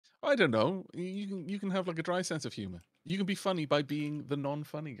I don't know. You can have like a dry sense of humor. You can be funny by being the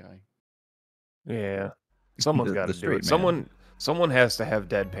non-funny guy. Yeah. Someone's got The to do straight it. man. Someone has to have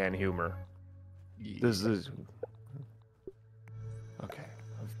deadpan humor. Yeah. This is okay.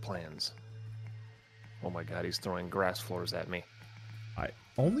 I have plans. Oh my god, he's throwing grass floors at me.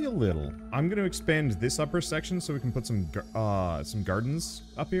 Only a little. I'm going to expand this upper section so we can put some gardens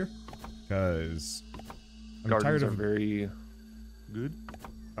up here, because I'm Gardens tired are of. very good.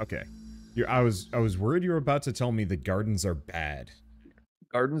 Okay, I was worried you were about to tell me the gardens are bad.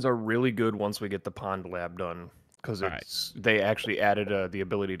 Gardens are really good once we get the pond lab done, because they actually added the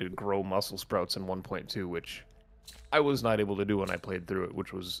ability to grow mussel sprouts in 1.2, which I was not able to do when I played through it,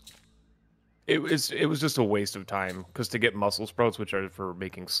 which was it was just a waste of time, because to get mussel sprouts, which are for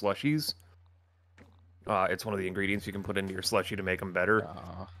making slushies, it's one of the ingredients you can put into your slushie to make them better.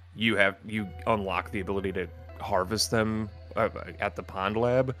 You unlock the ability to harvest them at the pond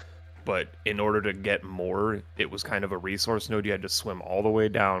lab, but in order to get more, it was kind of a resource node. You had to swim all the way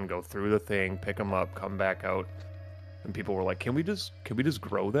down, go through the thing, pick them up, come back out, and people were like, "Can we just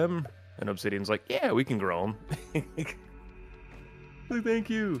grow them?" And Obsidian's like, "Yeah, we can grow them." Like, thank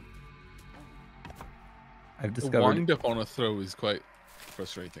you. I've The discovered. wind up on a throw is quite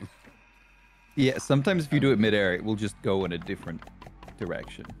frustrating. Yeah, sometimes if you do it midair, it will just go in a different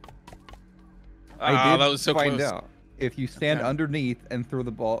direction. I did that was so find close. out if you stand Okay. underneath and throw the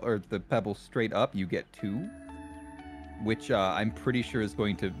ball or the pebble straight up, you get 2, which I'm pretty sure is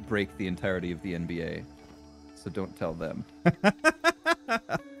going to break the entirety of the NBA. So don't tell them.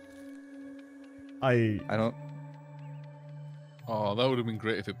 I don't. Oh, that would have been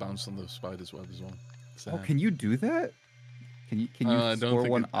great if it bounced on the spider's web as well. Oh, Sad. can you do that? Can you I score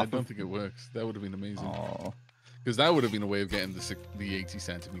one I off don't of? think it works. That would have been amazing. Oh. Because that would have been a way of getting the 80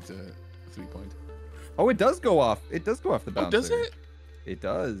 centimeter 3-point. Oh, it does go off. It does go off the bouncer. Oh, does it? It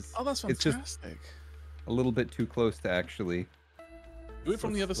does. Oh, that's It's fantastic. just a little bit too close to actually. Do it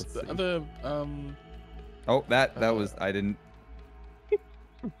from the other. Let's see. Oh, that was I didn't.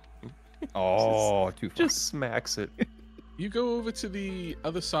 Oh, too far. Just smacks it. You go over to the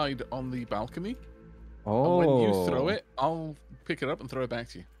other side on the balcony. Oh. And when you throw it, I'll pick it up and throw it back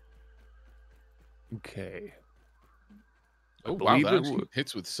to you. Okay. Oh, wow, believe that it actually would-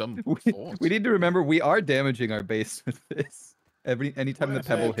 hits with some We force. need to remember we are damaging our base with this. Anytime the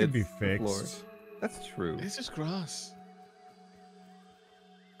pebble that could hits be the floor. fixed. That's true. It's just grass.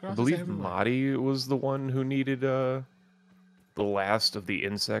 I Grass is believe everywhere. Madi was the one who needed the last of the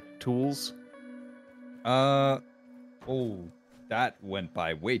insect tools. Oh, that went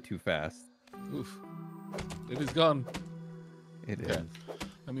by way too fast. Oof. It is gone. It is. Okay.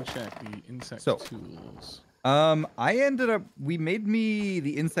 Let me check the insect So- tools. I ended up. We made me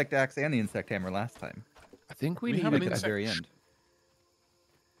the insect axe and the insect hammer last time. I think We we have need an At the insect- very end.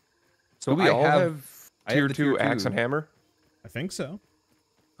 So we I all have I have tier the 2 tier axe 2. and hammer. I think so.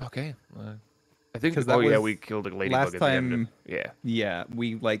 Okay. I think. 'Cause that Oh yeah, was we killed a ladybug last at the end. time- Yeah. Yeah,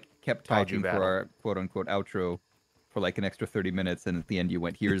 we like kept Kaiju talking for battle. our quote unquote outro for like an extra 30 minutes, and at the end you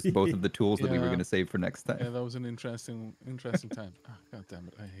went, "Here's both of the tools that we were Yeah. going to save for next time." Yeah, that was an interesting time. Oh, God damn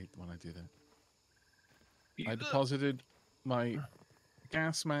it. I hate when I do that. I deposited my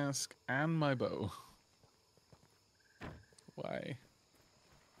gas mask and my bow. Why?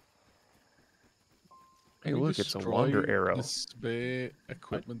 Hey, Can we look, it's a destroy wonder arrow. the spare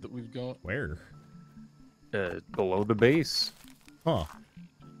equipment that we've got. Where? Below the base. Huh.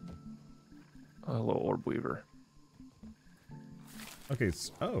 A little orb weaver. Okay,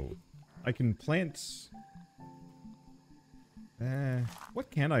 oh. I can plant... what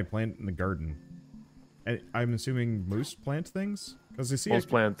can I plant in the garden? I'm assuming most plant things? Because I see... Most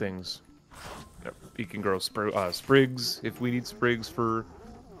plant things. Yep, you can grow sprigs if we need sprigs for...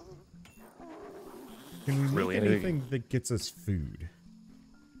 Can we make really anything that gets us food?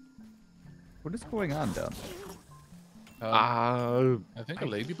 What is going on down there? I think a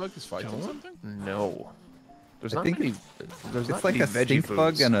ladybug is fighting don't something. No. There's I not think many... There's It's not like many a veggie stink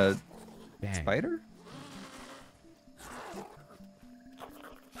bug foods. and a Dang. spider?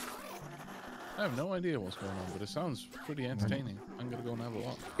 I have no idea what's going on, but it sounds pretty entertaining. I'm gonna go and have a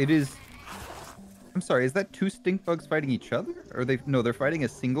look. It is. I'm sorry, is that 2 stink bugs fighting each other? Or they're fighting a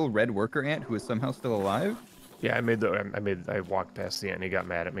single red worker ant who is somehow still alive? Yeah, I walked past the ant and he got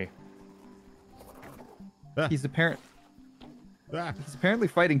mad at me. Ah, He's ah. apparently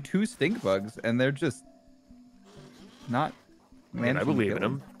fighting 2 stink bugs, and they're just not And managing I to believe kill in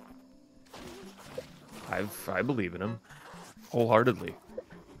him. I believe in him. Wholeheartedly.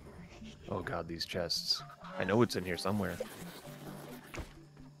 Oh god, these chests. I know it's in here somewhere.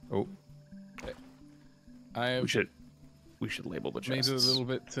 Oh, I have We should... we should label the Made chests. it a little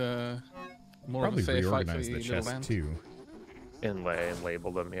bit more Probably of a fair fight for reorganize the the little chest band. too. and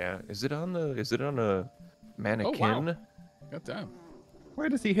label them. Yeah. Is it on a mannequin? Oh, wow. God damn. Why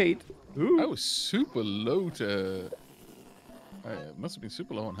does he hate? Ooh. I was super low to... I must have been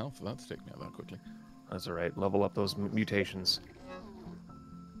super low on health for that to take me out that quickly. That's all right. Level up those mutations.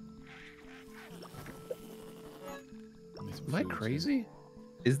 Am I crazy?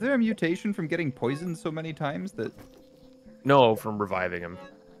 Is there a mutation from getting poisoned so many times that... No, from reviving him.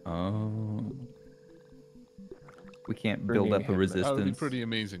 Oh. We can't build Bringing up a him back. resistance. That would be pretty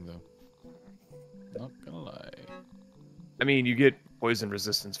amazing, though. Not gonna lie. I mean, you get poison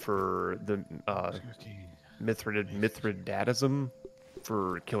resistance for the Mithridatism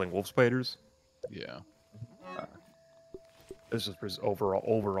for killing wolf spiders. Yeah. This is for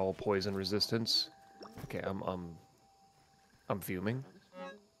overall poison resistance. Okay, I'm fuming.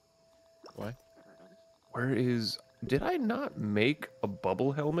 Why? Where is? Did I not make a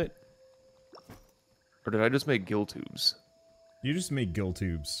bubble helmet? Or did I just make gill tubes? You just make gill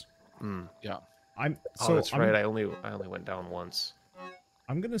tubes. Yeah. Oh, that's right. I only went down once.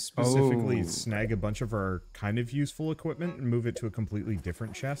 I'm gonna specifically Oh. snag a bunch of our kind of useful equipment and move it to a completely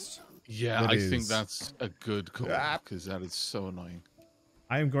different chest. Yeah, That I think is- that's a good call, because that is so annoying.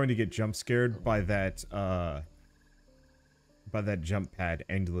 I am going to get jump scared by that jump pad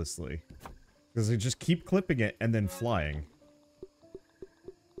endlessly. Because I just keep clipping it and then flying.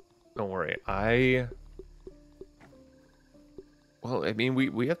 Don't worry. Well, I mean,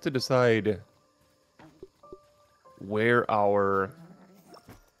 we have to decide where our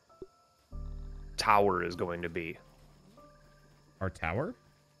tower is going to be. Our tower?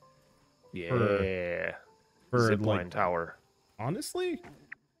 Yeah. For, Zipline like, tower. honestly,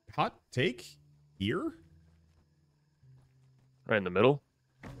 hot take here? Right in the middle.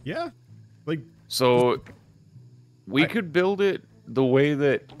 Yeah. Like, So we could build it the way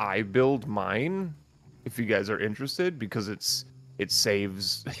that I build mine, if you guys are interested, because it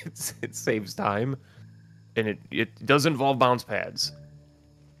saves it saves time, and it does involve bounce pads.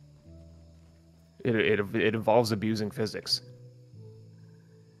 It involves abusing physics.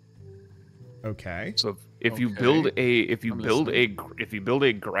 okay. So if you Okay. build I'm if you build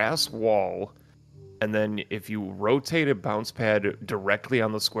a grass wall, and then if you rotate a bounce pad directly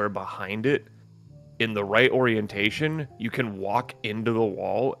on the square behind it, in the right orientation, you can walk into the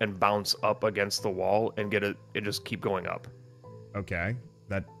wall and bounce up against the wall and get it just keep going up. Okay.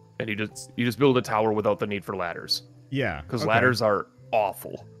 That, And you just build a tower without the need for ladders. yeah. Because okay. ladders are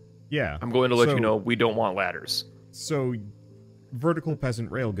awful. Yeah. I'm going to let So- you know we don't want ladders. So, vertical peasant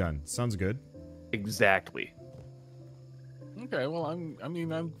railgun. Sounds good. Exactly. Okay, well,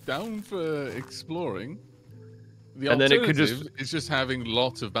 I'm down for exploring. The And then it could alternative is just having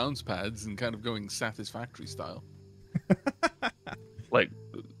lots of bounce pads and kind of going Satisfactory style. Like,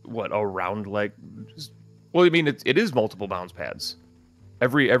 what, around, like... Well, I mean, it is multiple bounce pads.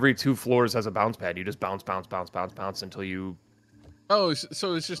 Every 2 floors has a bounce pad. You just bounce until you... Oh,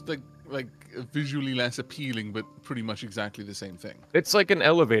 so it's just like visually less appealing, but pretty much exactly the same thing. It's like an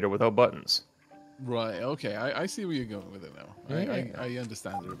elevator without buttons. Right. Okay. I see where you're going with it now. Yeah. I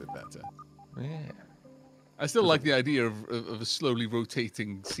understand it a bit better. Yeah. I still like the idea of a slowly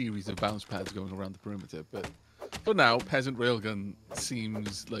rotating series of bounce pads going around the perimeter, but for now, peasant railgun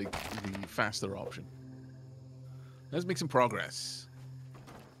seems like the faster option. Let's make some progress.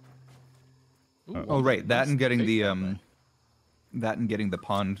 Ooh, Oh right, that nice and getting take the down there. that and getting the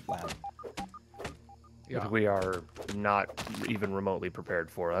pond lab. Yeah. Which we are not even remotely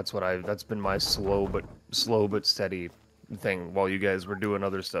prepared for. That's been my slow but steady thing while you guys were doing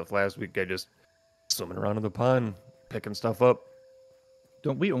other stuff. Last week I just swimming around in the pond, picking stuff up.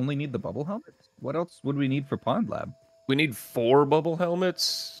 Don't we only need the bubble helmets? What else would we need for pond lab? We need 4 bubble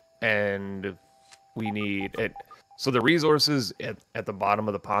helmets, and we need it. So the resources at the bottom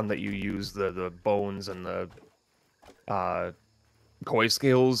of the pond that you use, the bones and the koi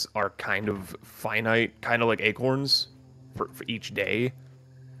scales, are kind of finite, kind of like acorns for each day.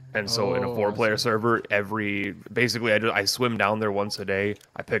 And so in a Oh, 4-player I see. server, basically I swim down there once a day.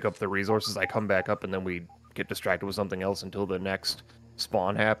 I pick up the resources, I come back up, and then we get distracted with something else until the next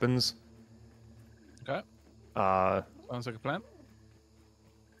spawn happens. Okay. Sounds like a plan.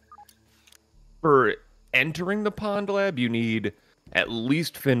 For entering the pond lab, you need at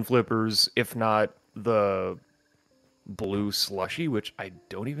least fin flippers, if not the blue slushy, which I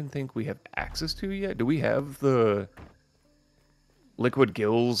don't even think we have access to yet. Do we have the liquid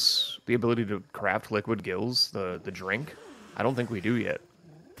gills, the ability to craft liquid gills, the drink? I don't think we do yet.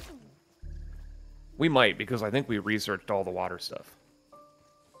 We might, because I think we researched all the water stuff.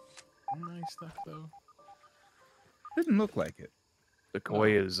 Nice stuff, though. Didn't look like it. The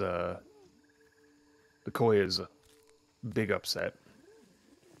koi is big upset.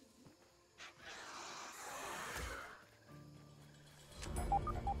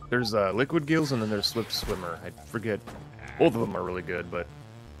 There's liquid gills and then there's swift swimmer. I forget. Both of them are really good, but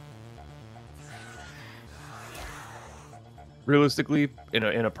realistically, in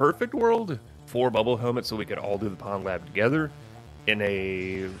a perfect world, 4 bubble helmets so we could all do the pond lab together. In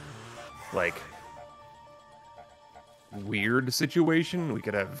a like weird situation, we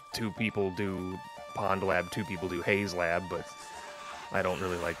could have 2 people do pond lab, 2 people do haze lab, but I don't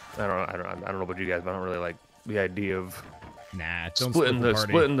really like. I don't know about you guys, but I don't really like the idea of Don't splitting the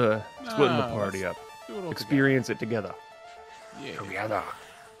party. party up. Do it all Experience it together. Yeah. Together.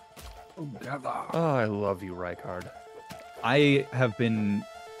 Oh, I love you, Rykard. I have been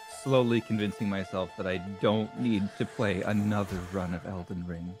slowly convincing myself that I don't need to play another run of Elden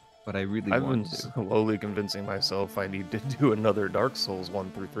Ring, but I really I've been want to. slowly convincing myself I need to do another Dark Souls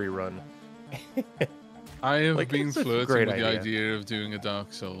 1 through 3 run. I have Like, been it's a flirting great with the idea. idea of doing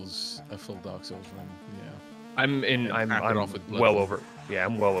a full Dark Souls run. Yeah. I'm Cap it off with well Bloodborne. over. Yeah,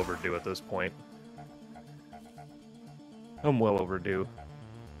 I'm well overdue at this point. I'm well overdue.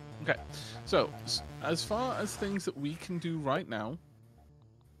 Okay, so as far as things that we can do right now,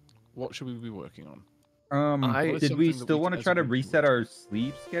 what should we be working on? I- What is Did we something that still we want to as try a to group can reset work our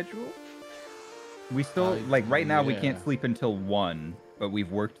sleep schedule? We still, like, right now we can't yeah. sleep until 1, but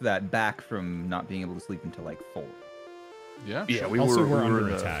we've worked that back from not being able to sleep until, like, 4. Yeah. Yeah, sure. we Also, were we're we were under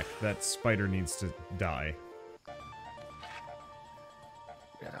in a- attack. That spider needs to die.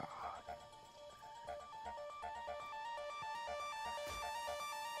 Yeah.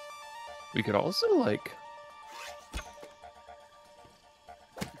 We could also, like,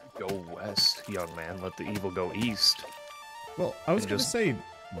 go west, young man. Let the evil go east. Well, I was And gonna just- say,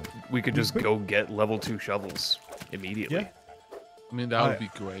 We could We just could- go get level 2 shovels immediately. Yeah. I mean, that would be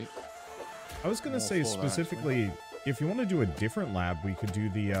great. I was gonna all say for that, specifically, if you want to do a different lab, we could do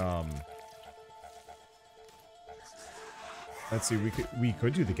the Let's see, we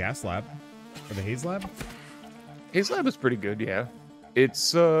could do the gas lab or the haze lab. Haze Lab is pretty good, yeah.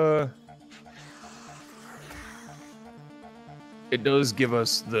 It's it does give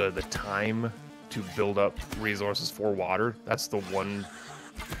us the time to build up resources for water. That's the one.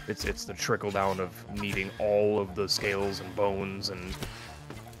 It's the trickle down of needing all of the scales and bones and.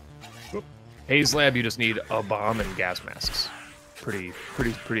 Haze Lab, you just need a bomb and gas masks. Pretty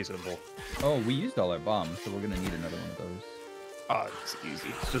simple. Oh, we used all our bombs, so we're gonna need another one of those. It's easy.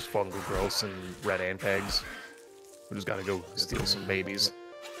 It's just fungal growths and red ant tags. We just gotta go steal some babies.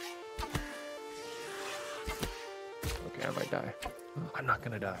 Okay, I might die. I'm not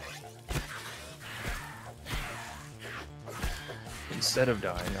gonna die. Instead of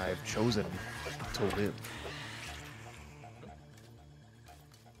dying, I have chosen to live.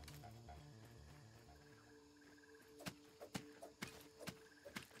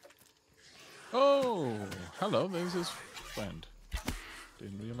 Oh, hello. There's his friend.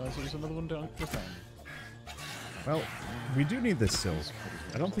 Didn't realize there was another one down the down. Well, we do need the silk.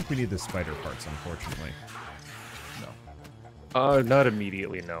 I don't think we need the spider parts, unfortunately. No. Not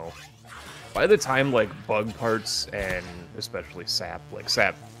immediately, no. By the time, like, bug parts and especially sap, like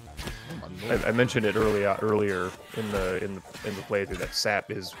sap, Oh my lord. I mentioned it earlier in the playthrough that sap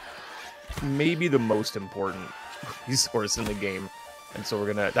is maybe the most important resource in the game, and so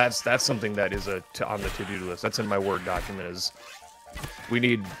we're gonna. That's something that is on the to-do list. That's in my Word document. Is we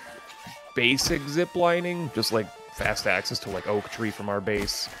need basic zip lining, just like fast access to like oak tree from our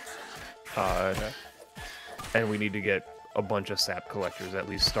base, and we need to get a bunch of sap collectors at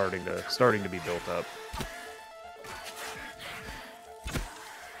least starting to be built up.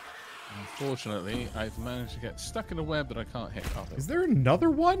 Unfortunately, I've managed to get stuck in a web that I can't hit. Oh, Is there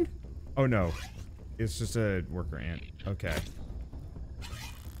another one? Oh no, it's just a worker ant. Okay.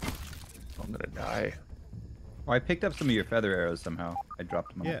 I'm gonna die. Oh, I picked up some of your feather arrows somehow. I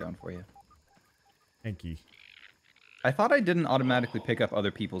dropped them on Yeah. the ground for you. Thank you. I thought I didn't automatically pick up other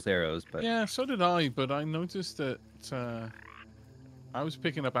people's arrows, but Yeah, so did I, but I noticed that I was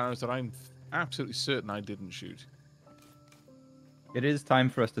picking up arrows that I'm absolutely certain I didn't shoot. it is time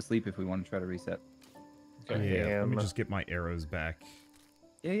for us to sleep if we want to try to reset. Okay. Yeah, let me am- just get my arrows back.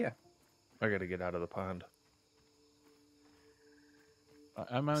 Yeah. I gotta get out of the pond.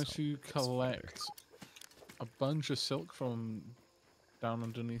 I managed to collect a bunch of silk from down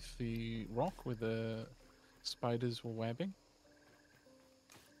underneath the rock where the spiders were webbing.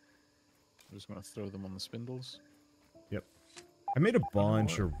 I'm just going to throw them on the spindles. Yep. I made a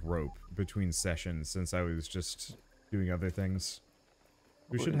bunch of rope between sessions since I was just doing other things.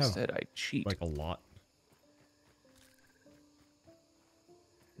 We should have Instead, I cheat. like a lot.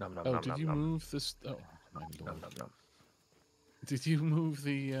 Nom, nom, Oh, nom, did nom, you nom. move this? Oh, my Nom, lord. nom, nom. Did you move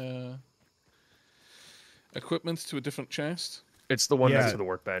the equipment to a different chest? It's the one next Yeah. to the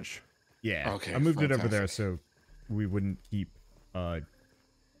workbench. Yeah. Okay, I moved it over there fantastic. so we wouldn't keep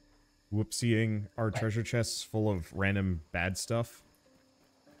whoopsieing our treasure chests full of random bad stuff.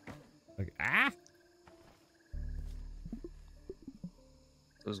 Like, ah!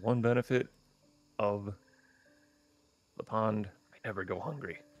 There's one benefit of the pond. I never go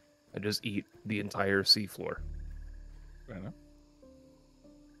hungry. I just eat the entire seafloor. Fair enough.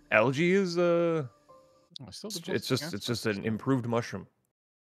 Algae is Oh, I still deposit it's gas just masks. an improved mushroom,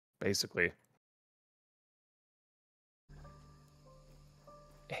 basically.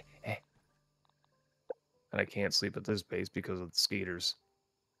 And I can't sleep at this base because of the skaters.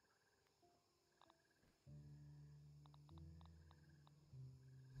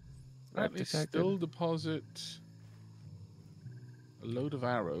 Apparently detected. still deposit a load of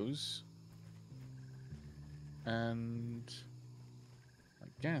arrows and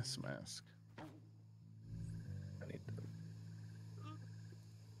a gas mask. I need to...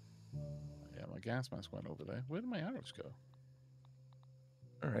 Yeah, my gas mask went over there. Where did my arrows go?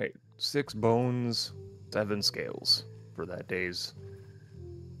 All right, 6 bones, 7 scales for that day's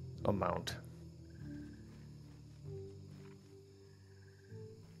amount.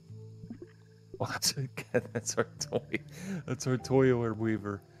 Well, that's our toy. That's our toy orb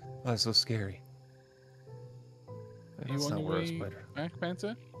weaver. Oh, that's so scary. You That's on not your where a way spider. back,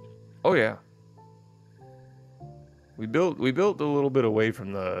 Panther? Oh yeah. We built a little bit away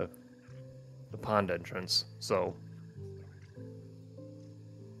from the pond entrance, so.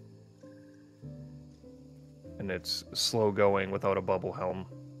 And it's slow going without a bubble helm.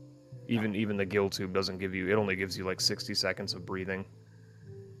 Even the gill tube doesn't give you. It only gives you like 60 seconds of breathing.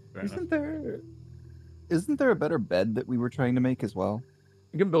 Fair enough. Isn't there a better bed that we were trying to make as well?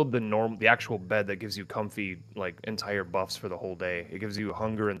 You can build the actual bed that gives you comfy, like, entire buffs for the whole day. It gives you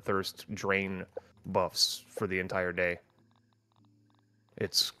hunger and thirst drain buffs for the entire day.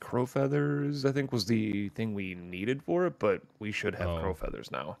 It's crow feathers, I think, was the thing we needed for it, but we should have crow Oh. feathers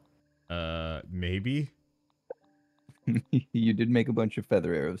now. Maybe? You did make a bunch of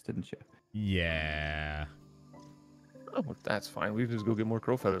feather arrows, didn't you? Yeah. Oh, that's fine. We can just go get more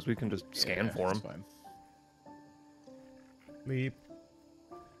crow feathers. We can just scan for that's them. fine. Sleep.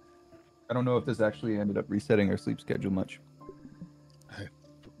 I don't know if this actually ended up resetting our sleep schedule much. I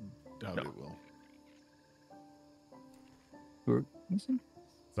doubt No. it will. We're missing?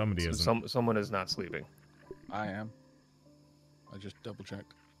 Somebody isn't. Someone is not sleeping. I am. I just double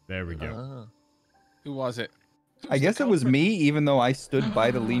checked. There we go. Ah. Who was it? I guess it was me, even though I stood by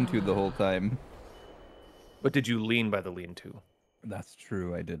the lean-to the whole time. But did you lean by the lean-to? That's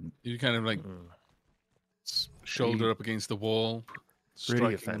true, I didn't. You kind of like shoulder up against the wall, striking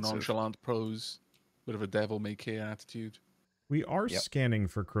a offensive. nonchalant pose, bit of a devil may care attitude. We are Yep. scanning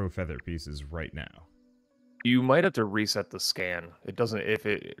for crow feather pieces right now. You might have to reset the scan. It doesn't.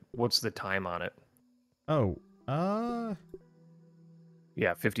 What's the time on it? Oh,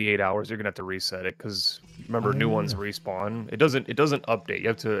 Yeah, 58 hours. You're gonna have to reset it because remember, new ones respawn. It doesn't update. You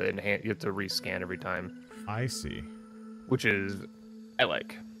have to enhance. You have to rescan every time, I see. which is I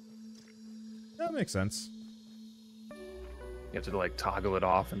like. That makes sense. You have to like toggle it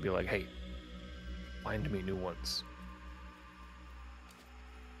off and be like, hey, find me new ones.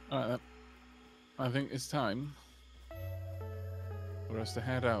 All right, I think it's time for us to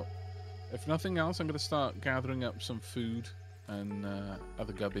head out. If nothing else, I'm going to start gathering up some food and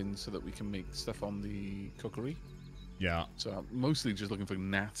other gubbins so that we can make stuff on the cookery. Yeah. So I'm mostly just looking for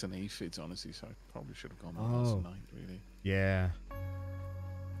gnats and aphids, honestly, so I probably should have gone on last night, really. Yeah.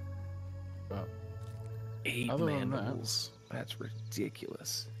 But 8 Other than mandibles. That's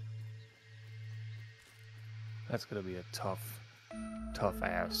ridiculous. That's gonna be a tough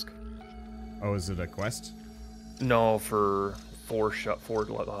ask. Oh, is it a quest? No, for four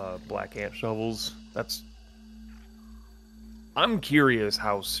black ant shovels. That's. I'm curious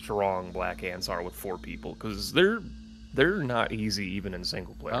how strong black ants are with 4 people, because they're not easy even in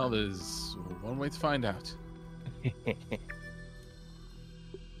single player. well, there's one way to find out.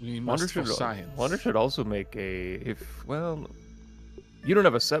 We must for science. Wonder should also make a well. You don't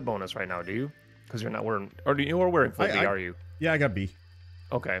have a set bonus right now, do you? Because you're not wearing, or you are wearing full B, are you? Yeah, I got B.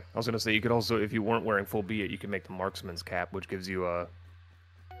 Okay, I was gonna say you could also, if you weren't wearing full B, you can make the marksman's cap, which gives you a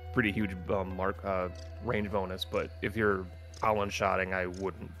pretty huge range bonus. But if you're Holland shotting, I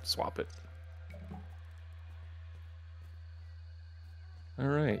wouldn't swap it. All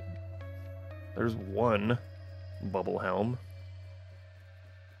right, there's one bubble helm.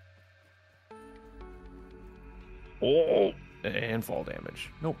 Oh, And fall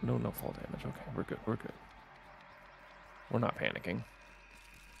damage. Nope, no fall damage. Okay, we're good. We're good. We're not panicking.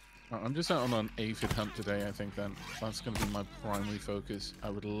 I'm just out on an aphid hunt today, I think, then. That's going to be my primary focus. I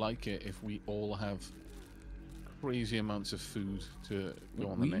would like it if we all have crazy amounts of food to go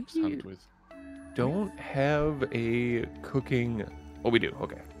on the next hunt with. Don't have a cooking... Oh, we do.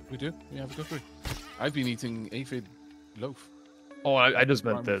 Okay. We do? We have a cookery. I've been eating aphid loaf. Oh, I just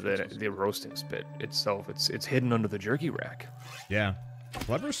meant the roasting spit itself. It's hidden under the jerky rack. Yeah.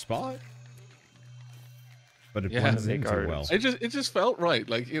 Clever spot. But it blends in too well. It just felt right,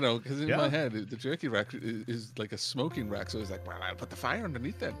 like, you know, because in my head the jerky rack is like a smoking rack, so it's like, well, I'll put the fire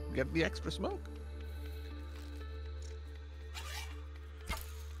underneath that, get the extra smoke.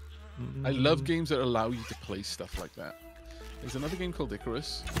 I love games that allow you to play stuff like that. There's another game called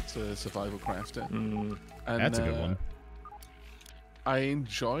Icarus. It's a survival crafter. And, that's a good one. I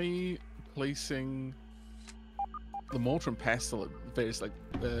enjoy placing the mortar and pestle at various, like,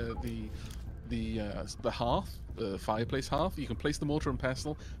 the hearth, the fireplace hearth. You can place the mortar and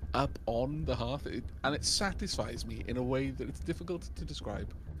pestle up on the hearth, and it satisfies me in a way that it's difficult to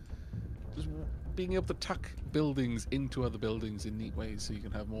describe. Just being able to tuck buildings into other buildings in neat ways so you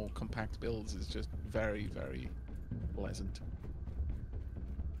can have more compact builds is just very, very pleasant.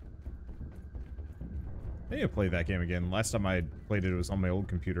 I need to play that game again. Last time I played it was on my old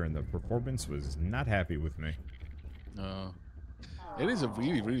computer, and the performance was not happy with me. It is a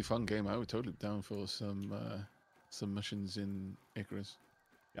really, really fun game. I would totally be down for some missions in Icarus.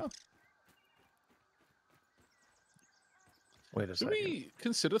 Yeah. Wait a second. Should we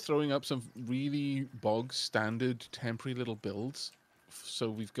consider throwing up some really bog standard temporary little builds? So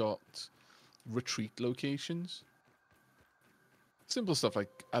we've got retreat locations. Simple stuff like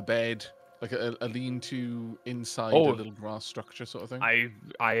a bed, like a lean-to inside a little grass structure sort of thing.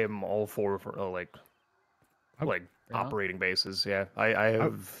 I am all for operating bases. Yeah,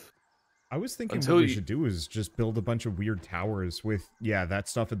 I was thinking what we should do is just build a bunch of weird towers with that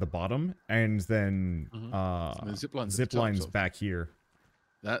stuff at the bottom, and then zip lines back here.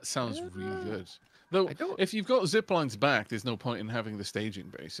 That sounds really good. Though if you've got zip lines back, there's no point in having the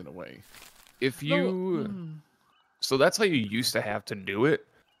staging base in a way. If you so that's how you used to have to do it.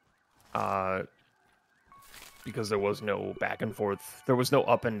 Because there was no back and forth. There was no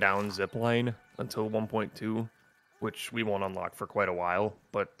up and down zip line until 1.2, which we won't unlock for quite a while.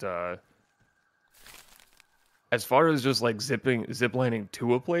 But as far as just like ziplining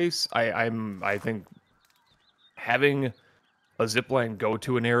to a place, I think having a zipline go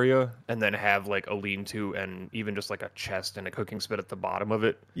to an area and then have like a lean-to and even just like a chest and a cooking spit at the bottom of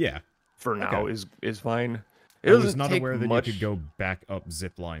it. Yeah. For now is fine. I was not aware that you could go back up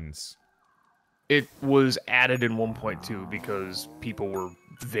zip lines. It was added in 1.2 because people were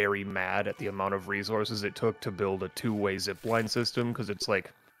very mad at the amount of resources it took to build a two-way zipline system, because it's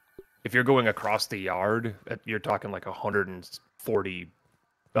like, if you're going across the yard, you're talking like 140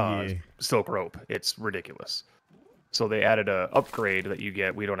 silk rope. It's ridiculous. So they added a upgrade that you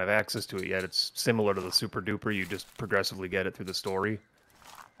get. We don't have access to it yet. It's similar to the Super Duper. You just progressively get it through the story.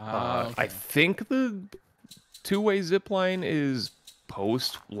 Okay. I think the two-way zipline is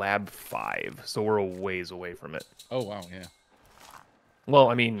post Lab 5, so we're a ways away from it. Oh wow, yeah. Well,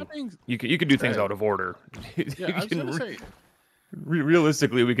 I mean, you could do things out of order. Yeah, I was gonna say.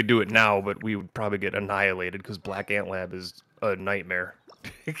 Realistically, we could do it now, but we would probably get annihilated because Black Ant Lab is a nightmare.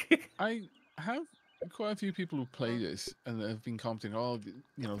 I have quite a few people who play this and have been commenting, oh,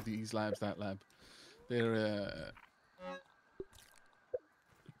 you know, these labs, that lab. They're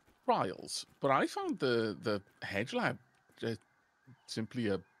trials, but I found the hedge lab simply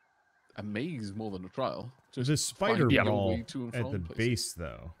a maze more than a trial. There's a spider wall at the base,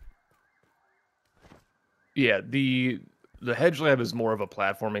 though. Yeah, the hedge lab is more of a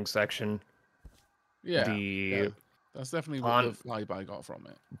platforming section. Yeah, that's definitely what the vibe I got from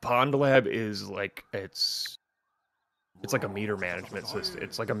it. Pond lab is like it's like a meter management system.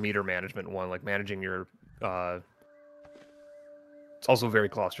 It's like a meter management one, like managing your. It's also very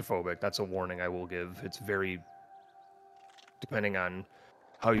claustrophobic. That's a warning I will give. It's very depending on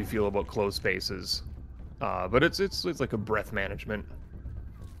how you feel about closed spaces, but it's like a breath management.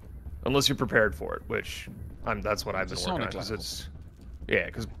 Unless you're prepared for it, which that's what I've been working on.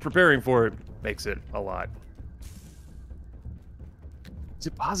 Because preparing for it makes it a lot.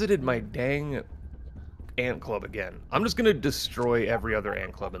 Deposited my dang ant club again. I'm just gonna destroy every other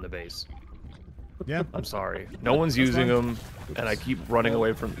ant club in the base. Yeah. I'm sorry. No one's using them, and I keep running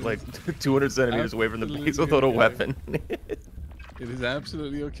away from, like, 200 centimeters away from the base without a weapon. It is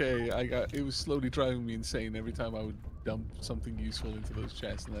absolutely okay. It was slowly driving me insane every time I would dump something useful into those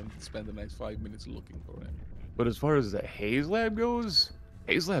chests and then spend the next 5 minutes looking for it. But as far as the Haze Lab goes,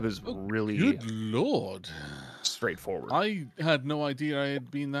 Haze Lab is really Good lord. straightforward. I had no idea I had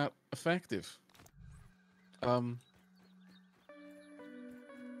been that effective. We're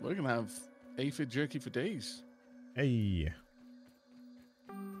gonna have aphid jerky for days. Hey.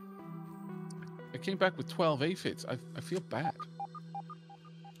 I came back with 12 aphids. I feel bad.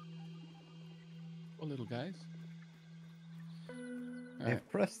 Poor little guys. I've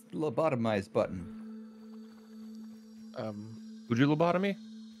pressed the lobotomize button. Would you lobotomy?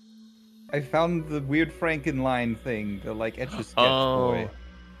 I found the weird Frankenline thing, the like Etch-a-Sketch boy.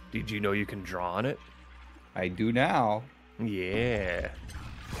 Did you know you can draw on it? I do now. Yeah.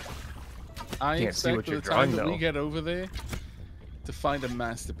 I Can't see expect what by you're the time drawing, that we though. get over there to find a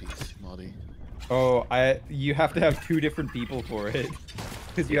masterpiece, Marty. Oh, you have to have 2 different people for it.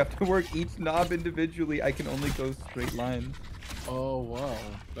 Because you have to work each knob individually. I can only go straight lines. Oh, wow.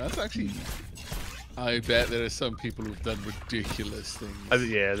 That's actually... I bet there are some people who've done ridiculous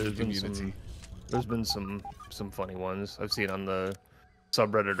things. Yeah, there's been some funny ones I've seen on the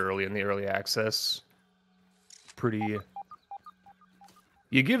subreddit in the early access. Pretty.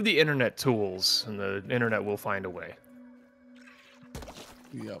 You give the internet tools, and the internet will find a way.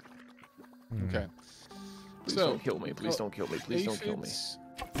 Yep. Okay. Please So, don't kill me. Please don't kill me. Please don't kill me. aphids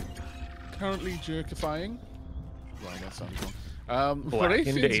Currently jerkifying. Wow, that sounded wrong. For Blackened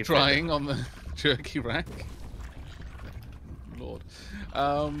aphids aphid. drying on the jerky rack. Lord.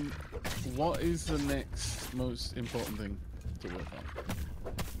 What is the next most important thing to work on?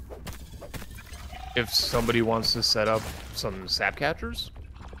 If somebody wants to set up some sap catchers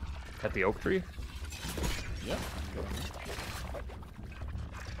at the oak tree, Yeah.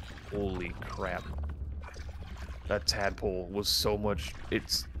 holy crap. That tadpole was so much.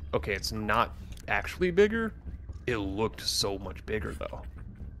 It's okay, it's not actually bigger. It looked so much bigger though.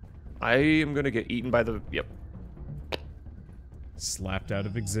 I am gonna get eaten by the. Yep. Slapped out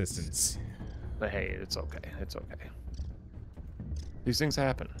of existence. But hey, it's okay. It's okay. These things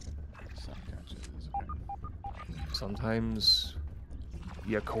happen. Sometimes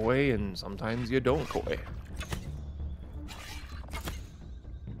you koi and sometimes you don't koi.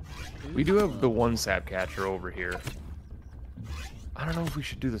 We do have the one sap catcher over here. I don't know if we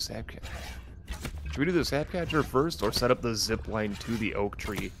should do the sap catcher. Should we do the sap catcher first or set up the zip line to the oak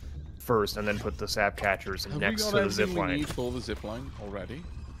tree first and then put the sap catchers next to the zip Have we got everything we line? need for the zip line already?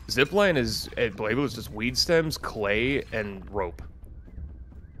 Zip line is, I believe it was just weed stems, clay, and rope.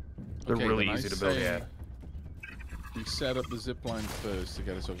 They're Okay, really then I easy to build, say yeah. We set up the zip line first to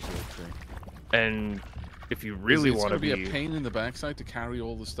get us over to the tree. And if you really want to be a pain in the backside to carry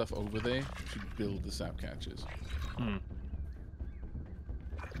all the stuff over there. You should build the sap catchers. And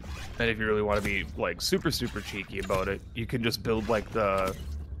if you really want to be like super cheeky about it, you can just build like the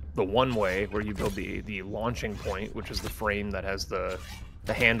one way where you build the launching point, which is the frame that has the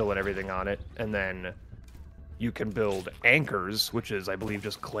handle and everything on it, and then you can build anchors, which is I believe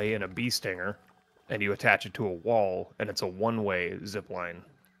just clay and a bee stinger, and you attach it to a wall, and it's a one-way zip line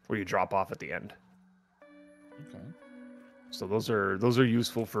where you drop off at the end. Okay. So those are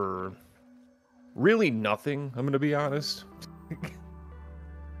useful for really nothing, I'm gonna be honest.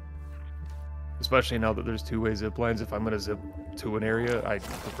 Especially now that there's two-way zip lines. If I'm gonna zip to an area, I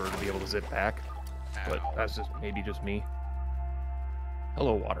prefer to be able to zip back. But that's just maybe just me.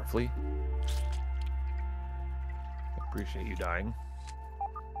 Hello, water flea. Appreciate you dying.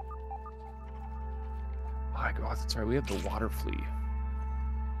 Oh, God, that's right. We have the water flea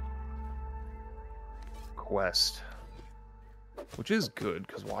quest, which is good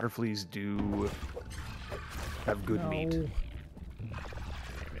because water fleas do have good meat.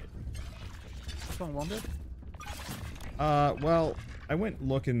 What's wrong, Wander? Well, I went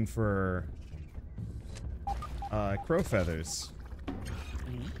looking for crow feathers.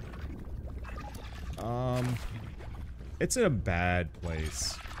 It's in a bad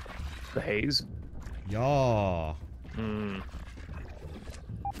place. The haze? Yeah.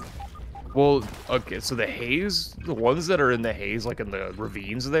 Well, okay, so the haze, the ones that are in the haze, like in the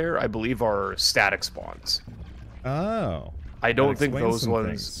ravines there, I believe are static spawns. Oh. I don't think explains those some ones.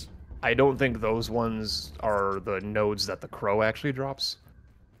 things. I don't think those ones are the nodes that the crow actually drops.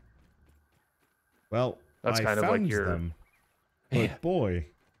 Well, That's I kind of like found your- them. But Yeah. boy.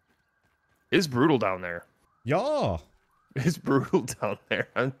 It's brutal down there. Yeah. It's brutal down there.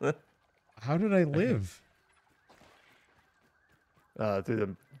 How did I live? Through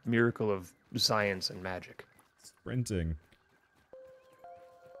the miracle of science and magic. Sprinting.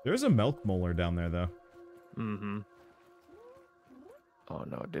 There's a milk molar down there, though. Mm-hmm. Oh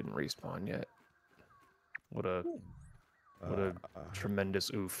no, it didn't respawn yet. What a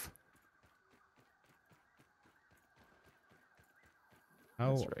tremendous oof.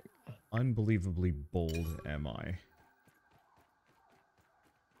 How That's right. unbelievably bold am I?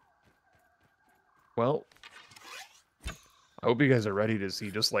 Well, I hope you guys are ready to see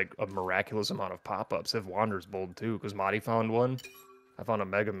just like a miraculous amount of pop-ups. If Wander's bold too, because Marty found one. I found a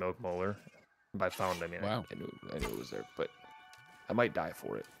Mega Milk Molar. By found, I mean Wow. I knew it was there, but I might die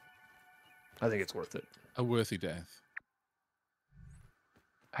for it. I think it's worth it. A worthy death.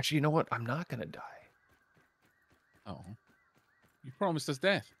 Actually, you know what? I'm not gonna die. Oh. You promised us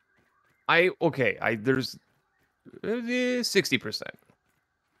death. There's 60%.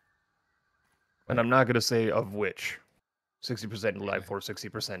 And I'm not gonna say of which. 60% life force,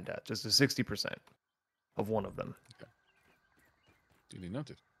 60% death. Just a 60% of one of them. Okay. Duly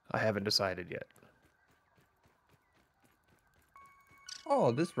noted. I haven't decided yet.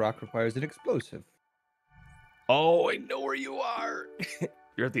 Oh, this rock requires an explosive. Oh, I know where you are.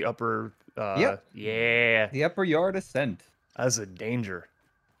 You're at the upper. Yep. Yeah. The upper yard ascent. That's a danger,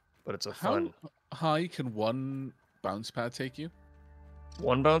 but it's a fun. How high can one bounce pad take you?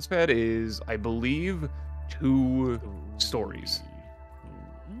 One bounce pad is, I believe, 2 stories.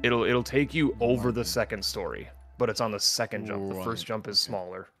 It'll take you over the second story, but it's on the second jump. The first jump is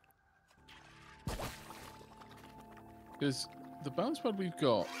smaller. Because the bounce pad we've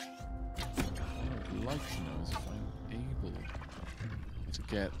got, what I'd like to know is if I'm able to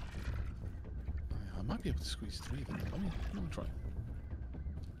get. I might be able to squeeze 3 of them. Let me try.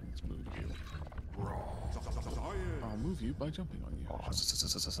 Let's move you. I'll move you by jumping on you. Oh,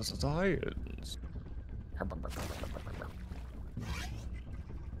 science.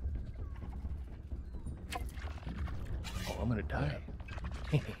 Oh, I'm gonna die.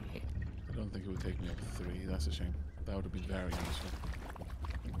 I don't think it would take me up to 3. That's a shame. That would have been very useful.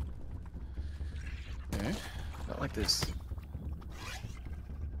 Okay. Not like this.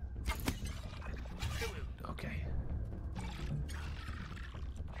 Okay.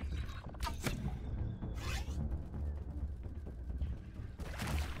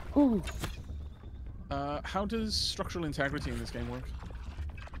 Ooh. How does structural integrity in this game work?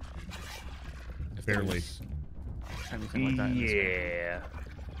 If Barely. there's anything like that in this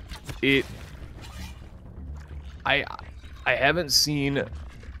game. I haven't seen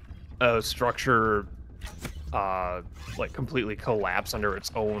a structure like completely collapse under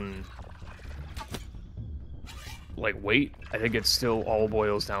its own like weight. I think it still all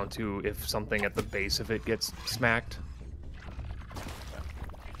boils down to if something at the base of it gets smacked.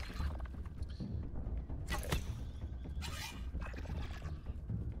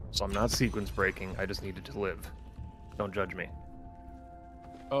 So I'm not sequence breaking, I just needed to live. Don't judge me.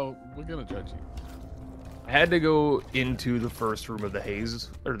 Oh, we're gonna judge you. I had to go into the first room of the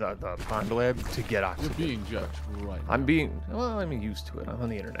haze, or the pond lab, to get oxygen. You're being judged right now. I'm used to it. I'm on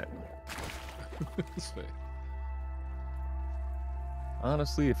the internet. That's fair.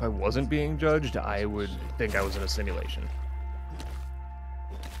 Honestly, if I wasn't being judged, I would think I was in a simulation.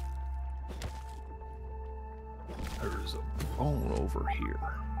 There's a bone over here.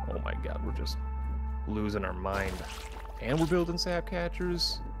 Oh my god, we're just losing our mind. And we're building sap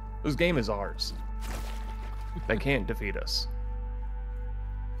catchers. This game is ours. They can't defeat us.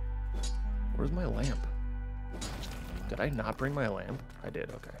 Where's my lamp? Did I not bring my lamp? I did,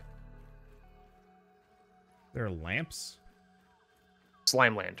 okay. There are lamps?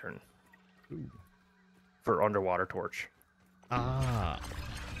 Slime lantern. Ooh. For underwater torch. Ah.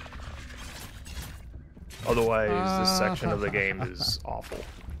 Otherwise, this section of the game is awful.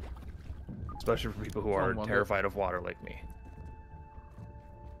 Especially for people who are terrified of water like me.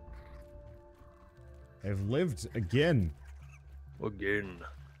 I've lived again. Again.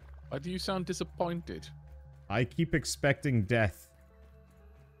 Why do you sound disappointed? I keep expecting death.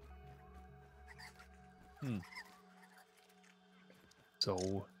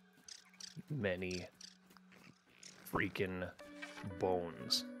 So many freaking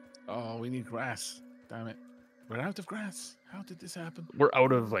bones. Oh, we need grass. Damn it. We're out of grass. How did this happen? We're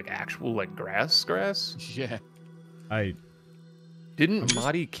out of like actual like grass? Yeah. Didn't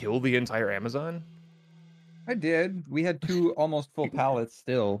Madi kill the entire Amazon? I did. We had 2 almost full pallets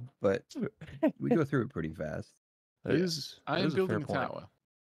still, but we go through it pretty fast. That is I that am is a building a fair point. tower.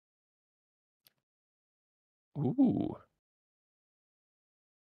 Ooh.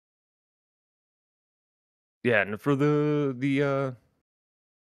 Yeah, and for the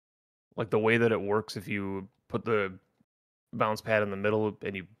like the way that it works, if you put the bounce pad in the middle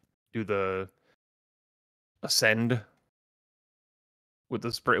and you do the ascend with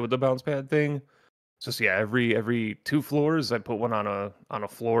the bounce pad thing. So yeah, every 2 floors I put one on a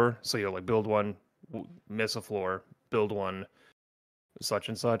floor. So you'll like build one, miss a floor, build one, such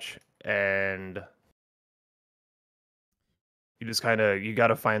and such, and You just you got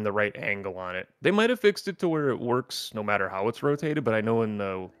to find the right angle on it. They might have fixed it to where it works no matter how it's rotated, but I know in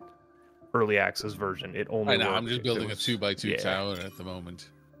the early access version, it only I know, I'm worked just if it building a was- 2x2 yeah. tower at the moment.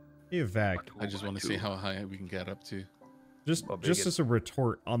 Evac. I just want to see how high we can get up to. Just How big just it- as a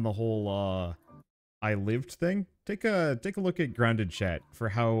retort on the whole I lived thing, take a look at grounded chat for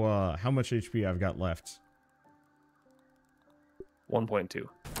how much HP I've got left. 1.2.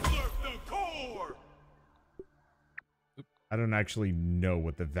 I don't actually know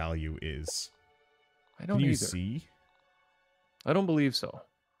what the value is. I don't Can you either. see? I don't believe so.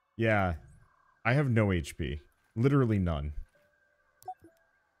 Yeah. I have no HP. Literally none.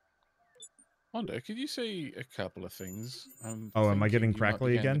 Wanda, could you say a couple of things? Oh, am I thinking getting you might be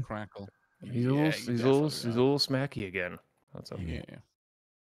crackly getting the again? Crackle. He's Yeah, a little, you he's a little, definitely he's a are. little smacky again. That's okay. Yeah.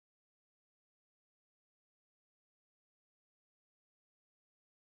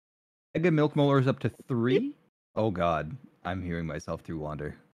 Mega Milk Molar is up to 3. Oh god, I'm hearing myself through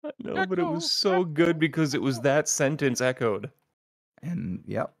Wander. No, but it was so good because it was that sentence echoed. And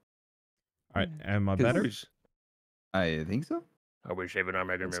yep, Alright, am I 'Cause- better? I think so. Are we shaving our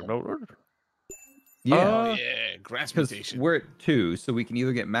Mega That's Milk? Yeah, Oh, yeah, grass because mutation. we're at 2, so we can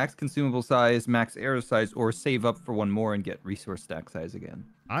either get max consumable size, max arrow size, or save up for one more and get resource stack size again.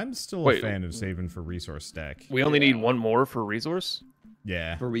 I'm still a Wait, fan of saving for resource stack. We only need one more for resource.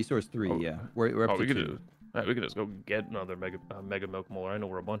 Yeah. For resource 3, Oh. yeah. We're up Oh, to we could 2. do. Right, we could just go get another Mega Milk Molar. I know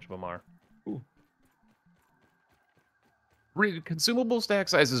where a bunch of them are. Ooh. Consumable stack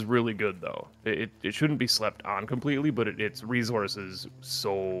size is really good though. It shouldn't be slept on completely, but its resources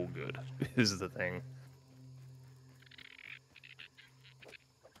so good is the thing.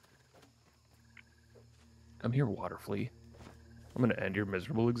 Come here, water flea. I'm gonna end your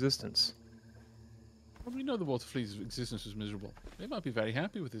miserable existence. Well, we know the water flea's existence was miserable. They might be very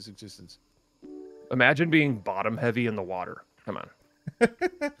happy with his existence. Imagine being bottom heavy in the water. Come on.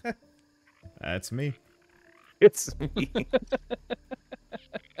 That's me. It's me.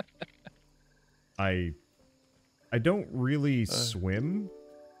 I don't really swim.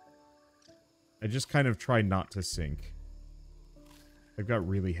 I just kind of try not to sink. I've got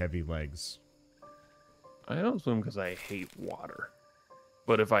really heavy legs. I don't swim because I hate water.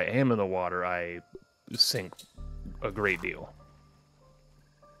 But if I am in the water, I sink a great deal.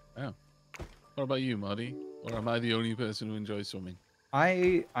 Oh. What about you, Marty? Or am I the only person who enjoys swimming?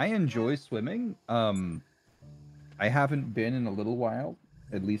 I enjoy swimming. I haven't been in a little while,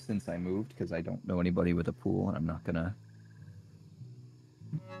 at least since I moved, because I don't know anybody with a pool, and I'm not gonna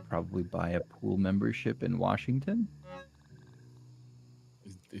probably buy a pool membership in Washington.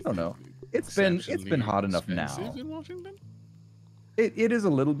 Is I don't know. it It's been exceptionally hot enough expensive now. in Washington? It is a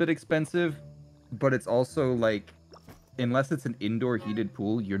little bit expensive, but it's also like, unless it's an indoor heated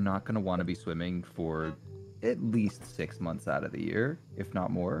pool, you're not gonna want to be swimming for at least 6 months out of the year, if not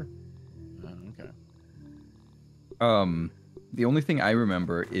more. Oh, okay. The only thing I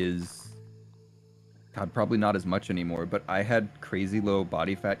remember is, God, probably not as much anymore, but I had crazy low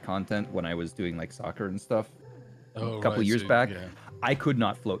body fat content when I was doing like soccer and stuff Oh, a couple right, years so, back. Yeah. I could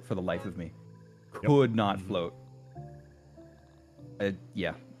not float for the life of me. Could not Mhm. float.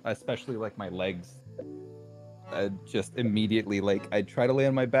 Yeah, especially like my legs. Just immediately, like, I'd try to lay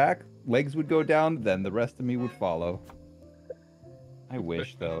on my back, legs would go down, then the rest of me would follow. I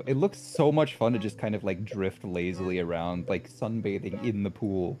wish, though. It looks so much fun to just kind of like drift lazily around, like sunbathing in the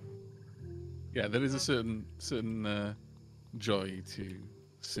pool. Yeah, there is a certain joy to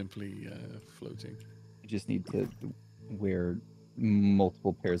simply floating. You just need to wear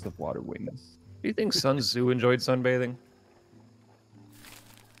multiple pairs of water wings. Do you think Sun Tzu enjoyed sunbathing?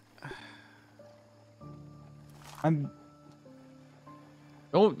 I'm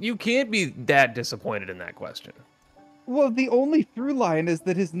Oh, you can't be that disappointed in that question. Well, the only through line is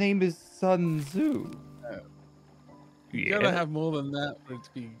that his name is Sun Tzu. You gotta have more than that for it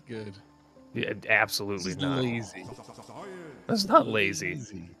to be good. Yeah, absolutely This is not. lazy. That's not lazy.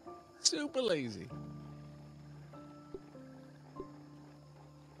 Super lazy.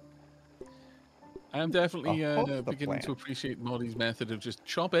 I am definitely A host of beginning to plants. appreciate Molly's method of just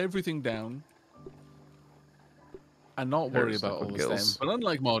chop everything down and not worry There's about all liquid the gills. stems. But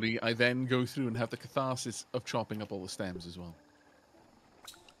unlike Molly, I then go through and have the catharsis of chopping up all the stems as well.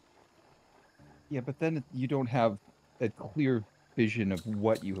 Yeah, but then you don't have a clear vision of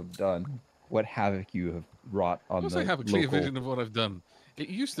what you have done, what havoc you have wrought on Of course, the I have a clear local... vision of what I've done. It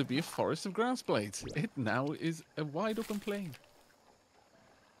used to be a forest of grass blades. It now is a wide open plain.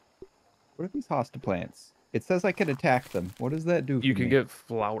 What are these hosta plants? It says I can attack them. What does that do for You can me? get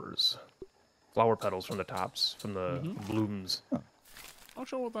flowers. Flower petals from the tops, from the blooms. Not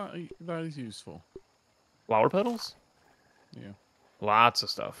sure what that is used for. Flower petals? Yeah. Lots of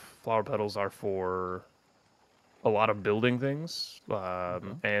stuff. Flower petals are for a lot of building things,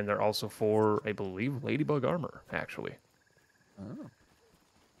 and they're also for, I believe, ladybug armor, actually. Oh.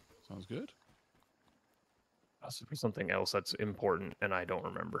 Sounds good. Also for something else that's important, and I don't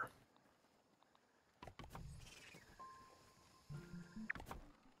remember.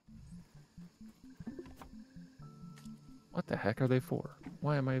 What the heck are they for?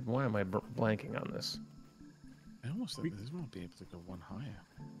 Why am I blanking on this? I almost think this might be able to go one higher.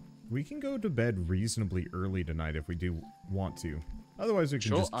 We can go to bed reasonably early tonight if we do want to. Otherwise, we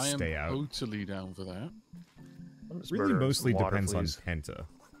can just stay out. I am totally down for that. Really mostly water, depends please. on Penta.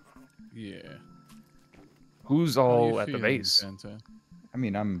 Yeah. Who's How are all you at the feeling, base? Santa? I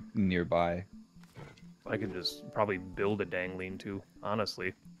mean, I'm nearby. I can just probably build a dang lean-to,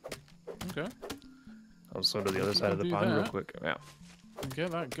 honestly. Okay. I'll swim to the If other you side can of the do pond real that. quick. Yeah. And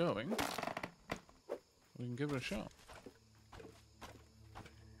get that going. We can give it a shot.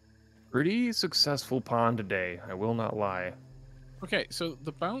 Pretty successful pond today, I will not lie. Okay, so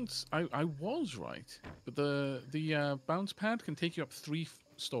the bounce, I was right, but the bounce pad can take you up 3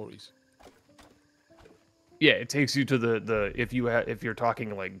 stories. Yeah, it takes you to the if you're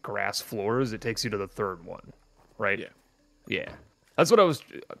talking like grass floors, it takes you to the 3rd one, right? Yeah. Yeah. That's what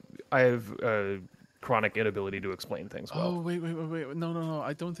I have chronic inability to explain things well. Oh, wait. No.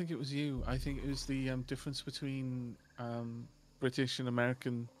 I don't think it was you. I think it was the difference between British and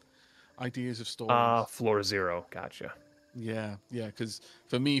American ideas of stories. Floor 0. Gotcha. Yeah, because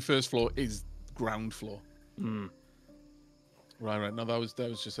for me, first floor is ground floor. Mm. Right. No, that was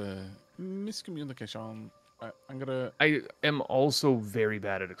just a miscommunication. I am also very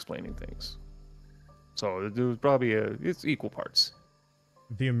bad at explaining things. So there was probably it's equal parts.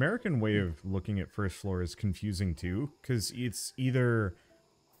 The American way of looking at first floor is confusing too, because it's either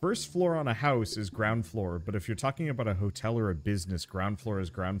first floor on a house is ground floor, but if you're talking about a hotel or a business, ground floor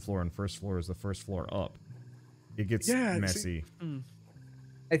is ground floor and first floor is the first floor up. It gets messy.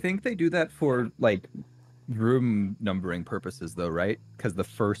 I think they do that for like room numbering purposes, though, right? Because the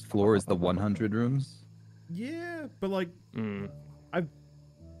first floor is the 100 rooms. Yeah, but like,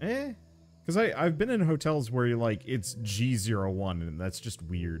 because I've been in hotels where you're like it's G01 and that's just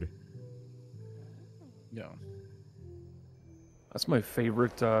weird. Yeah. That's my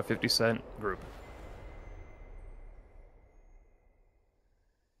favorite 50 Cent group.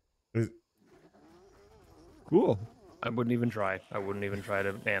 Cool. I wouldn't even try. I wouldn't even try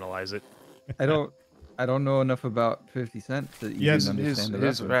to analyze it. I don't know enough about 50 Cent to even understand the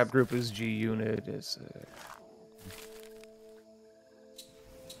his reference. rap group is G Unit. Is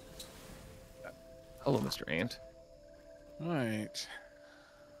hello, Mr. Ant. Right.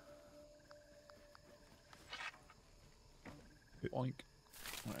 Boink.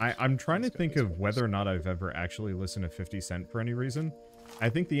 I'm trying to think of whether or not I've ever actually listened to 50 Cent for any reason. I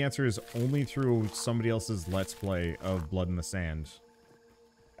think the answer is only through somebody else's Let's Play of Blood in the Sand.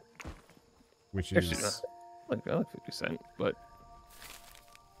 Which Actually, is... I like 50 Cent, but...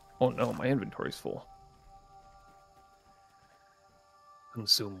 Oh no, my inventory's full.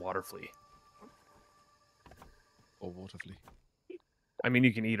 Consume water flea. Or water flea. I mean,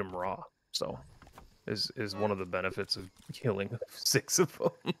 you can eat them raw, so... Is one of the benefits of killing 6 of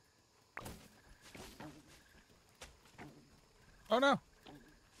them. Oh no!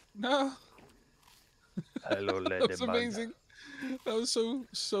 No! Hello, That was amazing. That was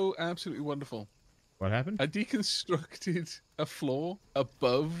so absolutely wonderful. What happened? I deconstructed a floor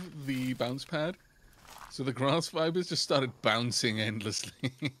above the bounce pad, so the grass fibers just started bouncing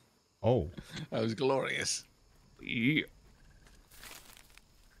endlessly. Oh. That was glorious. Yeah.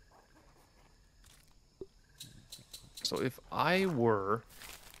 So if I were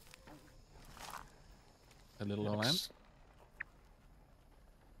A little old ant.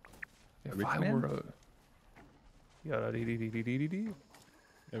 If rich I man? were a... Yada-dee-dee-dee-dee-dee-dee.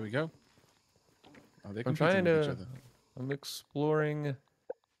 There we go. Oh, they're I'm competing trying with each to... other. I'm exploring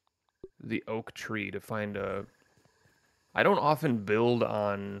the oak tree to find a... I don't often build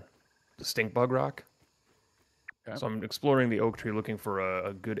on the stink bug rock. Okay. So I'm exploring the oak tree looking for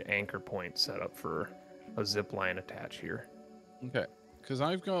a good anchor point set up for a zip line attach here. Okay, because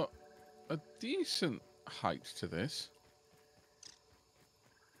I've got a decent height to this.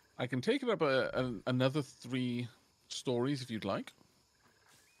 I can take it up another 3 stories if you'd like.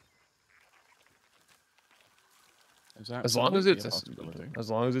 Is that As long as be a it's possibility? as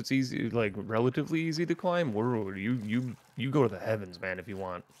long as it's easy, like relatively easy to climb, you go to the heavens, man, if you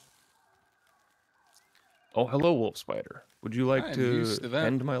want. Oh, hello, wolf spider. Would you like I'm to used that,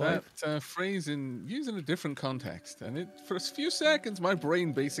 end my life? Phrase used in a different context, and for a few seconds, my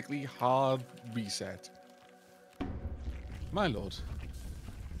brain basically hard reset. My lord.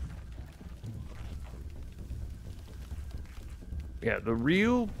 Yeah, the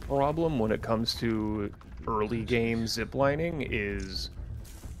real problem when it comes to early game ziplining is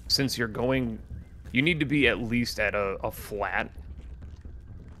since you're going, you need to be at least at a flat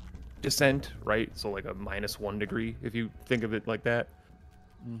descent, right? So like a -1 degree, if you think of it like that.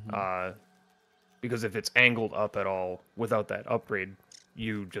 Because if it's angled up at all without that upgrade,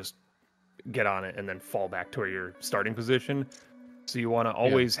 you just get on it and then fall back to where your starting position. So you want to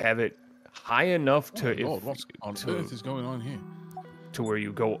always have it high enough to Lord, what on earth is going on here? to where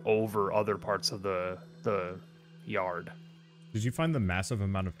you go over other parts of the yard. Did you find the massive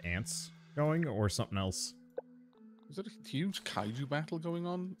amount of ants going, or something else? Is there a huge kaiju battle going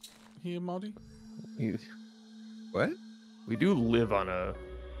on here, Marty? What? We do live on a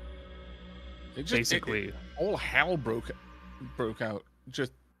It just, basically all hell broke out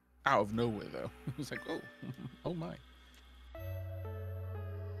just out of nowhere, though. It was like, oh my.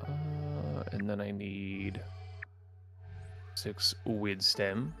 and then I need 6 wood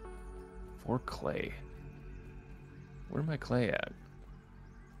stem for clay. Where my clay at?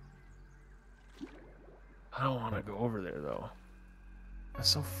 I don't want to go over there though. That's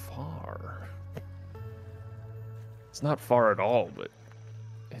so far. It's not far at all, but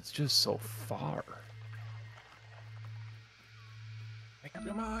it's just so far. Make up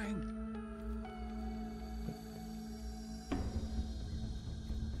your mind.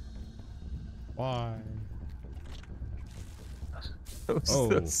 Why?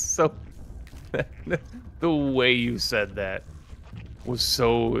 So the way you said that was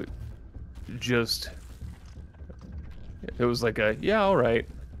so just, it was like a yeah, all right,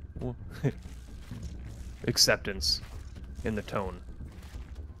 well, acceptance in the tone.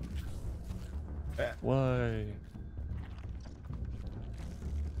 Why?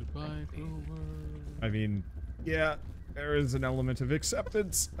 Goodbye, Clover. I mean, yeah, there is an element of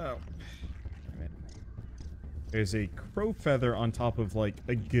acceptance. Oh. There's a crow feather on top of like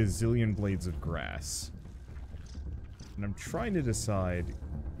a gazillion blades of grass. And I'm trying to decide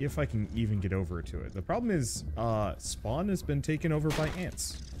if I can even get over to it. The problem is, spawn has been taken over by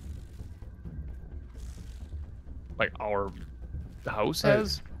ants. Like our house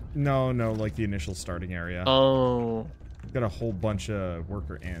has? No, like the initial starting area. Oh. Got a whole bunch of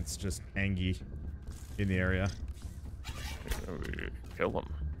worker ants just angy in the area. Kill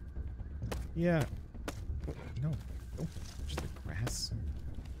them. Yeah. No, don't touch the grass.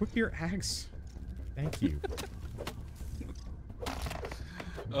 Whip your axe. Thank you.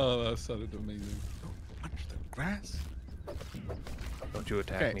 Oh, that sounded amazing. Don't touch the grass. Don't you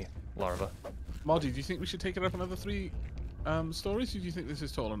attack me, larva. Marty, do you think we should take it up another 3 stories, or do you think this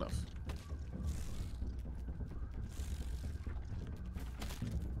is tall enough?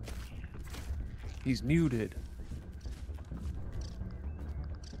 He's muted.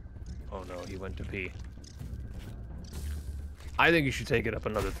 Oh no, he went to pee. I think you should take it up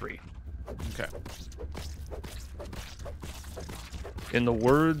another 3. Okay. In the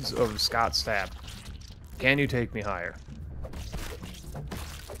words of Scott Stapp, can you take me higher?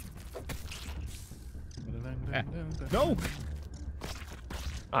 No!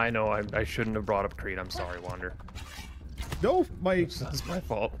 I know, I shouldn't have brought up Creed. I'm sorry, Wander. No, That's my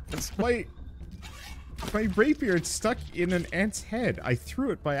fault. my rapier is stuck in an ant's head. I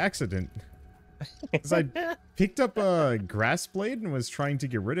threw it by accident. Because I picked up a grass blade and was trying to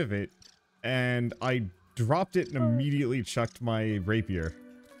get rid of it, and I dropped it and immediately chucked my rapier.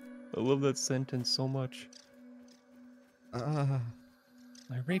 I love that sentence so much. My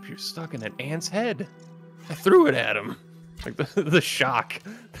rapier's stuck in an ant's head. I threw it at him. Like the shock.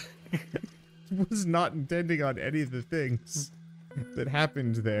 Was not intending on any of the things that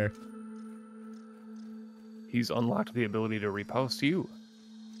happened there. He's unlocked the ability to riposte you.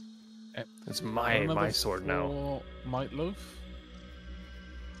 It's my sword now. Might loaf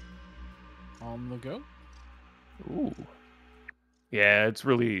on the go. Ooh. Yeah, it's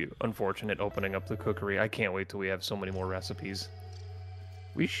really unfortunate opening up the cookery. I can't wait till we have so many more recipes.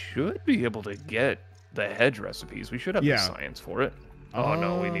 We should be able to get the hedge recipes. We should have the science for it. Oh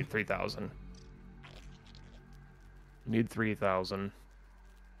no, we need 3,000. Need 3,000.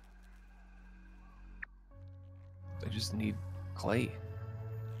 I just need clay.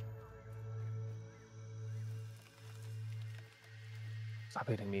 Stop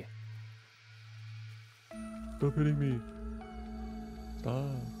hitting me. Stop hitting me. Stop.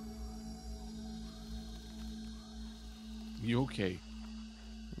 You okay?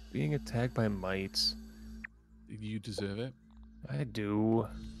 Being attacked by mites. You deserve it. I do.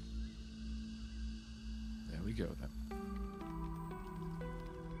 There we go then.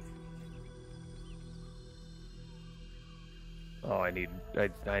 Oh, I need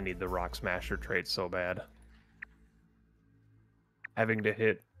the Rock Smasher trait so bad. Having to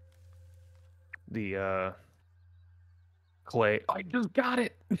hit the clay. I just got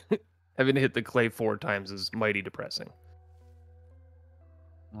it. Having to hit the clay 4 times is mighty depressing.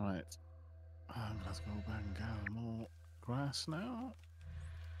 All right. Let's go back and gather more grass now.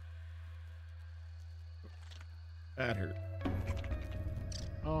 That hurt.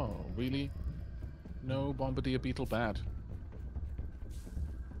 Oh, really? No Bombardier Beetle bad.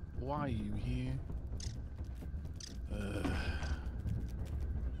 Why are you here? I'm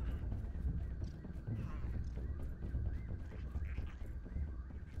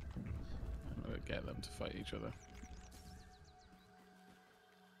gonna get them to fight each other.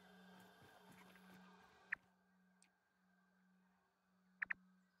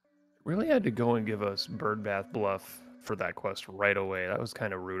 Really had to go and give us Birdbath Bluff for that quest right away. That was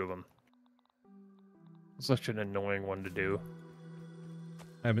kind of rude of him. Such an annoying one to do.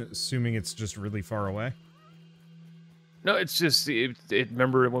 I'm assuming it's just really far away. No, it's just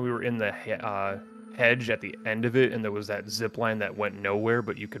remember when we were in the hedge at the end of it, and there was that zip line that went nowhere,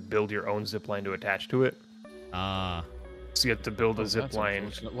 but you could build your own zip line to attach to it. Ah. So you have to build a zip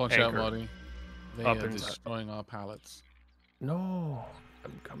line. Watch out, Marty. They up are and destroying our pallets. No,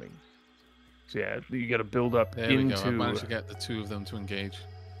 I'm coming. So yeah, you got to build up There we go. I managed to get the 2 of them to engage.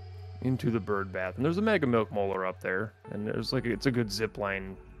 Into the bird bath, and there's a mega milk molar up there, and there's like it's a good zip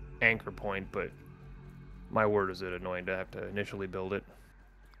line anchor point, but my word is it annoying to have to initially build it.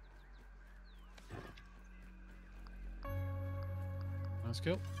 Nice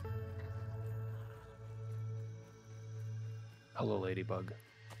kill. Hello, Ladybug.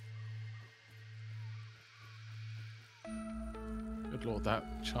 Good lord,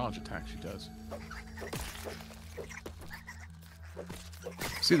 that charge attack she does.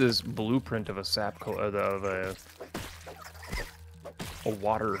 See this blueprint of a a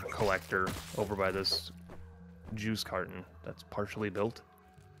water collector over by this juice carton that's partially built.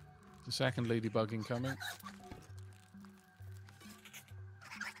 The second ladybug incoming.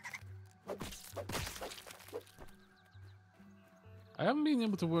 I haven't been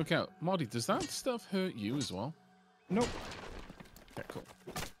able to work out. Marty, does that stuff hurt you as well? Nope. Okay, cool.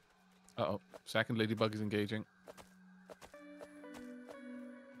 Uh-oh. Second ladybug is engaging.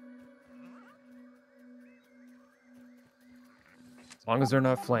 As long as they're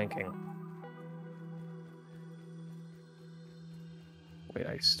not flanking. Wait,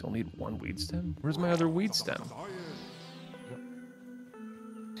 I still need 1 weed stem? Where's my other weed stem?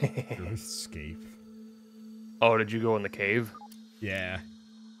 Escape. Oh, did you go in the cave? Yeah.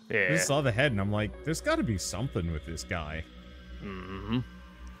 I Yeah. just saw the head and I'm like, there's got to be something with this guy. Mm-hmm.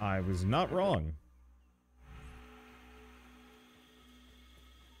 I was not wrong.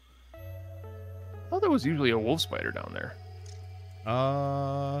 I thought there was usually a wolf spider down there.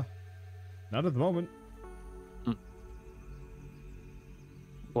 Not at the moment.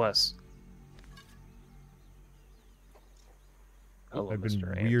 Bless. Hello, I've been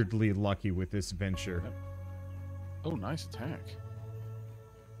Mr. Ant. weirdly lucky with this venture. Oh, nice attack.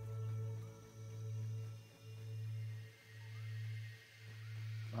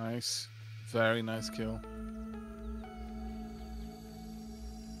 Nice. Very nice kill.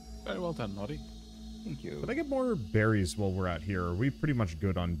 Very well done, Noddy. Thank you. But I get more berries while we're out here. Are we pretty much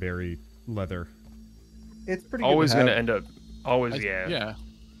good on berry leather? It's pretty Always good to gonna have. end up. Always, yeah. Yeah.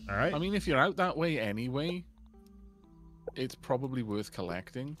 All right. I mean, if you're out that way anyway, it's probably worth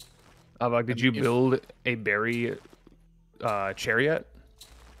collecting. Like, did you if- build a berry chariot?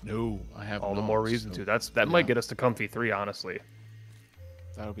 No, I have All the not, more reason so to. That might get us to comfy 3, honestly.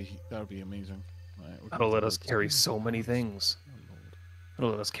 That would be amazing. Right, we're That'll gonna let do us it. carry so many things. Oh, Lord. It'll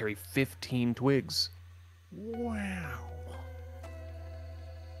let us carry 15 twigs. Wow.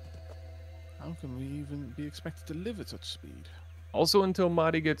 How can we even be expected to live at such speed? Also, until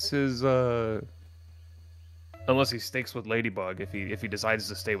Madi gets his, unless he sticks with Ladybug, if he decides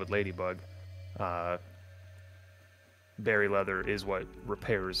to stay with Ladybug, berry leather is what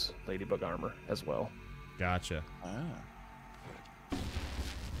repairs Ladybug armor as well. Gotcha. Ah.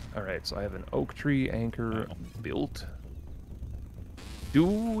 All right, so I have an oak tree anchor built. Do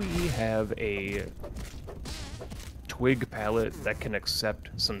we have a twig pallet that can accept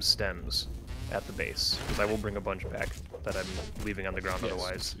some stems at the base? Because I will bring a bunch back that I'm leaving on the ground Yes,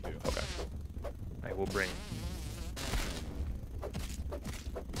 otherwise. we do. Okay. I will bring.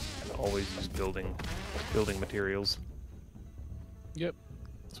 And always use building materials. Yep.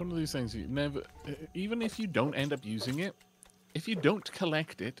 It's one of these things you never, even if you don't end up using it, if you don't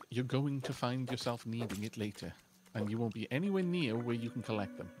collect it, you're going to find yourself needing it later. And you won't be anywhere near where you can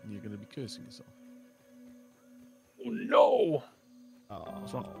collect them. And you're going to be cursing yourself. no!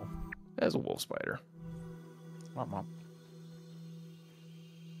 Oh. As a wolf spider. Mom.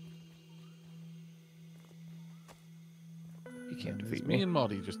 You can't There's defeat me me. and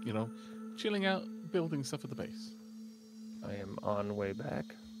Marty just, chilling out, building stuff at the base. I am on way back.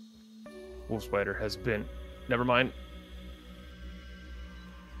 Wolf spider has been... Never mind.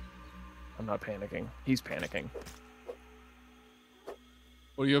 I'm not panicking. He's panicking.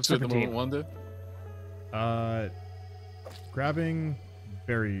 What are you up to at the 17. moment, Wanda? Grabbing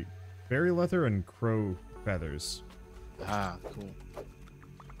berry leather and crow feathers. Ah, cool.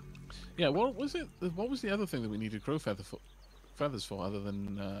 Yeah, what was it? What was the other thing that we needed feathers for other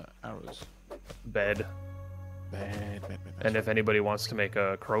than arrows? Bed. Bed. And if anybody wants to make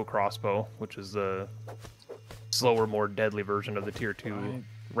a crow crossbow, which is the slower, more deadly version of the tier 2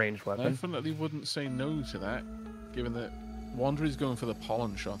 ranged weapon. Definitely wouldn't say no to that, given that Wander is going for the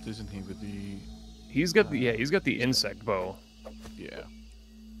pollen shot, isn't he? With the He's got the insect bow. yeah.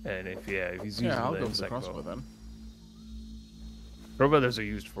 And if he's using I'll the go for the insect crossbow bow. then. Crow feathers are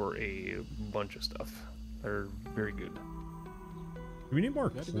used for a bunch of stuff. They're very good. We need more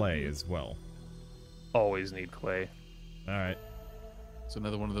clay as well. Always need clay. All right. It's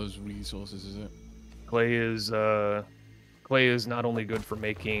another one of those resources, is it? Clay is not only good for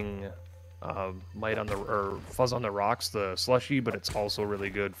making fuzz on the rocks, the slushy, but it's also really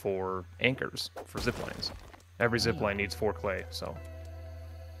good for anchors for zip lines. Every zip line needs 4 clay, so.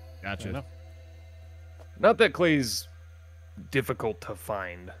 Gotcha. Not that clay's difficult to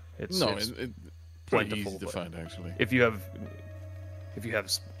find. It's pretty plentiful easy to find, actually. If you have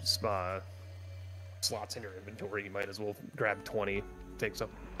slots in your inventory, you might as well grab 20. Takes up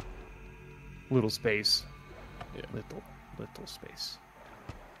little space. Yeah. Little space.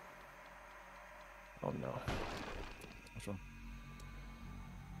 Oh no. What's wrong?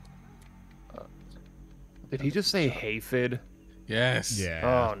 Did he just say hayfid? Yes.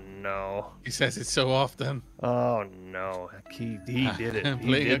 Yeah. Oh no. He says it so often. Oh no. He did it. He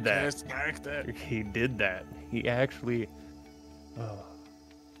Playing did a that. cursed character. He did that. He actually.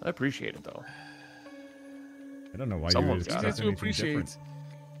 I appreciate it though. I don't know why Someone's you got would It's it. easy expect to anything appreciate different.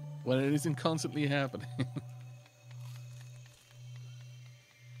 when it isn't constantly happening.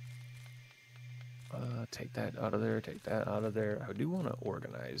 Take that out of there. Take that out of there. I do want to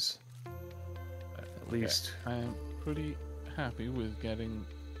organize. At least. I'm pretty happy with getting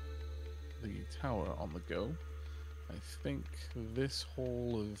the tower on the go. I think this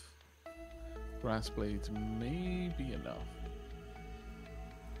haul of grass blades may be enough.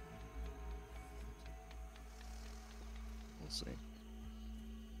 We'll see.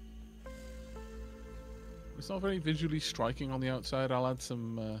 It's not very visually striking on the outside. I'll add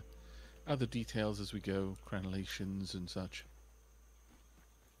some other details as we go, crenellations and such.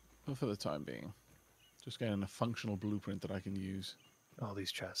 But for the time being, just getting a functional blueprint that I can use. All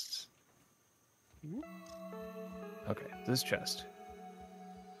these chests. Okay, this chest.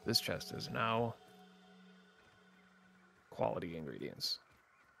 This chest is now quality ingredients.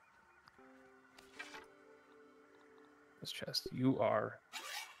 This chest, you are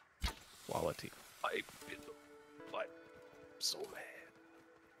quality. I'm so mad.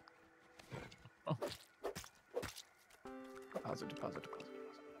 Oh. Deposit.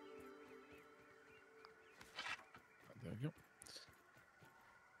 There we go.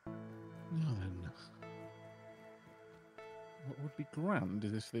 Now then, what would be grand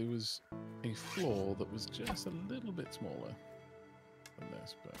is if there was a floor that was just a little bit smaller than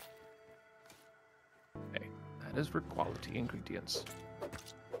this, but Hey, that is for quality ingredients.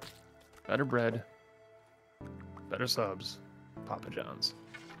 Better bread, better subs, Papa John's.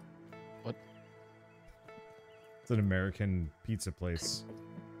 It's an American pizza place.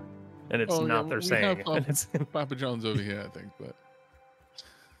 And it's Oh, not yeah, their we saying. have, And it's Papa John's over here, I think, but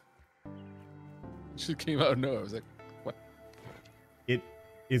it just came out of nowhere. I was like, what? It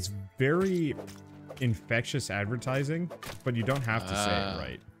is very infectious advertising, but you don't have to say it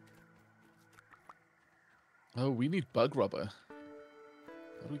right. Oh, we need bug rubber.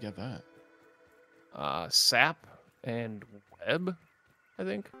 How do we get that? sap and web, I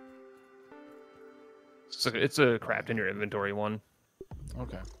think. So it's a craft in your inventory one.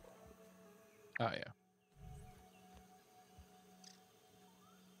 Okay. Ah, yeah.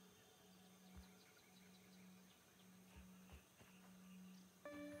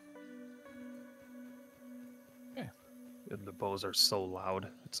 Okay. The bows are so loud.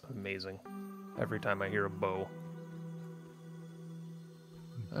 It's amazing. Every time I hear a bow.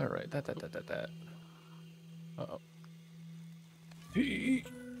 All right, that. Uh-oh.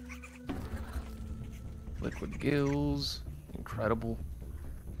 Liquid gills. Incredible.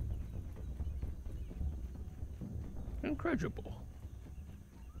 Incredible.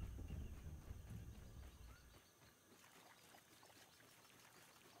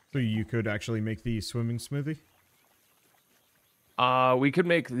 So you could actually make the swimming smoothie? We could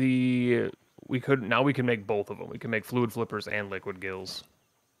make now we can make both of them. We can make fluid flippers and liquid gills.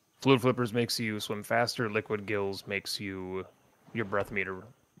 Fluid flippers makes you swim faster, liquid gills makes you your breath meter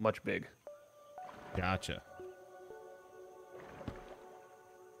much big. Gotcha.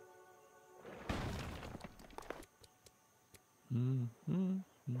 I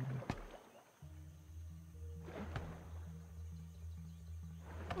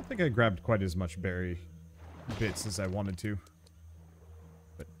don't think I grabbed quite as much berry bits as I wanted to.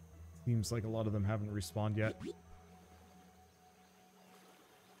 But seems like a lot of them haven't respawned yet.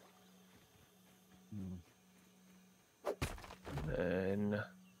 Then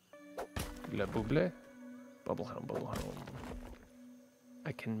La Bouble. Bubble home, bubble home.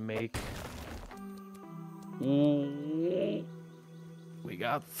 I can make. Ooh. We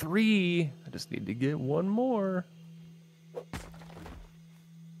got 3. I just need to get 1 more.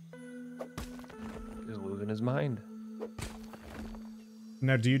 He's losing his mind.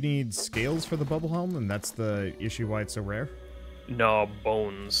 Now, do you need scales for the bubble helm, and that's the issue why it's so rare? No,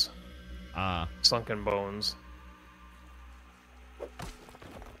 bones. Ah. Sunken bones.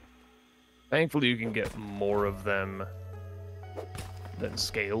 Thankfully, you can get more of them than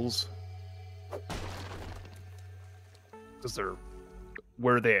scales. Because they're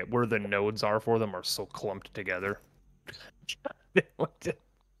where the nodes are for them are so clumped together.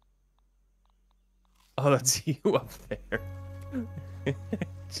 Oh, that's you up there.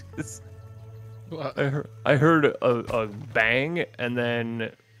 Just, I heard a bang, and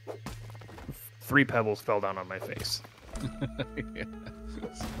then 3 pebbles fell down on my face. Yeah.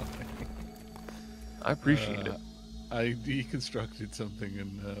 I appreciate it. I deconstructed something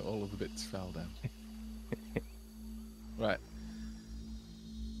and all of the bits fell down. Right.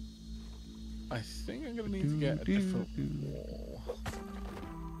 I think I'm going to need to get a different wall.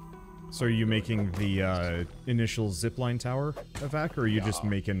 So are you making the initial zipline tower, Evac, or are you just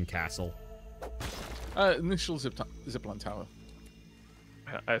making castle? Initial zipline tower.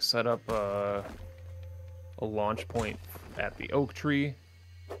 I set up a launch point at the oak tree.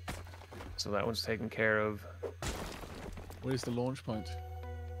 So that one's taken care of. Where's the launch point?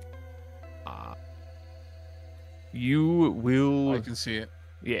 You will. I can see it.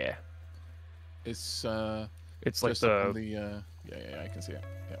 Yeah. It's like just up on the yeah, I can see it.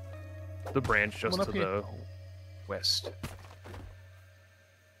 Yeah. The branch just One to up here. the west.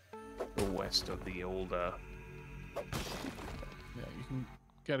 The west of the old. Yeah, you can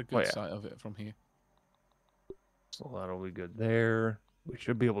get a good sight of it from here. So that'll be good there. We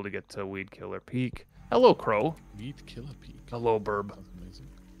should be able to get to Weed Killer Peak. Hello, Crow. Weed Killer Peak. Hello, Burb. That's amazing.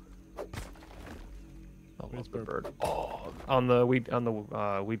 I Where's love the Burb? bird. Oh, on the weed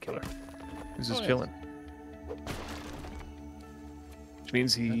killer. He's just Oh, yeah. chilling. Which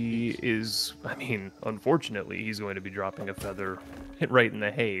means he is. I mean, unfortunately, he's going to be dropping a feather right in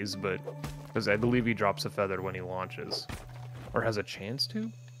the haze, but because I believe he drops a feather when he launches, or has a chance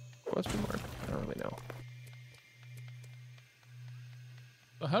to? Question mark. I don't really know.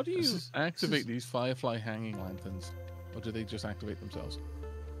 So how do you activate these firefly hanging lanterns, or do they just activate themselves?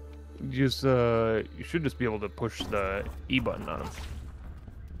 Just you should just be able to push the E button on him.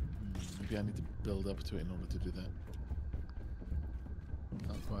 Maybe I need to build up to it in order to do that.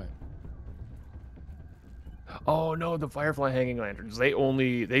 Not quite. Oh no, the firefly hanging lanterns. They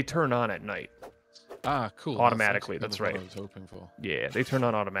turn on at night. Ah, cool. Automatically, That's that's what right. I was hoping for. Yeah, they turn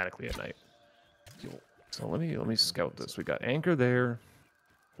on automatically at night. So let me scout this. We got anchor there.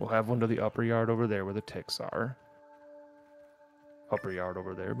 We'll have one to the upper yard over there where the ticks are. Upper yard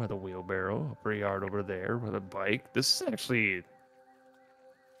over there by the wheelbarrow. Upper yard over there by the bike. This is actually.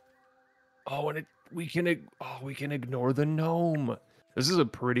 Oh, and we can ignore the gnome. This is a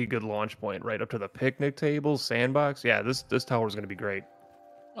pretty good launch point, right up to the picnic table, sandbox. Yeah, this tower is going to be great.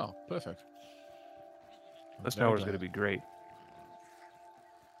 Oh, perfect. This Very tower is glad. going to be great.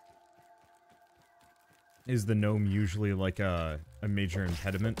 Is the gnome usually like a major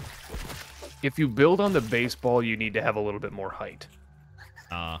impediment? If you build on the baseball, you need to have a little bit more height.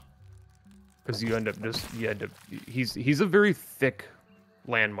 Because you end up he's a very thick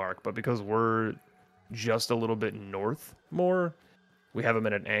landmark, but because we're just a little bit north more, we have him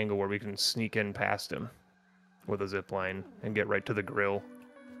at an angle where we can sneak in past him with a zip line and get right to the grill.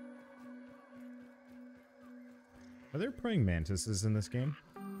 Are there praying mantises in this game?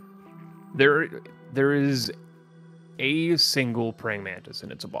 There is a single praying mantis,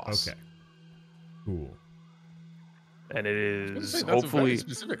 and it's a boss. Okay. Cool. And it I was is gonna say, that's a very hopefully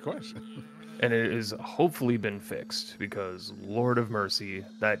specific question. and it has hopefully been fixed because Lord of Mercy,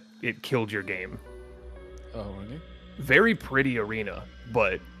 that it killed your game. Oh, really? Very pretty arena,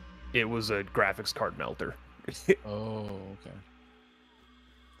 but it was a graphics card melter. Oh, okay.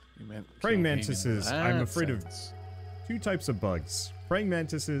 You meant Praying kill game in mantises, I'm that afraid of sense. 2 types of bugs. Praying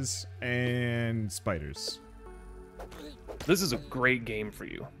mantises and spiders. This is a great game for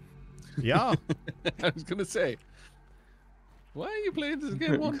you. Yeah. I was gonna say, why are you playing this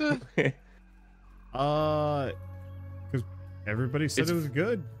game, Wanda? Because everybody said it was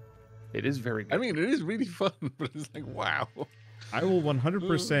good. It is very good. I mean, it is really fun, but it's like, wow. I will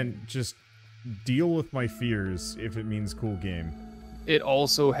 100% just deal with my fears if it means cool game. It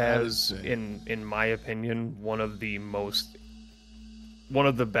also has, That is in my opinion, one of the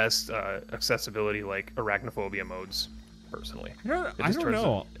best accessibility like arachnophobia modes. Personally, I don't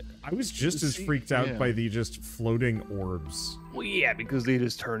know. I was just as freaked out by the just floating orbs. Well, yeah, because they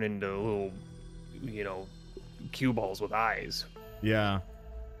just turn into little, cue balls with eyes. Yeah.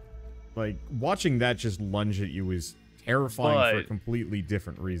 Like, watching that just lunge at you is terrifying for a completely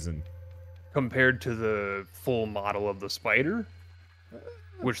different reason. Compared to the full model of the spider,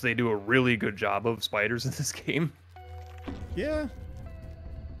 which they do a really good job of spiders in this game. Yeah.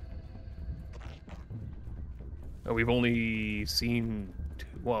 We've only seen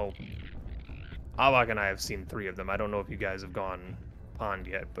well, Avak and I have seen 3 of them. I don't know if you guys have gone pond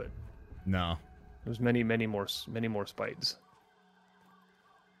yet, but No. there's many more spides.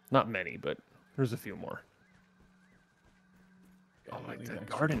 Not many, but there's a few more. Yeah, Oh, like I the think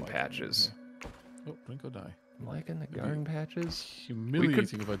garden I should patches. Oh, drink or die. I'm liking the garden patches.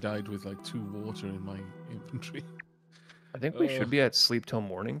 Humiliating if I died with like 2 water in my inventory. I think we should be at sleep till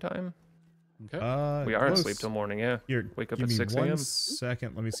morning time. Okay. We are at close. sleep till morning, yeah. Here, Wake up give at me 6 1 a.m.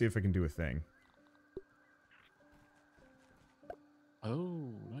 second. Let me see if I can do a thing.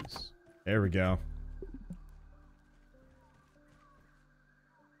 Oh, nice. There we go.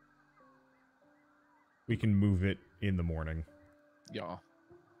 We can move it in the morning. Yeah.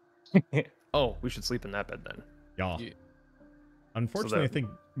 Oh, we should sleep in that bed then. Yeah. Yeah. Unfortunately, I think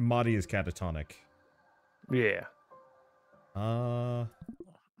Madi is catatonic. Yeah.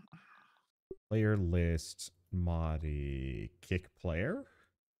 Player list, Madi, kick player?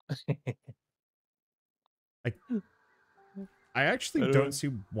 I actually don't see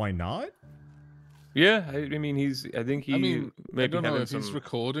why not. Yeah, I mean, I think he I maybe don't know having if he's some...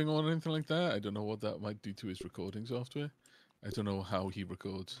 recording or anything like that. I don't know what that might do to his recording software. I don't know how he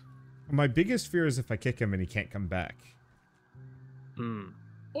records. My biggest fear is if I kick him and he can't come back.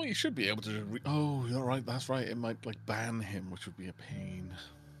 Oh, you should be able to. Oh, you're right. That's right. It might like ban him, which would be a pain.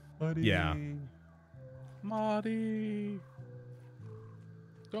 Yeah. Marty,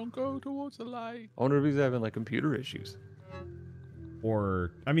 don't go towards the light. I wonder if he's having like computer issues.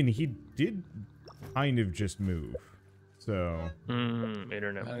 Or, I mean, he did kind of just move. So.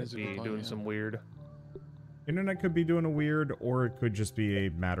 Internet That might is a be good point, doing yeah. some weird. Internet could be doing a weird, or it could just be a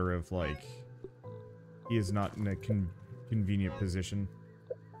matter of, like, he is not in a convenient position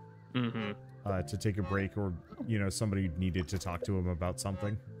to take a break, or, somebody needed to talk to him about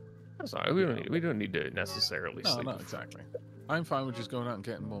something. That's all right. We don't need to necessarily sleep. No, exactly. I'm fine with just going out and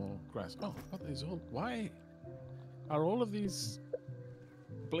getting more grass. Oh, what is all? Why are all of these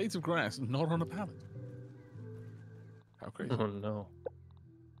blades of grass not on a pallet? How crazy! Oh no.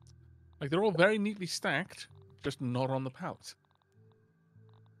 Like they're all very neatly stacked, just not on the pallet.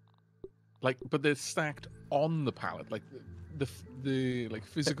 Like, but they're stacked on the pallet. Like the like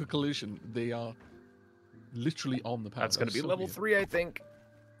physical collision, they are literally on the pallet. That's gonna be so level weird. 3, I think.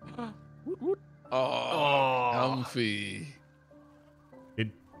 Woot, woot. Oh, comfy.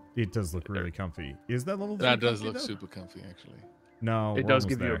 It does look really comfy. Is that level 3 That does comfy, look though? super comfy, actually. No, It we're does almost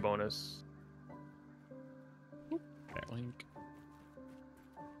give you a there. bonus. Boink.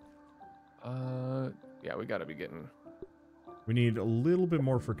 Yeah, we gotta be getting... We need a little bit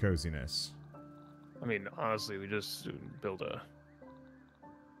more for coziness. I mean, honestly, we just build a...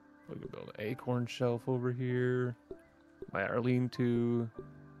 We could build an acorn shelf over here. My Arlene too.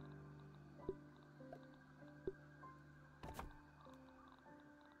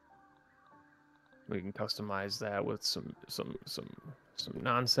 We can customize that with some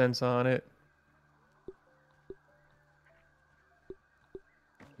nonsense on it.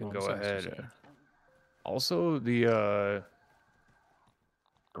 You can go Nonsense, you ahead. say? Also, the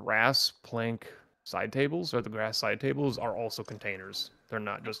grass plank side tables, or the grass side tables, are also containers. They're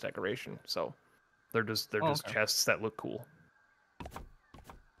not just decoration, so they're just okay. chests that look cool.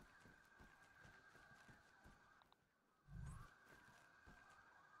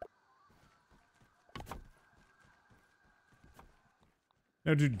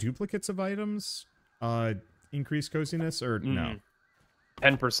 Now, do duplicates of items increase coziness or no?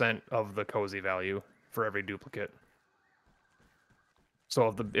 10% of the cozy value for every duplicate.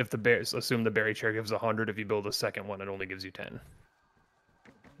 So if the bears assume the berry chair gives 100, if you build a second one, it only gives you 10.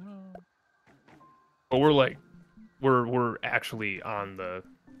 But we're actually on the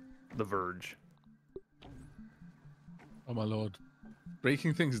verge. Oh my lord.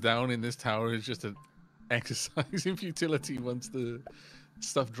 Breaking things down in this tower is just an exercise in futility once the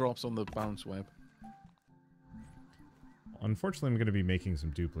stuff drops on the bounce web. Unfortunately, I'm going to be making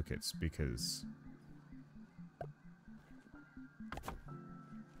some duplicates because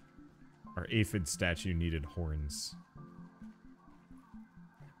our aphid statue needed horns.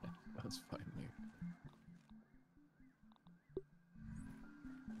 That's fine, mate.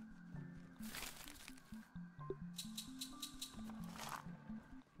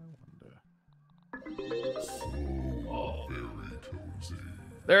 Oh, very cozy.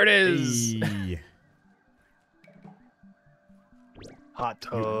 There it is. Hey. Hot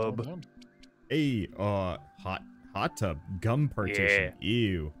tub. Hey, hot tub, gum partition.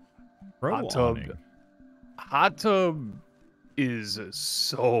 Ew. Prolonging. Hot tub is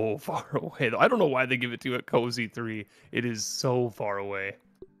so far away. I don't know why they give it to a cozy 3. It is so far away.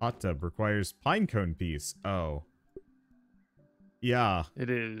 Hot tub requires pine cone piece. Oh. Yeah. It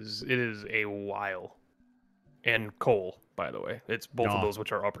is a while. And coal, by the way. It's both of those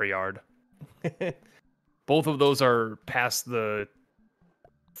which are upper yard. Both of those are past the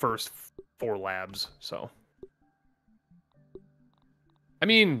first 4 labs, so. I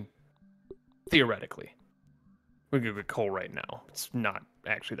mean, theoretically. We could get coal right now. It's not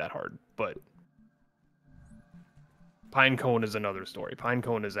actually that hard, but pine cone is another story. Pine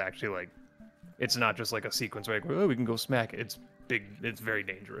cone is actually like, it's not just like a sequence where like, oh, we can go smack it. It's big. It's very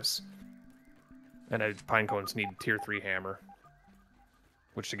dangerous. And pine cones need tier 3 hammer.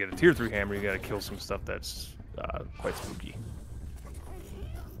 Which to get a tier 3 hammer, you gotta kill some stuff that's quite spooky.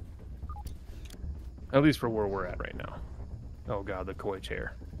 At least for where we're at right now. Oh god, the koi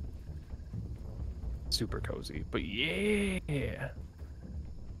chair. Super cozy. But yeah!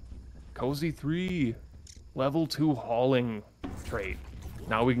 Cozy 3. Level 2 hauling trait.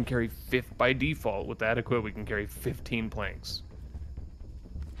 Now we can carry by default, with that equip, we can carry 15 planks.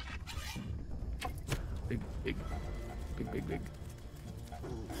 Big, big, big, big, big.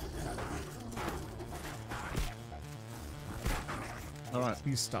 Alright,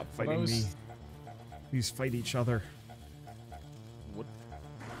 please stop fighting me. Please fight each other. What?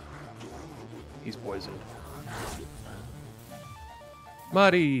 He's poisoned.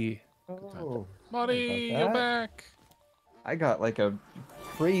 Muddy! Oh, Marty, about you're that. back. I got like a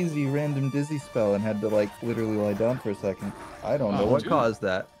crazy random dizzy spell and had to like literally lie down for a second. I don't know Oh, what dude. caused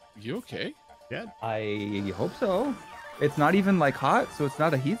that. You okay? Yeah. I hope so. It's not even like hot, so it's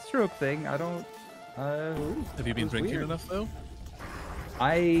not a heat stroke thing. I don't. Have you been it's drinking weird. enough though?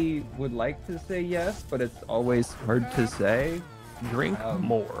 I would like to say yes, but it's always hard to say. Drink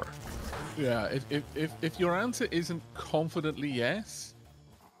more. Yeah. If your answer isn't confidently yes,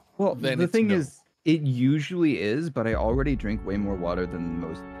 Well, then the it's thing no. is, it usually is, but I already drink way more water than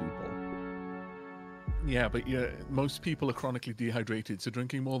most people. yeah, but most people are chronically dehydrated, so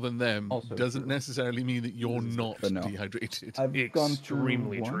drinking more than them Also doesn't true. necessarily mean that you're This is not but no. dehydrated. I've gone through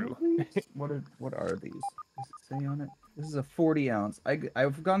Extremely one true. of these. What are these? Does it say on it? This is a 40 ounce.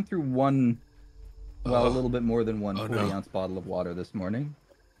 I've gone through one, well, a little bit more than one 40 ounce bottle of water this morning.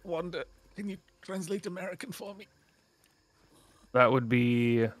 Wanda, can you translate American for me? That would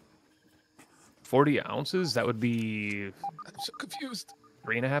be 40 ounces. That would be I'm so confused.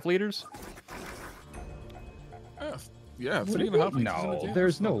 3.5 liters. Yeah, Would 3.5 it be? liters. in a No, day?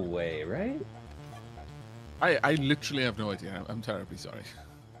 there's That's no not- way, right? I literally have no idea. I'm terribly sorry.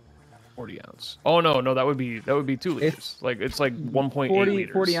 40 ounce. Oh no, that would be 2 liters. It's like 1.8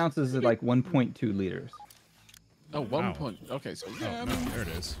 liters. 40 ounces is like 1.2 liters. Oh, one Wow. point. Okay, so yeah, I Oh, mean, there it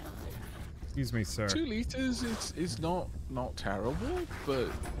is. Excuse me, sir. 2 liters is not terrible, but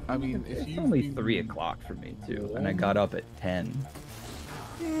I mean, if It's you only 3 o'clock for me too, and I got up at 10.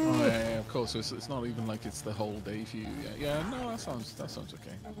 Oh yeah, of course. So it's not even like it's the whole day for you. Yeah, no, that sounds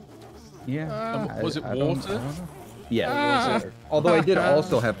okay. Yeah. Was it I don't- water? I don't know. Yeah, it was water. Although I did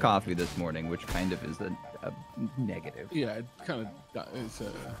also have coffee this morning, which kind of is a negative. Yeah, it kind of it's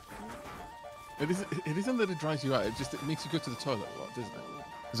it isn't that it dries you out. It makes you go to the toilet a lot, doesn't it?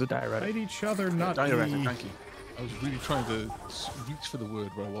 Is it diuretic? Fight each other, not Diuretic. me. Thank you. I was really trying to reach for the word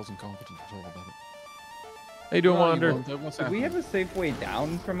where I wasn't confident at all about it. How you doing, Where are Wander? Wanda? What's Do we happening? have a safe way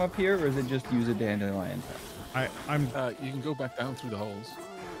down from up here, or is it just use a dandelion? I'm You can go back down through the holes.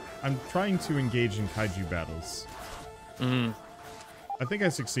 trying to engage in kaiju battles. I think I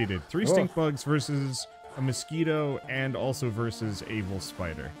succeeded. 3 stink bugs versus a mosquito and also versus a wolf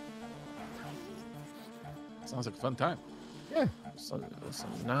spider. Sounds like a fun time. Yeah. So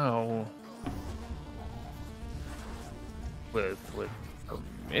now, with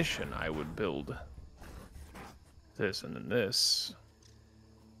permission, I would build this and then this.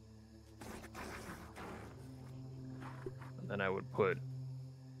 And then I would put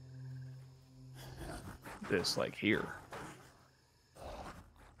this like here.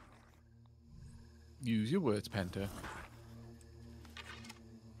 Use your words, Penta.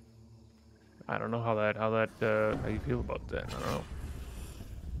 I don't know how you feel about that. I don't know.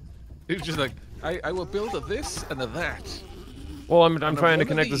 It's just like I will build a this and a that. Well, I'm trying to one of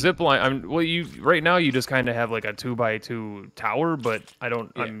connect the these- zip line. You right now you just kind of have like a 2x2 tower, but I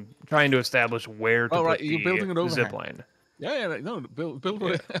don't. Yeah. I'm trying to establish where to Oh, put right, you're building an the zip overhang. line. Yeah, no, build.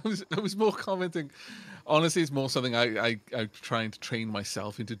 Yeah. I was more commenting. Honestly, it's more something I'm trying to train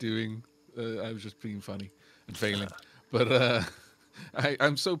myself into doing. I was just being funny and failing, but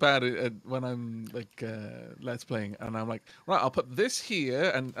I'm so bad at when I'm like let's playing, and I'm like, right, I'll put this here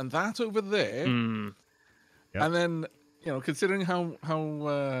and that over there, Mm. Yep. and then considering how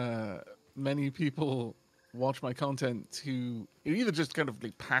many people watch my content who are either just kind of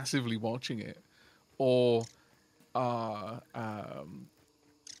like passively watching it, or are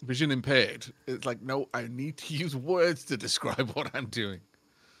vision impaired. It's like, no, I need to use words to describe what I'm doing.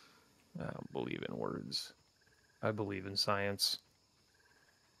 I don't believe in words. I believe in science.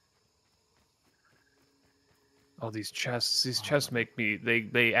 Oh, these chests make me,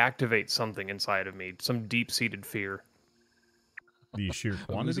 they activate something inside of me, some deep-seated fear. The sheer I'm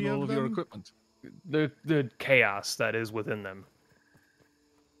quantity losing all of of your them. equipment. The chaos that is within them.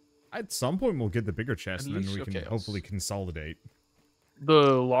 At some point, we'll get the bigger chest, and then Unleash we your can chaos. hopefully consolidate.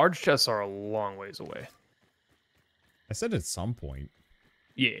 The large chests are a long ways away. I said at some point.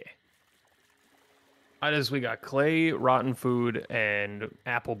 Yeah. We got clay, rotten food, and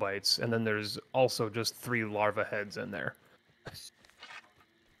apple bites, and then there's also just 3 larva heads in there.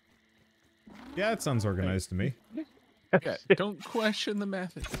 Yeah, it sounds organized to me. Yeah, don't question the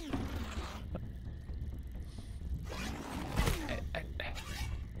method.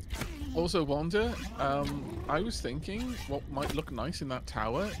 Also, Wander, I was thinking what might look nice in that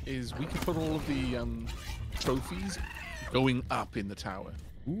tower is we could put all of the trophies going up in the tower.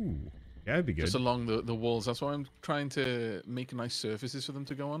 Ooh, yeah, that'd be good. Just along the walls. That's why I'm trying to make nice surfaces for them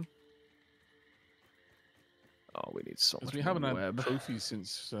to go on. Oh, we need so much Because we haven't more had web. trophies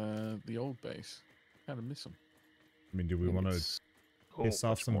since the old base. Kind of miss them. I mean, do we want to So piss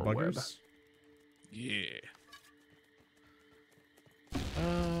off much some more web. Yeah.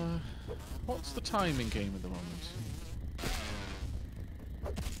 buggers? What's the timing game at the moment?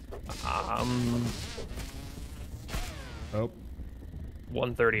 Oh,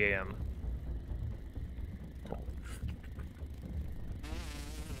 1:30 a.m.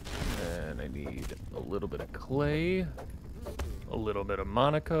 And I need a little bit of clay, a little bit of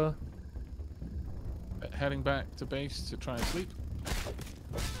Monica. Heading back to base to try and sleep.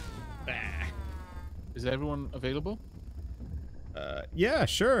 Is everyone available? yeah,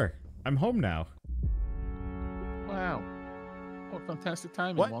 sure. I'm home now. Wow. What fantastic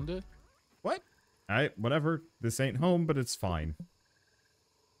timing, What? Wander. What? Alright, whatever. This ain't home, but it's fine.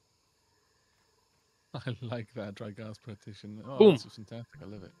 I like that dry gas partition. Oh, Boom. this is fantastic. I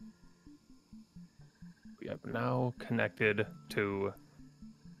love it. We have now connected to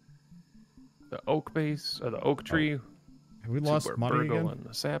the oak base, or the oak tree. Have we to lost where money Burgle again? and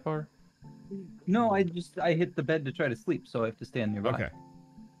the sap are. No, I hit the bed to try to sleep, so I have to stand nearby. Okay.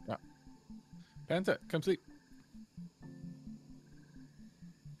 Panta, come sleep.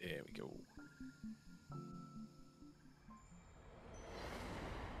 There we go.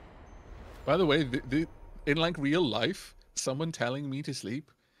 By the way, in like real life, someone telling me to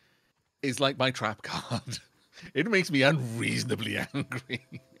sleep is like my trap card. It makes me unreasonably angry.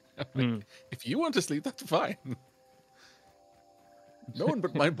 I'm like, if you want to sleep, that's fine. No one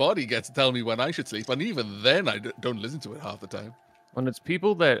but my body gets to tell me when I should sleep, and even then I don't listen to it half the time. When it's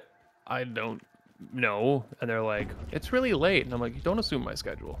people that I don't know, and they're like, "It's really late," and I'm like, "Don't assume my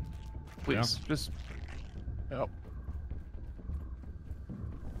schedule, please. Just Yep.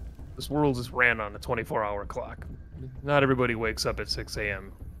 this world is ran on a 24-hour clock. Not everybody wakes up at 6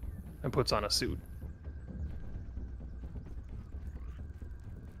 a.m. and puts on a suit."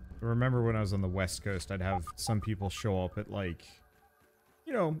 I remember when I was on the West Coast, I'd have some people show up at like,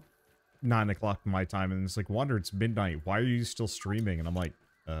 9 o'clock my time, and it's like, Wander, it's midnight. Why are you still streaming? And I'm like,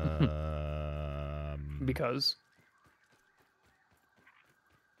 Because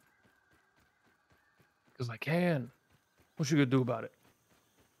I can. What you gonna do about it?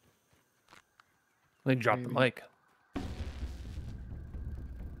 They dropped the mic.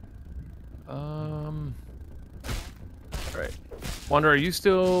 All right. Wander, are you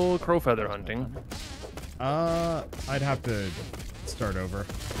still crow feather hunting? I'd have to start over.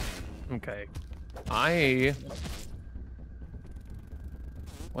 Okay. Well,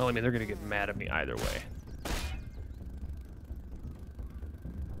 I mean, they're gonna get mad at me either way.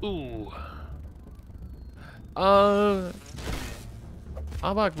 Ooh.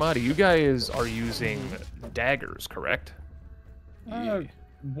 Abak Madi, you guys are using daggers, correct?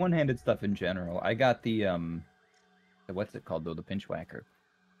 One-handed stuff in general. I got the what's it called though? The pinch whacker.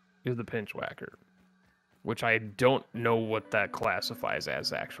 You're the pinch whacker, which I don't know what that classifies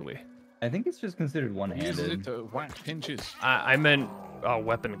as actually. I think it's just considered Uses one-handed. it to whack pinches. I meant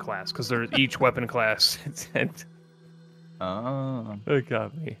weapon class, because they're each weapon class. Oh. It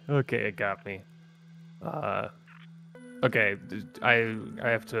got me. Okay, it got me. Okay, I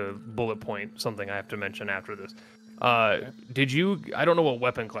have to bullet point something I have to mention after this. Did you? I don't know what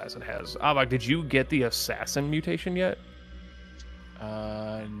weapon class it has. Avak, did you get the assassin mutation yet?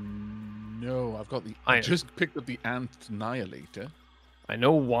 No, I've got the. I just picked up the ant annihilator. I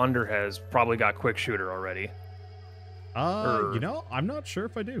know Wander has probably got quick shooter already. You know, I'm not sure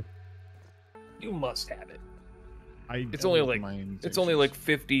if I do. You must have it. It's don't only know like my it's only like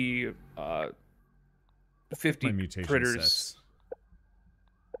mutations. 50 My mutation critters. sets.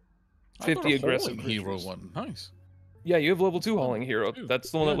 I've got 50 a aggressive hauling hero creatures. one. Nice. Yeah, you have level 2 hauling hero. Two.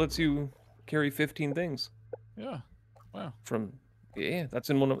 That's the one that Yeah. lets you carry 15 things. Yeah. Wow. From that's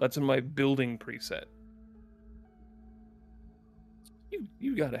in my building preset.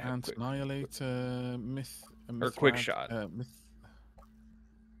 You gotta have Ant quick. annihilator, Quick shot.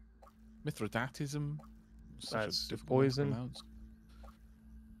 Mithridatism. Such a That's difficult one to poison. pronounce.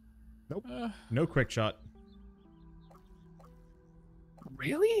 Nope. Uh, No quick shot.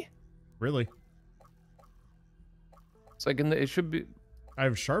 Really? Really. It's like it should be. I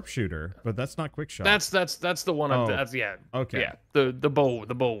have sharpshooter, but that's not quick shot. That's the one. Oh. That's yeah. okay. Yeah, the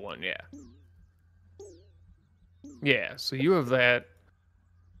bow one. Yeah. Yeah. So you have that.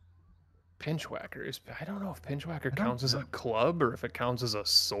 Pinchwhacker is. I don't know if Pinchwhacker counts as a club or if it counts as a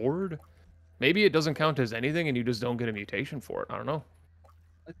sword. Maybe it doesn't count as anything, and you just don't get a mutation for it. I don't know.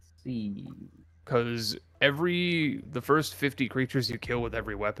 Let's see. Because the first 50 creatures you kill with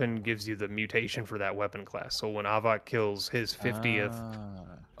every weapon gives you the mutation for that weapon class. So when Avak kills his 50th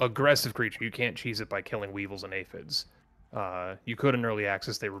aggressive creature, you can't cheese it by killing weevils and aphids. You could in early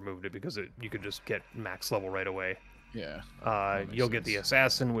access, they removed it because you could just get max level right away. Yeah. You'll get the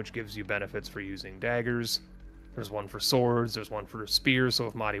assassin, which gives you benefits for using daggers. There's one for swords, there's one for spears, so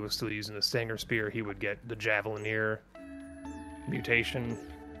if Madi was still using the Stinger Spear, he would get the Javelineer mutation.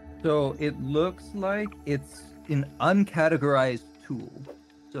 So it looks like it's an uncategorized tool,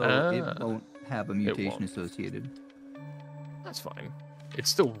 so it won't have a mutation won't. associated. That's fine. It's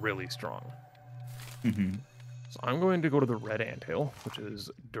still really strong. Mm-hmm. So I'm going to go to the Red Anthill, which is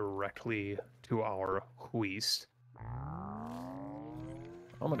directly to our west.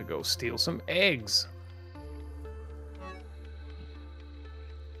 I'm going to go steal some eggs.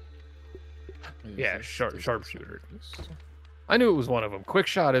 Yeah, sharpshooter. I knew it was one of them. Quick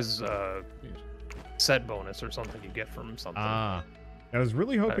shot is set bonus or something you get from something. I was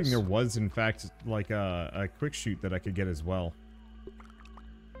really hoping Nice. there was, in fact, like a quick shoot that I could get as well.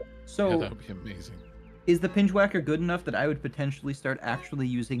 So Yeah, that would be amazing. is the Pinchwhacker good enough that I would potentially start actually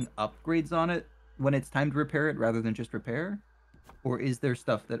using upgrades on it when it's time to repair it rather than just repair? Or is there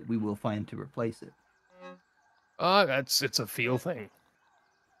stuff that we will find to replace it? It's a feel thing.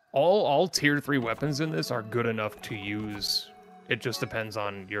 All tier 3 weapons in this are good enough to use. It just depends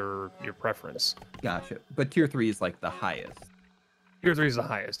on your preference. Gotcha. But tier 3 is like the highest. Tier 3 is the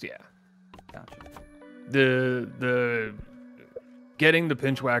highest, yeah. Gotcha. The getting the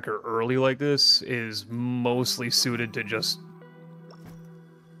Pinchwhacker early like this is mostly suited to just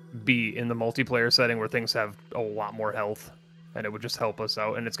be in the multiplayer setting where things have a lot more health, and it would just help us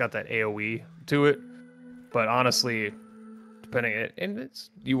out. And it's got that AoE to it. But honestly,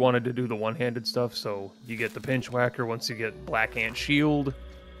 you wanted to do the one-handed stuff, so you get the Pinchwhacker once you get Black Ant Shield.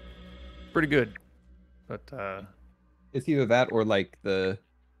 Pretty good. But It's either that or like the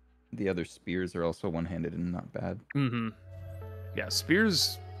other spears are also one-handed and not bad. yeah,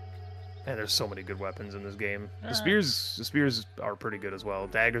 spears. And there's so many good weapons in this game. The spears are pretty good as well.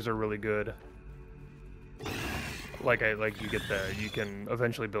 Daggers are really good. You can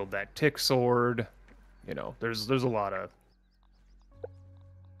eventually build that tick sword. You know, there's a lot of.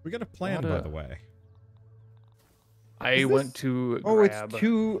 We got a plan, by the way. I went to Oh, grab... it's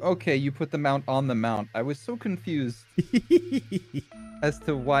two. Okay, you put the mount on the mount. I was so confused as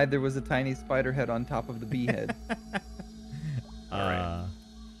to why there was a tiny spider head on top of the bee head. I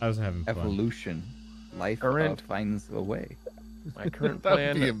was having fun. Evolution. Life finds a way. My current That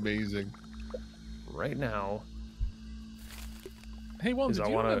plan would be amazing. right now... Hey, Wanda, I do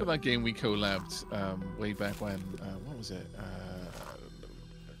you wanna- remember that game we collabed way back when? What was it?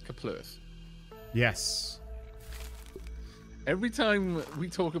 Kaplurth. Yes. Every time we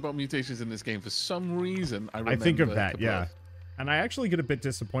talk about mutations in this game, for some reason, I think of remember that, Kaplurth. yeah. And I actually get a bit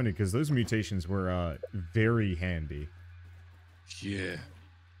disappointed because those mutations were very handy. Yeah.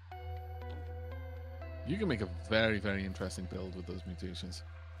 You can make a very, very interesting build with those mutations.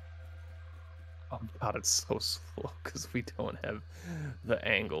 Oh god, it's so slow because we don't have the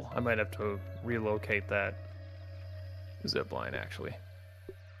angle. I might have to relocate that zip line, actually.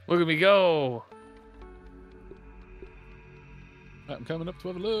 Look at me go! I'm coming up to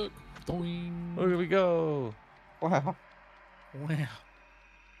have a look. Doing. Look at me go! Wow. Wow.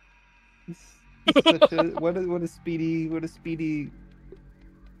 He's such a what a speedy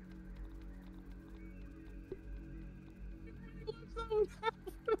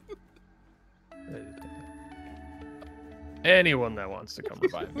Anyone that wants to come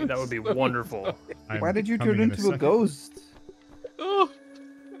revive me, that would be wonderful. Why did you coming turn in into a second. ghost? Oh,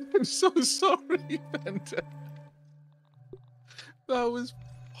 I'm so sorry, Bender. That was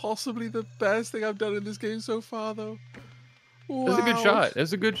possibly the best thing I've done in this game so far, though. Wow. That's a good shot.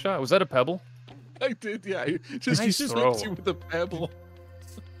 That's a good shot. Was that a pebble? I did, yeah. Just Nice just throw. hit you with a pebble.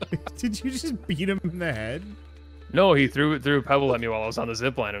 Did you just beat him in the head? No, he threw a pebble at me while I was on the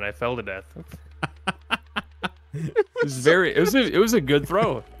zip line, and I fell to death. It was a good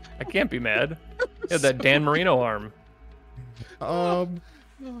throw. I can't be mad. He had that Dan Marino arm.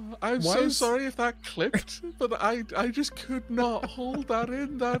 I'm so sorry if that clipped, but I just could not hold that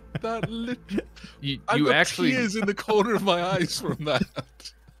in. That literally. You I've got actually tears in the corner of my eyes from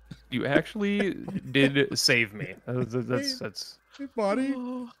that. you actually did save me. That's Hey, buddy,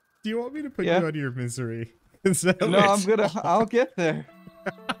 Oh, do you want me to put Yeah. you out of your misery? Is that No, what- I'll get there.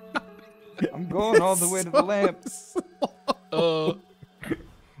 I'm going all the way to the lamp. oh,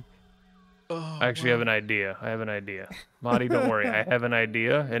 I actually have an idea. I have an idea. Marty, don't worry. I have an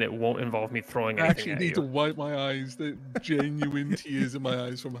idea, and it won't involve me throwing I anything actually at need to you. wipe my eyes. The genuine tears in my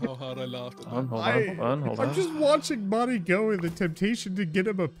eyes from how hard I laughed at that. Hold on. I'm just watching Monty go in the temptation to get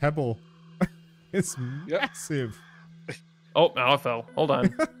him a pebble. It's Yep. Oh, massive. now I fell. Hold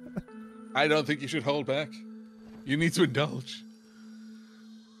on. I don't think you should hold back. You need to indulge.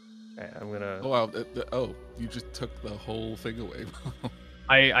 Okay, I'm gonna. Oh wow! Oh, you just took the whole thing away.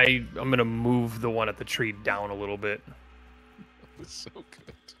 I'm gonna move the one at the tree down a little bit. That's so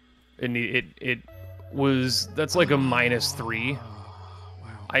good. And it was that's like a -3. Wow.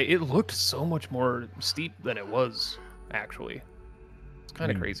 It looked so much more steep than it was actually. It's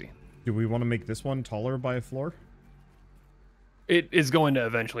kind of crazy. Do we want to make this one taller by a floor? It is going to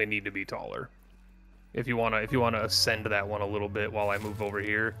eventually need to be taller. If you wanna ascend that one a little bit while I move over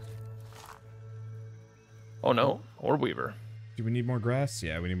here. Oh no, Orb Weaver. Do we need more grass?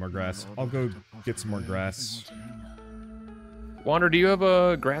 Yeah, we need more grass. I'll go get some more grass. Wander, do you have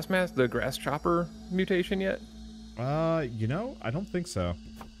a grass mask, the grass chopper mutation yet? You know, I don't think so.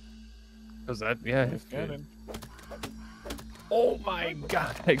 Cause that, yeah. Oh my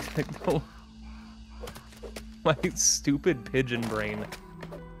god! I don't. My stupid pigeon brain.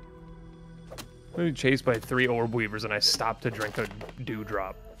 I'm being chased by 3 orb weavers and I stopped to drink a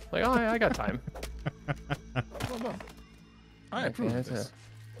dewdrop. Like, oh, I got time. Well done. I approve of this.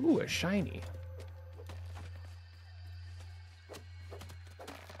 Ooh, a shiny.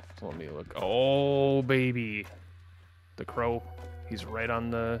 So let me look. Oh, baby. The crow. He's right on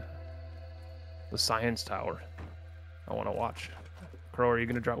the science tower. I want to watch. Crow, were you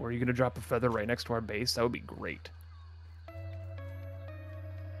gonna drop a feather right next to our base? That would be great.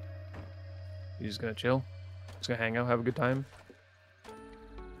 You just gonna chill? Just gonna hang out, have a good time?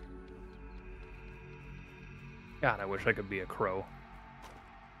 God, I wish I could be a crow.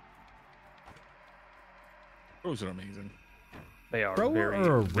 Crows are amazing. They are Crow very,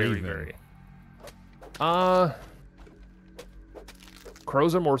 or a very, raven? very.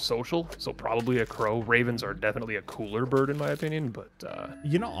 Crows are more social, so probably a crow. Ravens are definitely a cooler bird in my opinion, but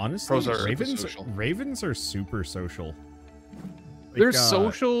You know, honestly, Crows are super social. ravens are super social. they're Like,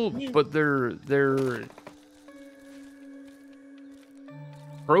 social, but they're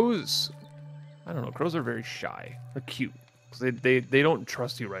crows. I don't know. Crows are very shy. They're cute. 'Cause they don't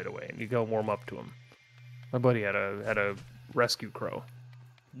trust you right away, and you gotta warm up to them. My buddy had a rescue crow.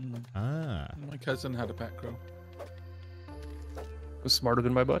 Ah. My cousin had a pet crow. was smarter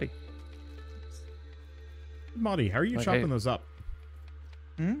than my buddy. Monty, how are you chopping those up?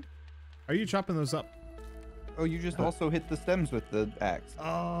 Hmm? How are you chopping those up? Oh, you just also hit the stems with the axe.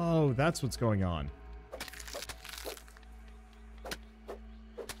 Oh, that's what's going on.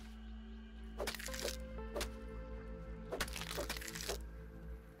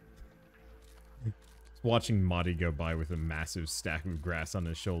 Watching Monty go by with a massive stack of grass on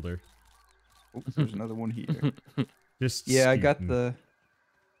his shoulder. Oops, there's another one here. Just Yeah, I got scooting.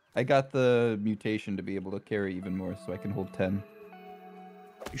 the mutation to be able to carry even more, so I can hold 10.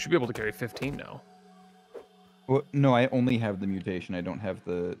 You should be able to carry 15 now. Well, no, I only have the mutation. I don't have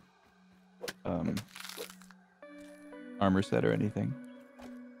the armor set or anything.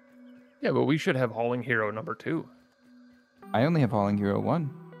 Yeah, but we should have Hauling Hero number 2. I only have Hauling Hero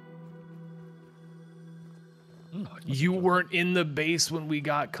 1. You weren't in the base when we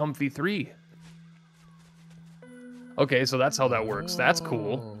got Comfy 3. Okay, so that's how that works. That's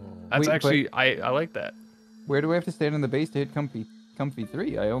cool. That's Wait, actually, I like that. Where do I have to stand on the base to hit Comfy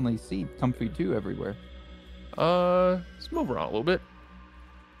 3? I only see Comfy 2 everywhere. Let's move around a little bit.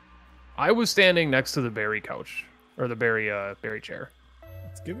 I was standing next to the berry couch, or the berry chair.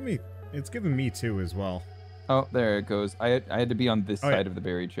 It's giving me 2 as well. Oh, there it goes. I had to be on this Oh, yeah. side of the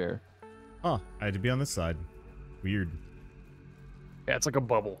berry chair. Oh, I had to be on this side. Weird. Yeah, it's like a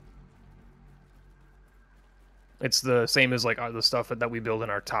bubble. It's the same as like the stuff that we build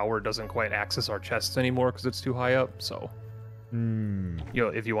in our tower doesn't quite access our chests anymore because it's too high up. So, Hmm. you know,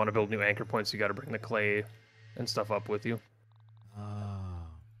 if you want to build new anchor points, you got to bring the clay and stuff up with you. Ah.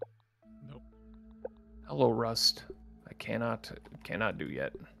 Hello, Rust. I cannot do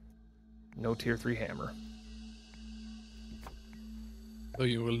yet. No tier 3 hammer. Oh,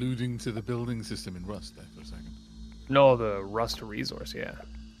 you were alluding to the building system in Rust there for a second. No, the Rust resource, yeah.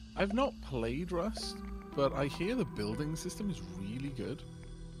 I've not played Rust, but I hear the building system is really good.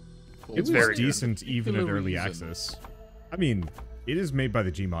 It was very good. decent even at Particular early reason. access. I mean, it is made by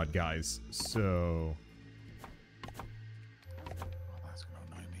the Gmod guys, so Oh, that's going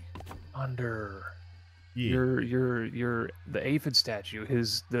 90. Under yeah. your the aphid statue,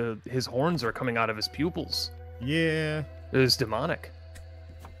 his horns are coming out of his pupils. Yeah. It is demonic.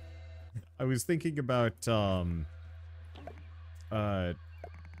 I was thinking about cordyceps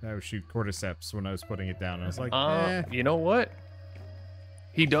when I was putting it down. I was like, You know what?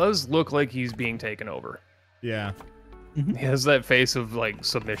 He does look like he's being taken over. yeah. He has that face of like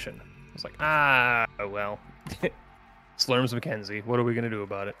submission. It's like, well. Slurms McKenzie, what are we gonna do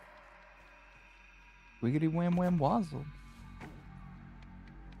about it? Wiggity wham wham wazzle.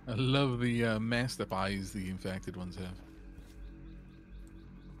 I love the messed up eyes the infected ones have.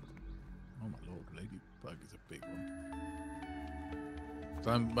 Oh my lord, ladybug is a big one.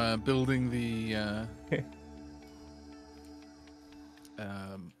 So I'm building the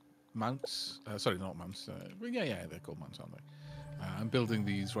mounts. Sorry, not mounts. Well, yeah, they're called mounts, aren't they? I'm building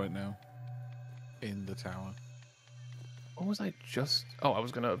these right now in the tower. What was I just... Oh, I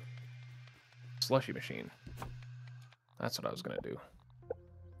was gonna... Slushy machine. That's what I was gonna do.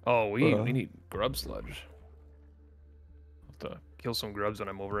 Oh, we need grub sludge. I'll have to kill some grubs when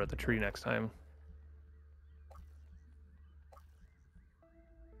I'm over at the tree next time.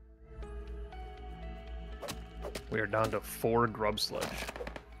 We are down to 4 grub sludge.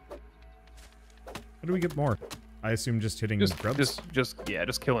 How do we get more? I assume just hitting grubs.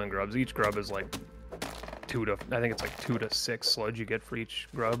 Just killing grubs. Each grub is like 2 to... I think it's like 2 to 6 sludge you get for each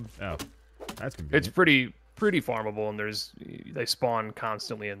grub. Oh, that's convenient. It's pretty farmable, and they spawn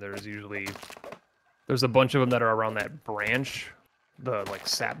constantly, and there's a bunch of them that are around that branch, the like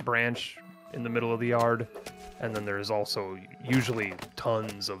sap branch in the middle of the yard, and then there's also usually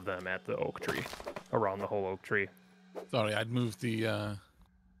tons of them at the oak tree, around the whole oak tree. Sorry, I'd moved the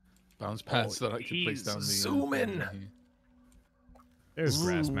bounce pads so that I could place down the... zoom in. There's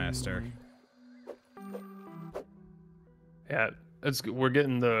Grassmaster. Yeah, we're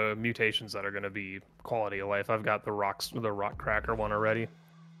getting the mutations that are going to be quality of life. I've got the rock cracker one already,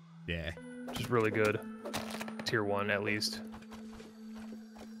 Yeah. which is really good. Tier 1 at least.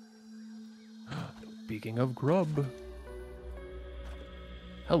 Speaking of grub.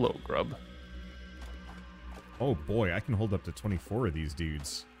 Hello, grub. Oh boy, I can hold up to 24 of these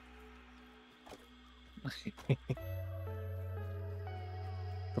dudes.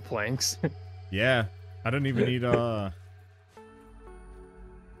 The planks. Yeah. I don't even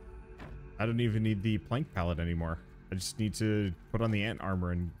need the plank pallet anymore. I just need to put on the ant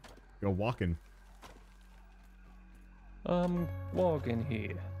armor and go walking. Walking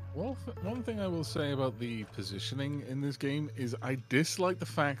here. Well, one thing I will say about the positioning in this game is I dislike the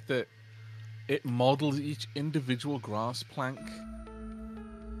fact that it models each individual grass plank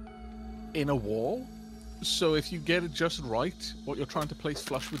in a wall. So if you get it just right, what you're trying to place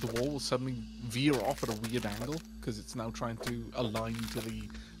flush with the wall will suddenly veer off at a weird angle because it's now trying to align to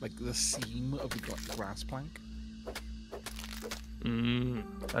the seam of the grass plank. I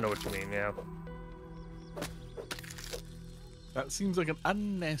know what you mean. Yeah. That seems like an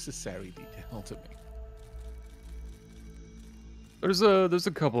unnecessary detail to me. There's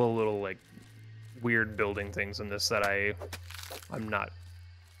a couple of little like weird building things in this that I'm not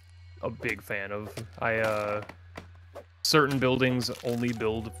a big fan of. Certain buildings only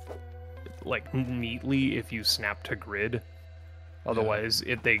build like neatly if you snap to grid. Otherwise,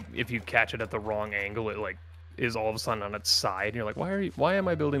 if you catch it at the wrong angle, it like is all of a sudden on its side. And you're like, why am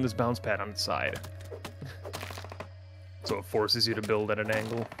I building this bounce pad on its side? So it forces you to build at an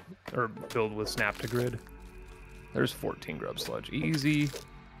angle or build with snap to grid. There's 14 grub sludge. Easy.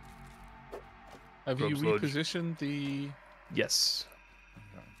 Have you repositioned the... Yes.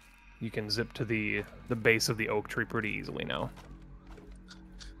 Okay. You can zip to the base of the oak tree pretty easily now.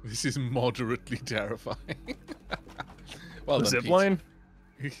 This is moderately terrifying. Well the done, zip Pete. line?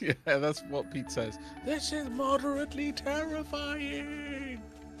 Yeah, that's what Pete says. This is moderately terrifying.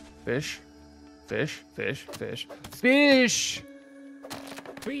 Fish. Fish. Fish. Fish. Fish!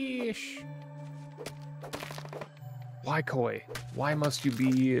 Fish! Why, Koi? Why must you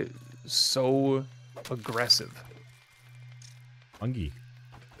be so aggressive? Fungi.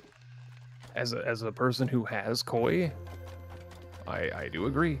 As a person who has Koi, I do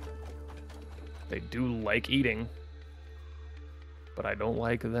agree. They do like eating, but I don't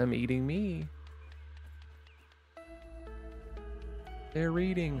like them eating me. They're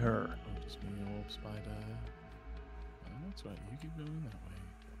eating her. Oh, just me, old spider. Oh, that's right. You keep going that way.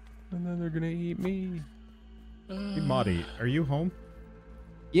 And then they're gonna eat me. Hey, Marty, are you home?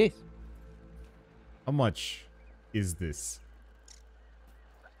 Yes. How much is this?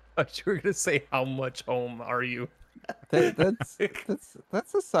 I thought you were gonna say, how much home are you? That's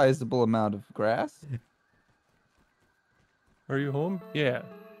a sizable amount of grass. Are you home? Yeah.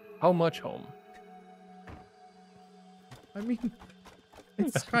 How much home? I mean,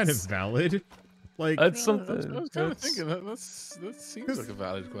 it's kind of valid. Like That's something. I was kind of thinking that seems like a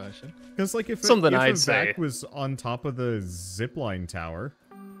valid question. Because like if Something if I'd a say. vac was on top of the zipline tower,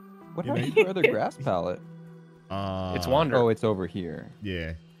 What You happened know? to your other grass pallet? It's Wander. Oh, it's over here.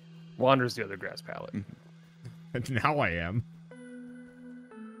 Yeah. Wander's the other grass palette. Now I am.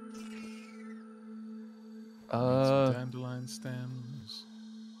 Some dandelion stems.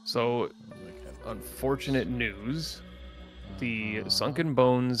 So, unfortunate news. The sunken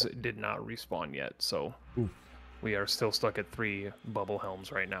bones did not respawn yet, so Oof. we are still stuck at 3 bubble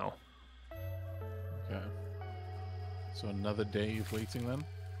helms right now. Okay. So another day of waiting then?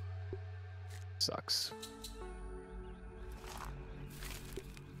 Sucks.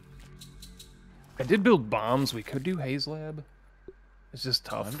 I did build bombs. We could do Haze Lab. It's just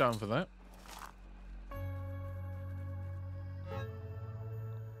tough. I'm down for that.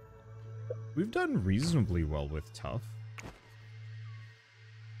 We've done reasonably well with tough.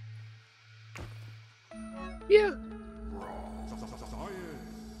 Yeah.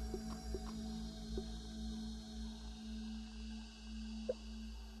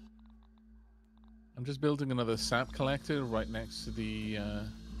 I'm just building another sap collector right next to the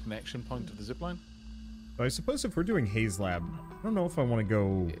connection point of the zipline. But I suppose if we're doing Haze Lab, I don't know if I want to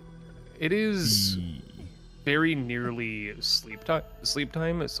go... It is very nearly sleep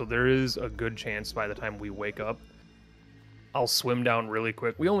time, so there is a good chance by the time we wake up, I'll swim down really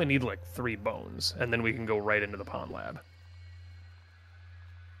quick. We only need like 3 bones, and then we can go right into the pond lab.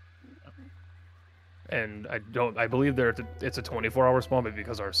 And I believe it's a 24-hour spawn, but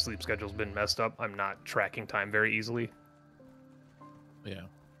because our sleep schedule's been messed up, I'm not tracking time very easily. Yeah.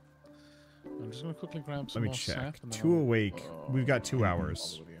 I'm just gonna quickly grab some Let me more check. sap. And then 2 I'll- awake. We've got 2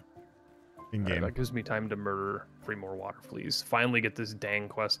 hours with you. in game. That gives me time to murder 3 more water fleas. Finally get this dang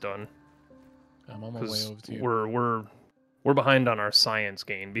quest done. I'm on my way 'Cause over to you. we're behind on our science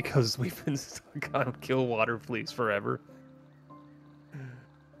gain because we've been stuck on kill water fleas forever.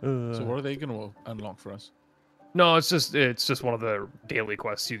 So what are they gonna unlock for us? No, it's just one of the daily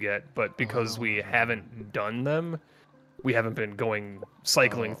quests you get, but because we haven't done them, we haven't been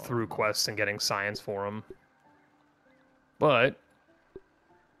cycling through quests and getting science for them. But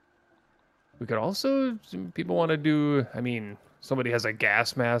we could also, people want to do, I mean, somebody has a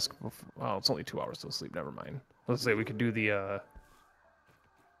gas mask. Well, it's only 2 hours till sleep, never mind. Let's say we could do the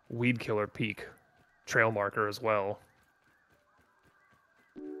Weed Killer Peak trail marker as well.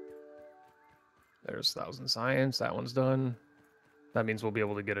 There's 1,000 science, that one's done. That means we'll be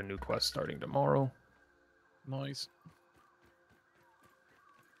able to get a new quest starting tomorrow. Nice.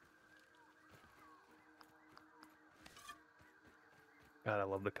 God, I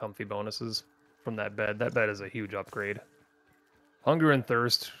love the comfy bonuses from that bed. That bed is a huge upgrade. Hunger and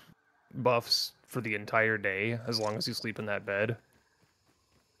thirst buffs for the entire day, as long as you sleep in that bed.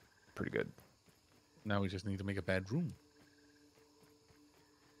 Pretty good. Now we just need to make a bedroom.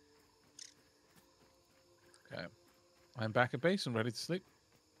 Okay. I'm back at base and ready to sleep.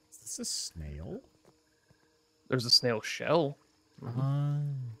 Is this a snail? There's a snail shell.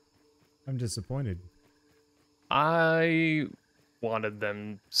 I'm disappointed. I wanted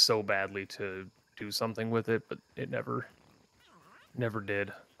them so badly to do something with it, but it never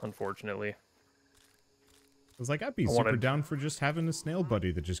did, unfortunately. I was like, I'd be I super wanted- down for just having a snail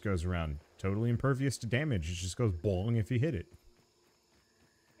buddy that just goes around. Totally impervious to damage. It just goes bong if you hit it.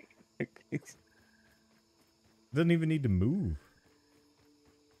 Doesn't even need to move.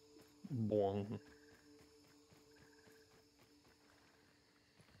 Boing.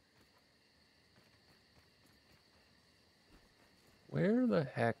 Where the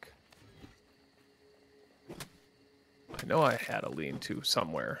heck? I know I had a lean-to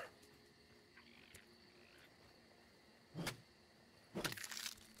somewhere.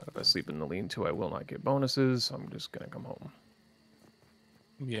 But if I sleep in the lean-to, I will not get bonuses, so I'm just gonna come home.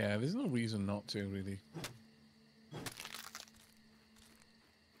 Yeah, there's no reason not to, really.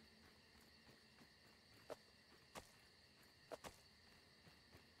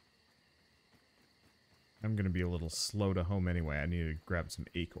 I'm going to be a little slow to home anyway. I need to grab some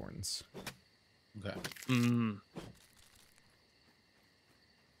acorns. Okay. Mm.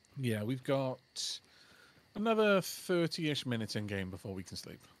 Yeah, we've got another 30-ish minutes in game before we can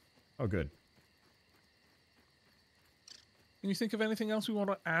sleep. Oh, good. Can you think of anything else we want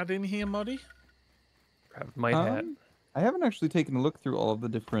to add in here, Muddy? Grab my hat. I haven't actually taken a look through all of the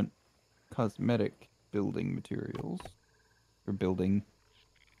different cosmetic building materials or building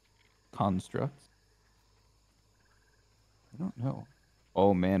constructs. I don't know.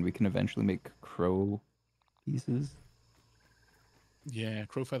 Oh man, we can eventually make crow pieces. Yeah,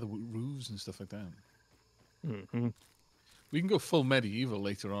 crow feather roofs and stuff like that. Mm-hmm. We can go full medieval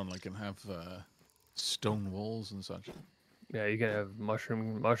later on, like, and have stone walls and such. Yeah, you can have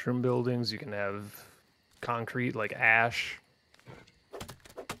mushroom buildings. You can have concrete like ash.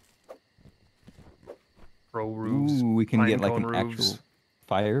 Crow roofs. Ooh, we can pine get like cone an roofs. actual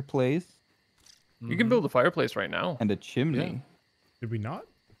fireplace You can build a fireplace right now. and a chimney. Did we not?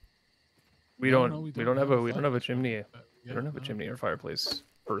 We No, don't. no, we don't have a. We don't have a fireplace. chimney. Yeah, We don't have a no. chimney or fireplace.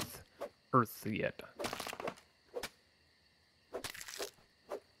 Earth yet.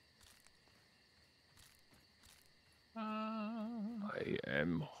 I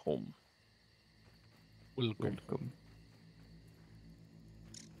am home. Welcome. Welcome.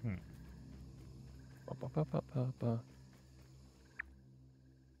 Ba-ba-ba-ba-ba-ba.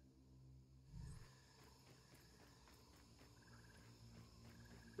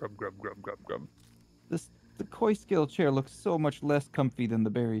 Grub. The koi scale chair looks so much less comfy than the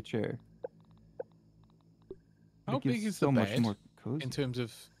berry chair. How It gives big is so the much bed more cozy. in terms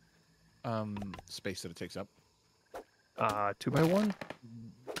of space that it takes up? 2x1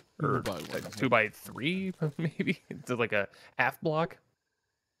 or By one, like isn't it? 2x3 maybe. It's like a half block.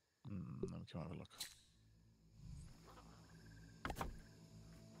 Let me come have a look.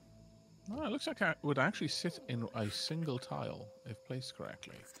 Oh, it looks like it would actually sit in a single tile if placed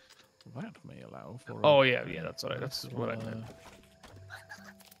correctly. That may allow for. Oh yeah, that's what I meant. uh,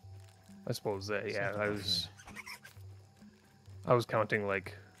 I suppose that yeah, something I was counting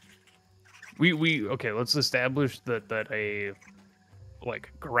like we okay, let's establish that a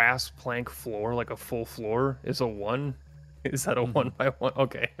like grass plank floor, like a full floor is a 1. Is that a 1x1?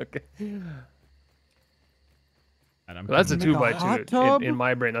 Okay. And I'm That's a coming- Make a 2x2. hot tub? In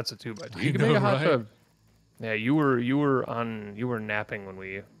my brain, that's a 2x2. I You can know, make a hot right? tub. Yeah, you were napping when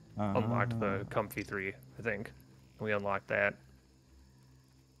we unlocked the Comfy 3, I think. We unlocked that.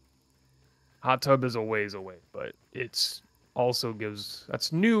 Hot tub is a ways away, but it's also gives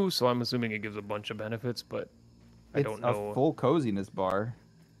that's new, so I'm assuming it gives a bunch of benefits, but I It's don't know. a full coziness bar.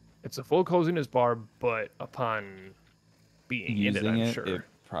 It's a full coziness bar, but upon being Using in it, I'm it, sure it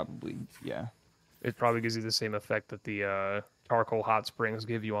probably, yeah. it probably gives you the same effect that the charcoal hot springs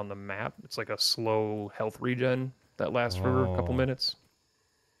give you on the map. It's like a slow health regen that lasts for a couple Oh. minutes.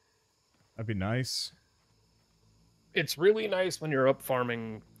 That'd be nice. It's really nice when you're up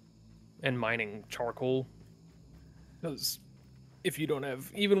farming and mining charcoal, because if you don't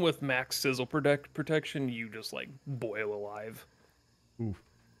have, even with max sizzle protection, you just like boil alive. Oof.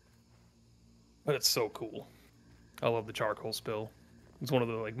 But it's so cool. I love the charcoal spill. It's one of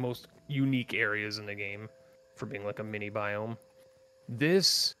the like most unique areas in the game for being like a mini biome.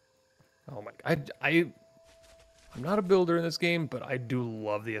 This, oh my, I'm not a builder in this game, but I do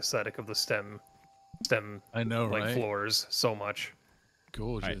love the aesthetic of the stem I know, like right? floors so much.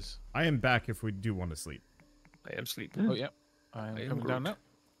 Gorgeous. I am back if we do want to sleep. I am sleeping. Oh, yeah. I'm I am coming down Groot.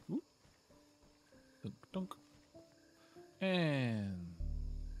 now. Ooh. Dunk, dunk. And...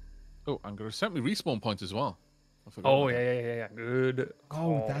 Oh, I'm going to set me respawn point as well. I forgot Oh, about yeah. Good Oh,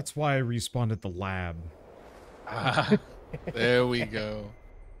 call. that's why I respawned at the lab. that. There we go.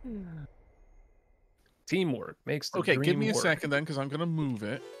 Teamwork makes the Okay, dream give me a work. second then, because I'm going to move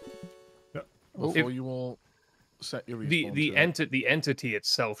it. Yep. Before If- you all set your The respawn to it. the entity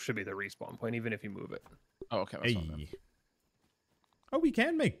itself should be the respawn point, even if you move it. Oh, okay, that's fine then. Hey. Oh, we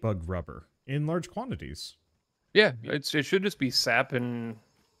can make bug rubber in large quantities. Yeah, it should just be sap and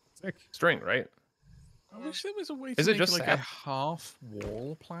Sick. string, right? I wish there was a way Is to it make just like sap? a half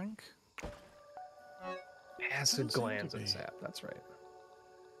wall plank. Acid Doesn't seem to glands and be. sap. That's right.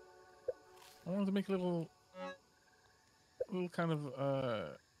 I wanted to make a little kind of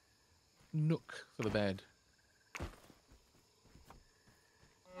nook for the bed.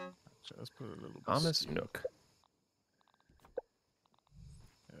 Actually, let's put a little bit Thomas steel. Nook.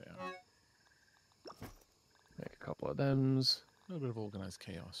 There we are. Make a couple of thems. A little bit of organized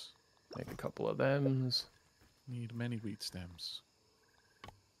chaos. Make a couple of thems. Need many wheat stems.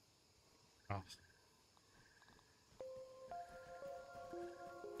 Oh.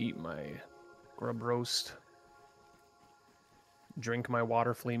 Eat my grub roast. Drink my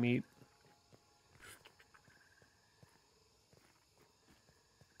water flea meat.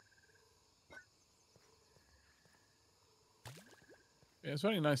 Yeah, it's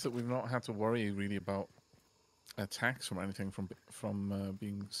very nice that we've not had to worry really about attacks from anything from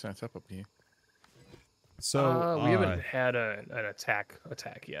being set up here. So we haven't had an attack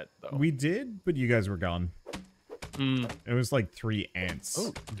yet, though. we did, but you guys were gone. It was like 3 ants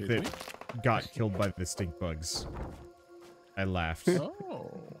Oh, did that got killed by the stink bugs. I laughed.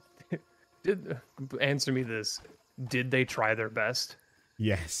 Oh, Answer me this. Did they try their best?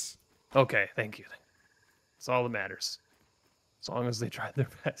 Yes. Okay, thank you. That's all that matters. As long as they tried their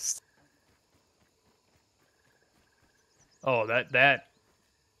best. Oh, that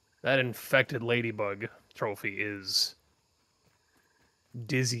infected ladybug trophy is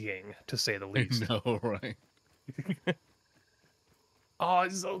dizzying, to say the I least. know, right? Oh,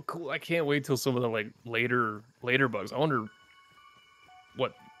 it's so cool. I can't wait till some of the like later bugs. I wonder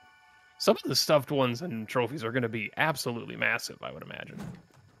what some of the stuffed ones and trophies are going to be absolutely massive, I would imagine.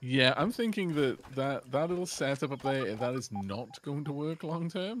 Yeah, I'm thinking that little setup up there, that is not going to work long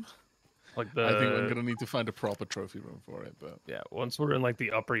term. Like I think I'm gonna need to find a proper trophy room for it, but yeah, once we're in like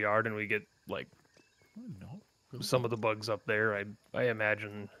the upper yard and we get like no. some of the bugs up there, I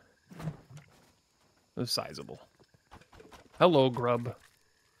imagine it's sizable. Hello, grub.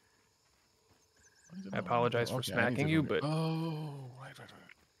 I apologize for smacking you, but oh, right.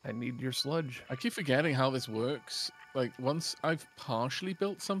 I need your sludge. I keep forgetting how this works. Like, once I've partially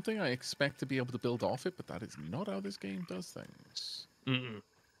built something, I expect to be able to build off it, but that is not how this game does things. Mm-mm.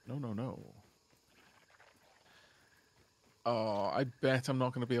 No. Oh, I bet I'm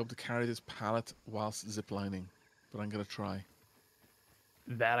not going to be able to carry this pallet whilst ziplining, but I'm going to try.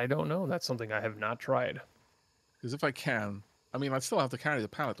 That I don't know. That's something I have not tried. Because if I can, I mean, I'd still have to carry the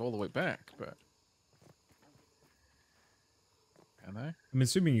pallet all the way back, but... Can I? I'm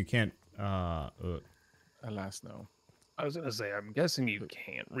assuming you can't. Alas, no. I was gonna say, I'm guessing you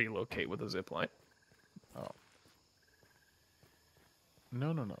can't relocate with a zip line. Oh.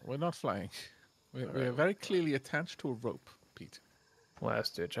 No. We're not flying. We're very clearly attached to a rope, Pete.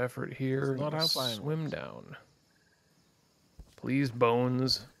 Last ditch effort here. It's not how flying Swim works. down. Please,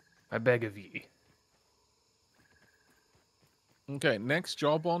 bones. I beg of ye. Okay, next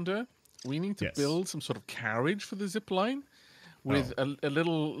job, Wander. We need to Yes. build some sort of carriage for the zip line with a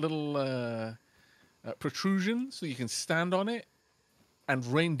little protrusion so you can stand on it and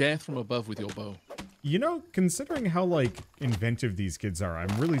rain death from above with your bow. You know, considering how like inventive these kids are,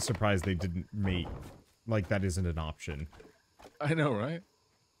 I'm really surprised they didn't make like that isn't an option. I know, right?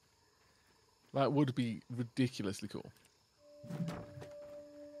 That would be ridiculously cool.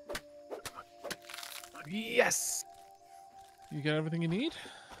 Yes! You get everything you need?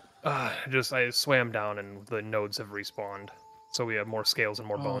 I swam down and the nodes have respawned. So we have more scales and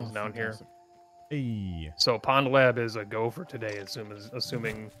more bones Oh, down here. fantastic. Hey, So Pond Lab is a go for today,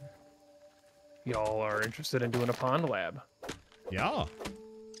 assuming y'all are interested in doing a Pond Lab. yeah.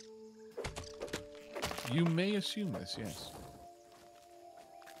 You may assume this, yes.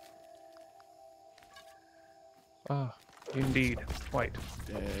 Ah, indeed. Quite.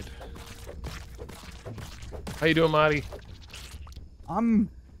 Dead. How you doing, Marty? I'm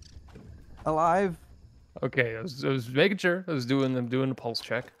alive. Okay, I was making sure. I'm doing the pulse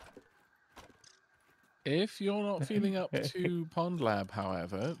check. If you're not feeling up to Pond Lab,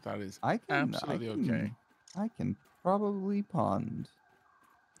 however, that is absolutely okay. I can probably pond.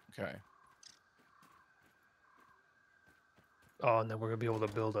 Okay. Oh, and then we're gonna be able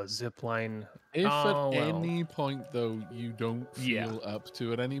to build a zip line. If at well. any point though you don't feel up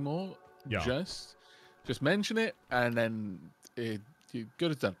to it anymore, just mention it, and then you're good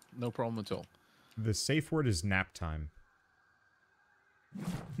as done. No problem at all. The safe word is nap time.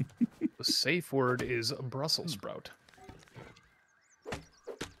 The safe word is Brussels sprout.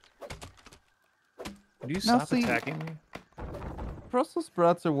 Would you stop attacking me? Brussels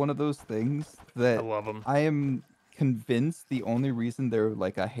sprouts are one of those things that I love them. I am convinced the only reason they're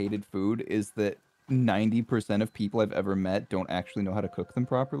like a hated food is that 90% of people I've ever met don't actually know how to cook them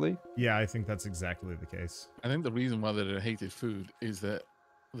properly. Yeah, I think that's exactly the case. I think the reason why they're a hated food is that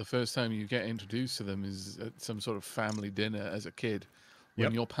the first time you get introduced to them is at some sort of family dinner as a kid,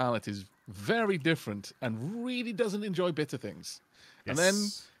 when your palate is very different and really doesn't enjoy bitter things. Yes. And then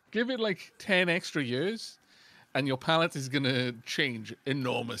give it like 10 extra years, and your palate is going to change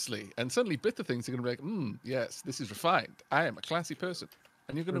enormously. And suddenly bitter things are going to be like, yes, this is refined. I am a classy person.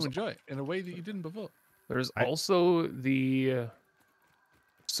 And you're going to enjoy it in a way that you didn't before. There's also the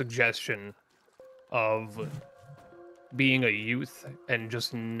suggestion of being a youth and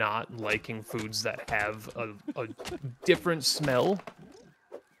just not liking foods that have a different smell.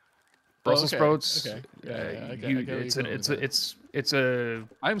 Brussels sprouts. Okay. It's a.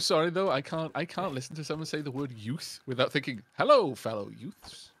 I'm sorry though. I can't listen to someone say the word youth without thinking, "Hello, fellow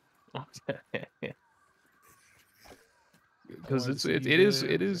youths." Because it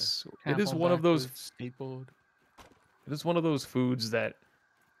is one of those skateboard. It is one of those foods that.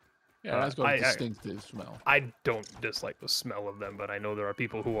 Yeah, it's got a distinctive smell. I don't dislike the smell of them, but I know there are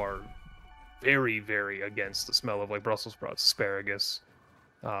people who are very, very against the smell of like Brussels sprouts, asparagus,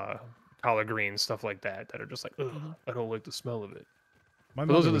 collard greens, stuff like that are just like, ugh, I don't like the smell of it. But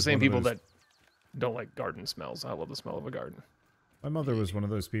those are the same people that don't like garden smells. I love the smell of a garden. My mother was one of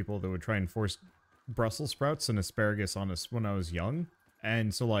those people that would try and force Brussels sprouts and asparagus on us when I was young.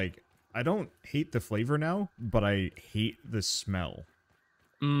 And so, like, I don't hate the flavor now, but I hate the smell.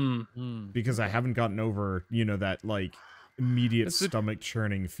 Because I haven't gotten over, that, like, immediate stomach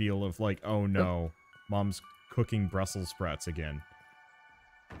churning feel of, like, oh no, mom's cooking Brussels sprouts again.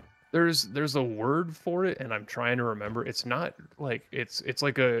 There's a word for it, and I'm trying to remember. It's not like it's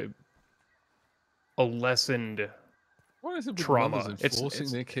like a lessened what is it with trauma. It's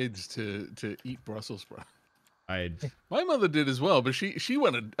forcing their kids to eat Brussels sprouts. My mother did as well, but she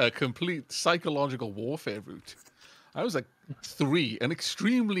went a complete psychological warfare route. I was like 3 and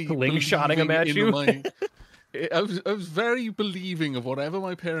extremely slingshotting them at you. I was very believing of whatever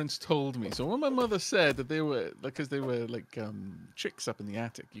my parents told me. So when my mother said that they were, because they were like chicks up in the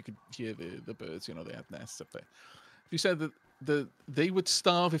attic, you could hear the birds, they had nests up there. She said that they would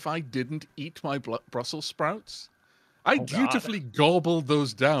starve if I didn't eat my Brussels sprouts. I dutifully gobbled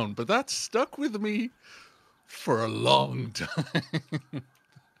those down, but that stuck with me for a long time.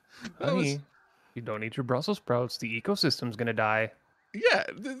 Honey, you don't eat your Brussels sprouts, the ecosystem's gonna die. Yeah,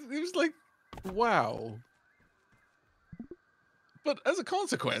 it was like, wow. But as a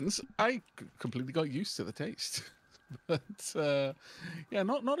consequence, I completely got used to the taste. But yeah,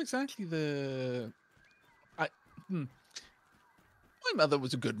 not exactly the. My mother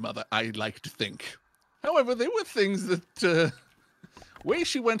was a good mother, I like to think. However, there were things that way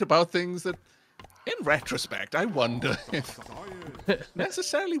she went about things that, in retrospect, I wonder if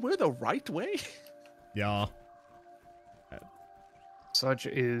necessarily were the right way. Yeah. Such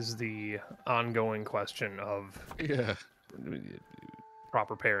is the ongoing question of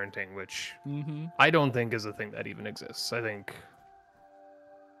proper parenting, which I don't think is a thing that even exists. I think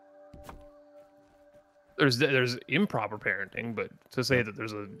there's improper parenting, but to say that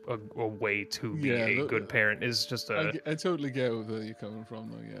there's a way to be a good parent is just a... I totally get where you're coming from,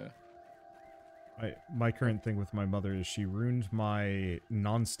 though, yeah. My current thing with my mother is she ruined my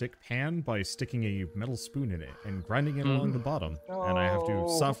non-stick pan by sticking a metal spoon in it and grinding it along the bottom. Oh. And I have to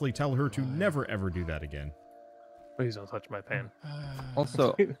softly tell her to never ever do that again. Please don't touch my pan.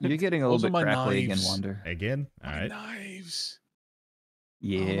 Also, you're getting a little bit crackly again, Wander. Again? All right. Knives.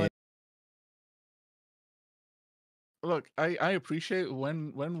 Yeah. Look, I appreciate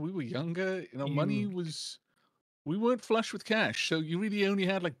when we were younger, money was... We weren't flush with cash, so you really only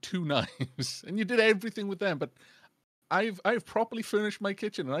had like 2 knives, and you did everything with them. But I've properly furnished my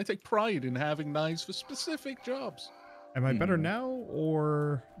kitchen, and I take pride in having knives for specific jobs. Am I better now,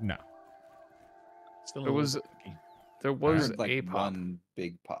 or no? Still there was like a pop. one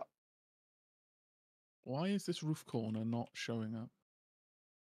big pop. Why is this roof corner not showing up?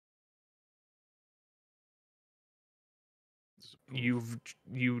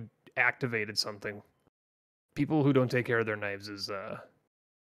 You activated something. People who don't take care of their knives is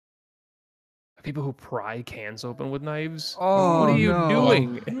people who pry cans open with knives. Oh, what are you no.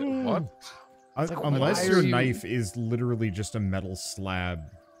 doing? What? like, Unless why your are you- knife is literally just a metal slab,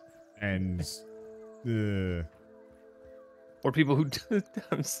 and Or people who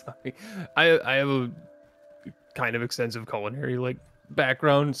I'm sorry. I have a kind of extensive culinary like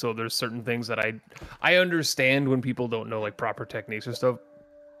background, so there's certain things that I understand when people don't know like proper techniques or stuff,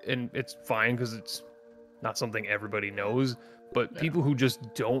 and it's fine because it's not something everybody knows. But people who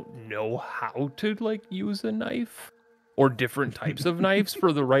just don't know how to like use a knife or different types of knives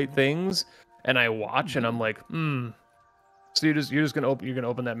for the right things, and I watch and I'm like, So you're just gonna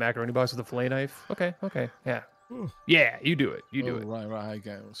open that macaroni box with a fillet knife? Okay, yeah. Yeah, you do it. You do it. Right. I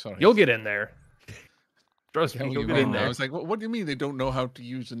get it. Sorry. You'll get in there. Trust How me, you you'll get mean in now? there. It's like, what do you mean they don't know how to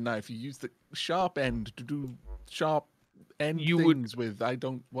use a knife? You use the sharp end to do sharp end things with. I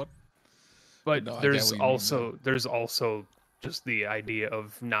don't what. But No, I get there's what you mean, also just the idea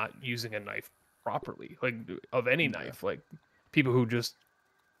of not using a knife properly, like of any knife. Like people who just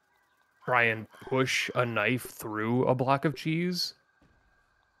try and push a knife through a block of cheese,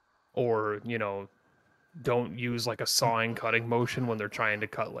 or don't use like a sawing cutting motion when they're trying to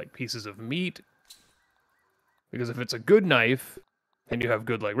cut like pieces of meat. Because if it's a good knife and you have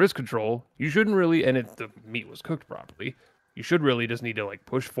good like wrist control, you shouldn't really, and if the meat was cooked properly, you should really just need to like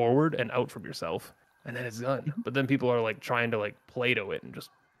push forward and out from yourself, and then it's done. But then people are like trying to like Play-Doh it and just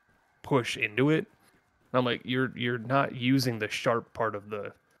push into it. And I'm like, you're not using the sharp part of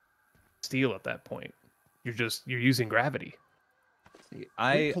the steel at that point. You're using gravity.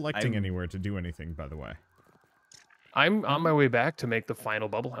 we're collecting anywhere to do anything, by the way. I'm on my way back to make the final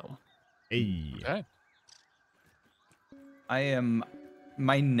bubble helm. Hey. Okay.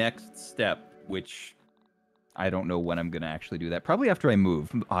 My next step, which I don't know when I'm going to actually do that. Probably after I move.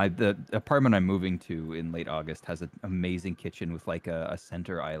 The apartment I'm moving to in late August has an amazing kitchen with like a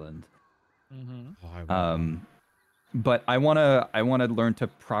center island. Mm-hmm. But I wanna learn to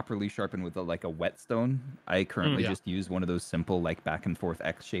properly sharpen with like a whetstone. I currently just use one of those simple like back and forth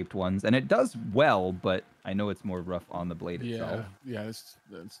X-shaped ones, and it does well, but I know it's more rough on the blade itself. Yeah, that's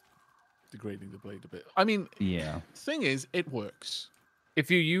degrading the blade a bit. I mean, thing is, it works.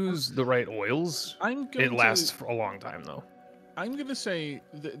 If you use the right oils, it lasts for a long time, though. I'm going to say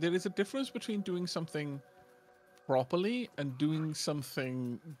there is a difference between doing something properly and doing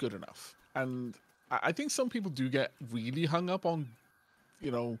something good enough. And I think some people do get really hung up on,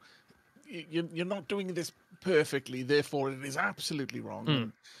 you're not doing this perfectly, therefore it is absolutely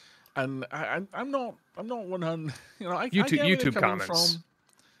wrong. And I'm not 100. I get where you're YouTube coming comments.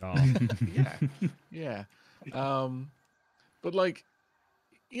 From. Yeah. But like,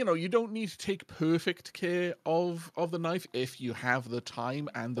 you don't need to take perfect care of the knife if you have the time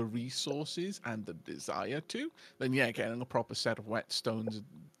and the resources and the desire to. Then getting a proper set of whetstones,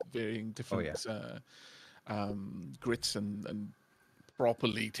 varying different grits and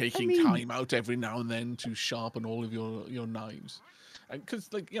properly taking time out every now and then to sharpen all of your knives. Because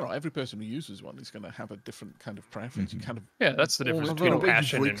every person who uses one is going to have a different kind of preference. You kind of that's the difference between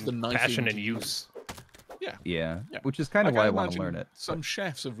passion and use. Yeah. Which is kind of why I want to learn it. Some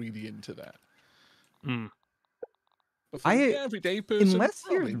chefs are really into that. But for I- the everyday person, unless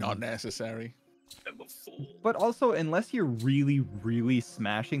you're- probably not necessary. But also, unless you're really, really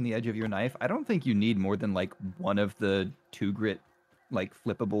smashing the edge of your knife, I don't think you need more than like one of the 2-grit like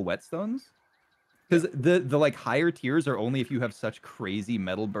flippable whetstones. Because the like higher tiers are only if you have such crazy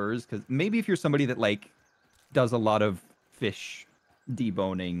metal burrs. Because maybe if you're somebody that like does a lot of fish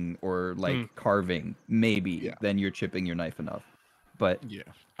deboning or like carving, maybe then you're chipping your knife enough. But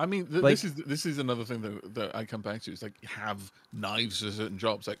I mean, like- this is another thing that I come back to. Is like have knives for certain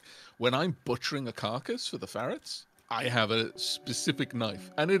jobs. Like when I'm butchering a carcass for the ferrets, I have a specific knife,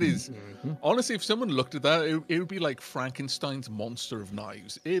 and it is honestly, if someone looked at that, it would be like Frankenstein's monster of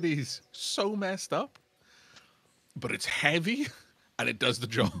knives. It is so messed up, but it's heavy, and it does the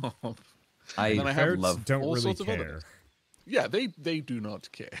job. Ferrets don't all really sorts of other care. things. Yeah, they do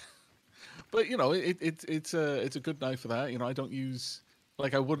not care. But it's a good knife for that. I don't use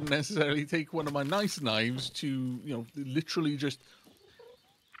I wouldn't necessarily take one of my nice knives to literally just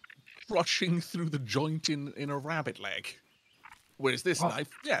crushing through the joint in a rabbit leg. Whereas this knife,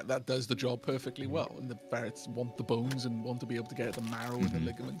 that does the job perfectly well. And the ferrets want the bones and want to be able to get at the marrow and the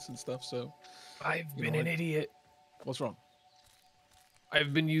ligaments and stuff. So I've been an idiot. What's wrong?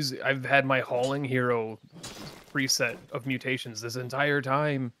 I've had my hauling hero preset of mutations this entire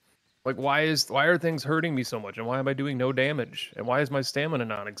time. Like, why are things hurting me so much, and why am I doing no damage, and why is my stamina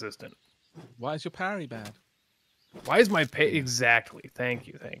non-existent? Why is your parry bad? Why is my pay exactly? Thank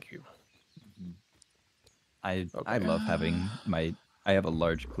you. I Okay. love having my. I have a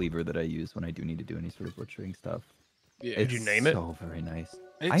large cleaver that I use when I do need to do any sort of butchering stuff. Yeah. Did you name it? So very nice.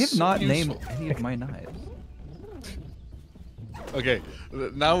 It's I have so not useful. named any of my knives. Okay,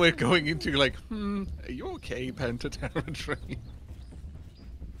 now we're going into like, are you okay, Penta territory?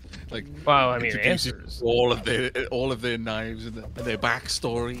 Like, Well, I mean, introduces answers. all of their knives and their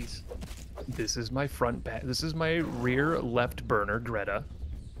backstories. This is my front back. This is my rear left burner, Greta.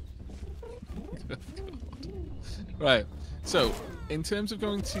 Right. So, in terms of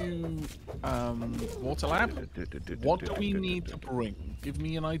going to Water Lab, what do we need to bring? Give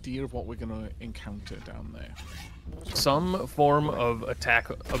me an idea of what we're going to encounter down there. Some form of attack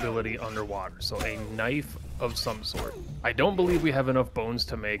ability underwater, so a knife of some sort. I don't believe we have enough bones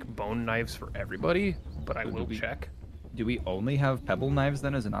to make bone knives for everybody, but I will check. Do we only have pebble knives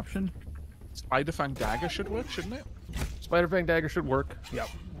then as an option? Spider Fang Dagger should work, shouldn't it? Spider Fang Dagger should work. Yep.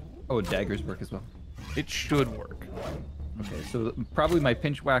 Oh, daggers work as well. It should work. Okay, so probably my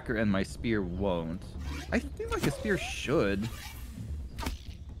pinch whacker and my spear won't. I feel like a spear should.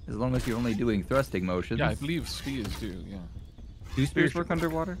 As long as you're only doing thrusting motions. Yeah, I believe spears do, yeah. Do spears work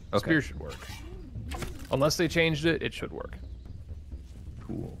underwater? Okay. Spear should work. Unless they changed it, it should work.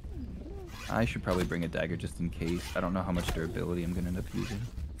 Cool. I should probably bring a dagger just in case. I don't know how much durability I'm going to end up using.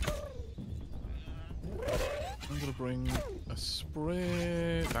 I'm going to bring a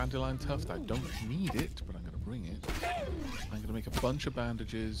spray dandelion tuft. I don't need it, but I'm going to bring it. I'm going to make a bunch of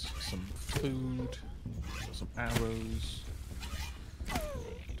bandages, some food, some arrows.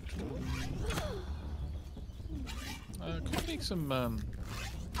 Could I make some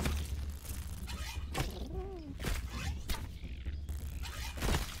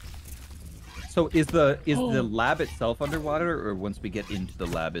So is the lab itself underwater, or once we get into the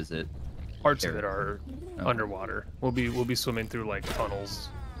lab, is it? Parts of it are underwater. We'll be swimming through like tunnels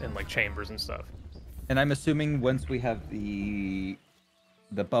and like chambers and stuff. And I'm assuming once we have the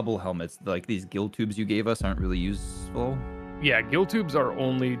bubble helmets, like these gill tubes you gave us, aren't really useful. Yeah, gill tubes are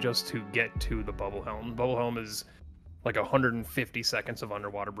only just to get to the bubble helm. Bubble helm is like 150 seconds of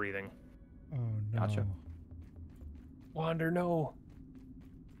underwater breathing. Oh no. Gotcha. Wander, no.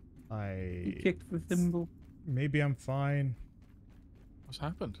 You kicked the thimble. Maybe I'm fine. what's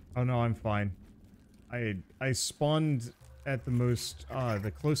happened? Oh no, I'm fine. I spawned at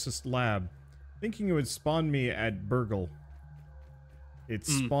the closest lab, thinking it would spawn me at Burgle. It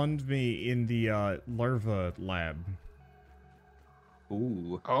spawned me in the larva lab.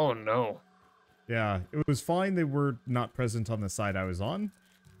 Ooh. Oh no. Yeah, it was fine. They were not present on the side I was on,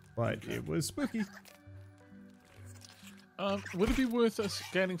 but it was spooky. Would it be worth us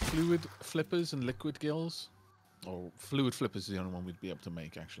getting fluid flippers and liquid gills? Or fluid flippers is the only one we'd be able to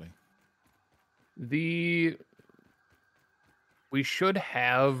make, actually. We should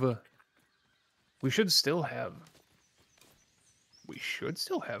still have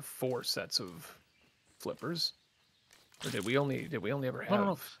 4 sets of flippers. Or did we only ever have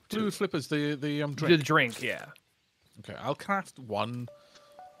No. Fluid flippers, the drink. the drink, yeah. Okay, I'll craft 1.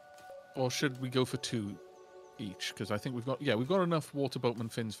 Or should we go for 2 each? Because I think we've got enough water boatman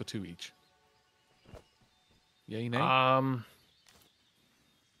fins for 2 each. Yay, nay?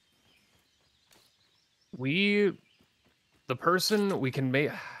 We can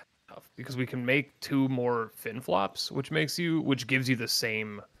make because we can make 2 more fin flops, which gives you the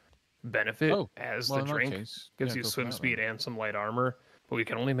same benefit as the drink. Gives you swim speed and some light armor, but we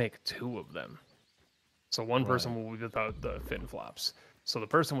can only make 2 of them. So one person will be without the fin flops. So the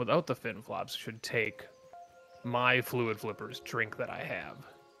person without the fin flops should take my fluid flippers drink that I have.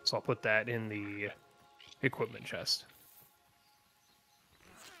 So I'll put that in the equipment chest.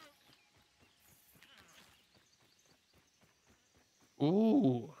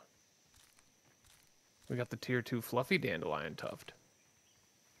 Ooh. We got the tier 2 fluffy dandelion tuft.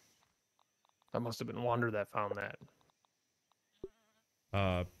 That must have been Wander that found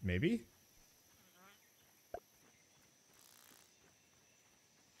that. Maybe?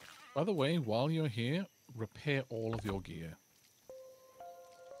 By the way, while you're here, repair all of your gear.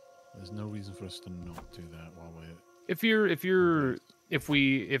 There's no reason for us to not do that while we're... tier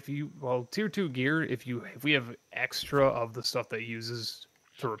 2 gear, if we have extra of the stuff that uses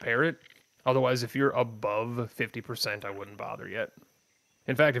to repair it. Otherwise, if you're above 50%, I wouldn't bother yet.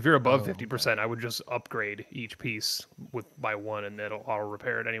 In fact, if you're above 50%, I would just upgrade each piece by 1, and I'll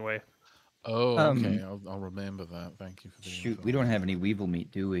repair it anyway. Oh, okay. I'll remember that. Thank you for the Shoot, info. we don't have any weevil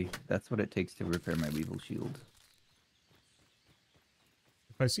meat, do we? That's what it takes to repair my weevil shield.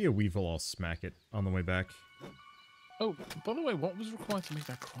 If If I see a weevil, I'll smack it on the way back. Oh, by the way, what was required to make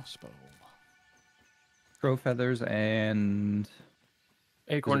that crossbow? Crow feathers and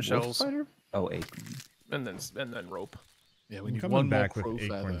Acorn was it wolf shells, spider? Oh, acorn. and then rope. Yeah, we I'm need coming one more back crow with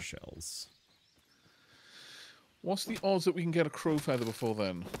acorn feather. shells. What's the odds that we can get a crow feather before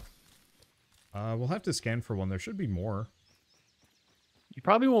then? We'll have to scan for one. There should be more. You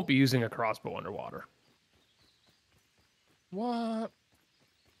probably won't be using a crossbow underwater. What?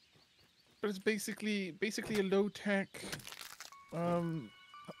 But it's basically a low tech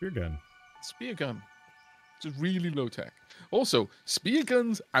Spear gun. spear gun. It's really low tech. Also, spear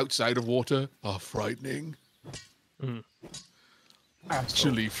guns outside of water are frightening. Mm.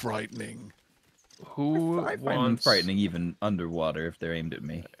 Actually frightening. Who I find them wants... frightening even underwater if they're aimed at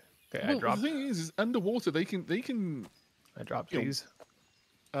me. Okay, Well, I dropped. the thing is underwater they can I dropped you know, these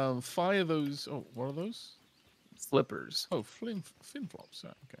fire those. Oh, what are those? slippers. Oh, fin flops.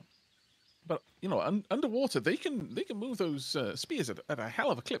 Okay. But you know, underwater they can move those spears at a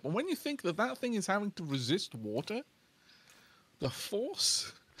hell of a clip. And when you think that thing is having to resist water, the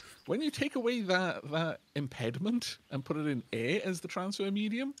force. When you take away that impediment and put it in air as the transfer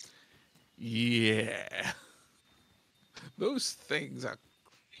medium, yeah, those things are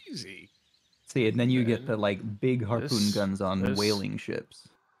crazy. See, and then you get And the like big harpoon this- guns on this- whaling ships.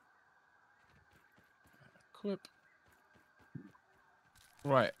 Equip.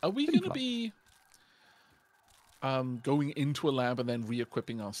 Right, are we Fin gonna flop. be going into a lab and then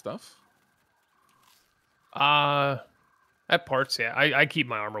re-equipping our stuff? At parts, yeah. I keep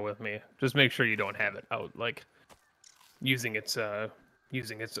my armor with me. Just make sure you don't have it out, like using its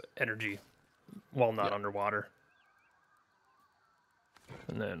energy while not Yeah. underwater.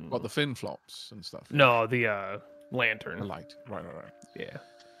 And then What, the fin flops and stuff? no, the The lantern. light. Right. Yeah.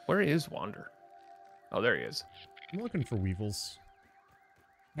 Where is Wander? Oh, there he is. I'm looking for weevils.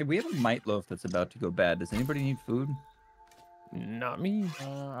 Hey, we have a mite loaf that's about to go bad. Does anybody need food? Not me.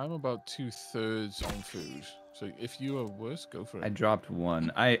 I'm about 2/3 on food. So if you are worse, go for it. I dropped one.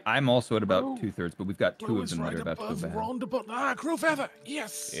 I'm also at about Oh. 2/3, but we've got two Bro, of it's them that right are about to above go bad. Wanderbot. Ah, crow feather.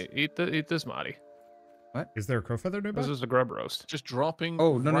 Yes. Eat this, Marty. Is there a crow feather nearby? This is the grub roast. Just dropping.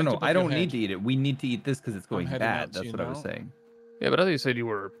 Oh, no, right no. above I your don't head. need to eat it. We need to eat this because it's going heading out bad. to That's you what I was now. saying. Yeah, but I thought you said you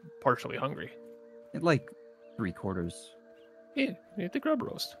were partially hungry. Like 3/4. Yeah, eat the grub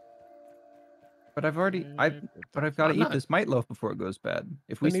roast. But I've already, I've got to I'm eat not- this mite loaf before it goes bad.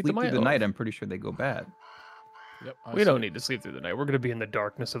 If we Then eat the sleep through mite the night, loaf. I'm pretty sure they go bad. Yep. I We see don't it. need to sleep through the night. We're gonna be in the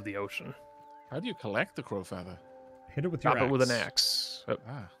darkness of the ocean. How do you collect the crow feather? Hit it with your Chop it with an axe. axe. Oh,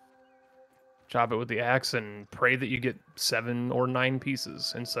 Ah. chop it with the axe and pray that you get 7 or 9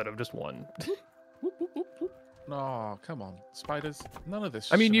 pieces instead of just one. Whoop, whoop, whoop, whoop. No, come on, spiders. None of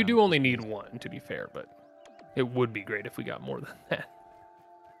this. I mean, you do shenanigans. only need 1 to be fair, but it would be great if we got more than that.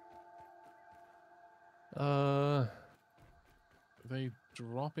 They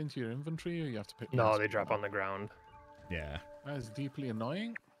drop into your inventory, or you have to pick. them No, up? they drop on the ground. Yeah. That is deeply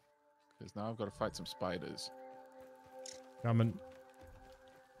annoying. Because now I've got to fight some spiders. Coming.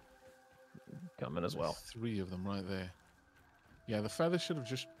 Coming as well. 3 of them right there. Yeah, the feather should have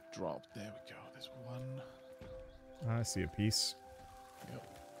just dropped. There we go. There's one. I see a piece.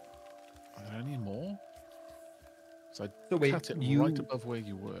 Are there any more? So I So wait, cut it you right above where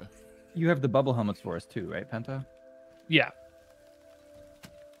you were. you have the bubble helmets for us too, right, Penta? Yeah.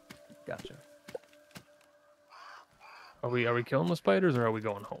 Gotcha. Are we killing the spiders or are we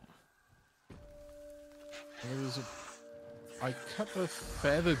going home? There's a... I cut the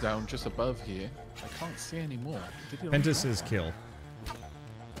feather down just above here. I can't see any more. Did he already Penta drop says one? kill.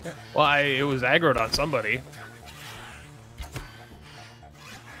 Well, it was aggroed on somebody.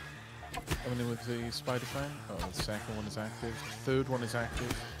 Coming in with the spider fan. Oh, the second one is active. The third one is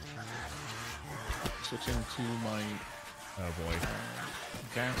active. Switching to my Oh boy.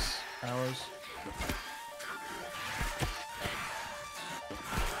 gas arrows.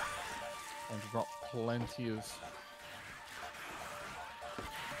 I've got plenty of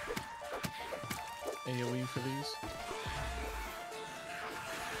AoE for these.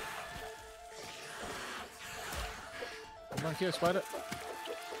 Come back here, spider.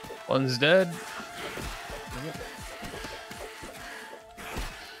 One's dead. Bring it.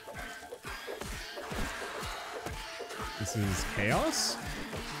 This is chaos?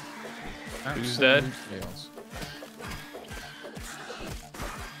 Who's dead? Absolute chaos.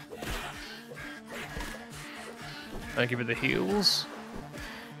 Thank you for the heals.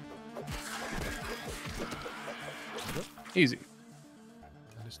 Easy.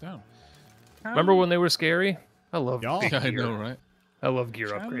 And it's down. Remember when they were scary? I love Yeah. big Yeah, I gear. know, right? I love gear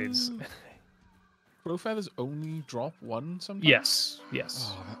upgrades. crow feathers only drop 1 sometimes? Yes,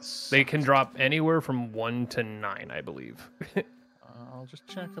 yes. Oh, that's. They can drop anywhere from 1 to 9, I believe. I'll just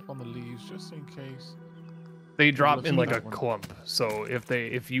check up on the leaves just in case. They drop let's in see like a that one. clump. So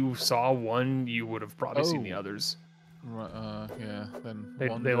if you saw one, you would have probably seen the Oh. others. Right, yeah. Then They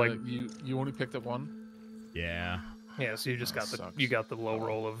Wander, like- you only picked up 1. Yeah. Yeah, so you just That got sucks. you got the low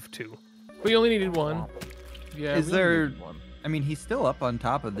roll of 2. But you only needed 1. Yeah. Is we only there- needed 1. I mean, he's still up on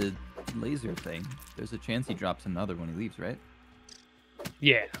top of the laser thing. There's a chance he drops another when he leaves, right?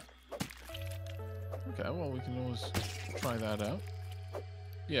 Yeah. Okay, well we can always try that out.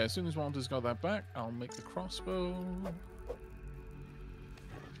 Yeah, as soon as Wander's got that back, I'll make the crossbow. I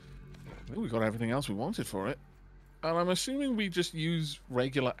think we got everything else we wanted for it. And I'm assuming we just use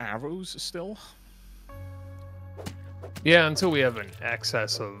regular arrows still. Yeah, until we have an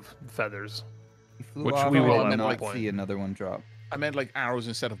excess of feathers. He flew Which off, we I will did at not one point. see another one drop. I meant like arrows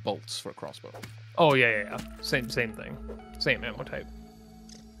instead of bolts for a crossbow. Oh yeah. Same thing. Same ammo type.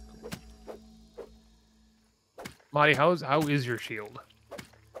 Marty, how is your shield?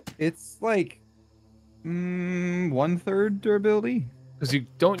 It's like 1/3 durability. Because you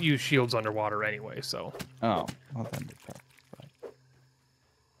don't use shields underwater anyway, so. Oh, well then.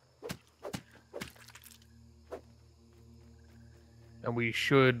 And we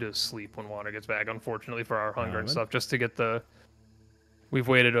should sleep when water gets back, unfortunately, for our hunger and Valid. stuff, just to get the... We've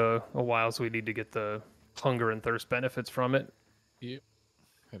waited a while, so we need to get the hunger and thirst benefits from it. Yep.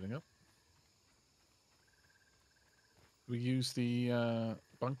 Heading up. We use the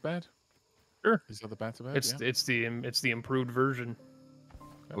bunk bed? Sure. Is that the better bed? It's it's the improved version.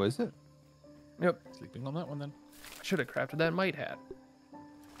 What is it? Yep. Sleeping on that one then. Should have crafted that mite hat.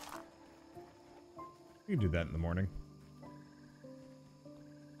 You can do that in the morning.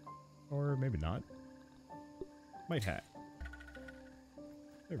 Or maybe not. Might hat.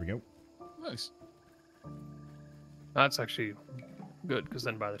 There we go. Nice. That's actually good, because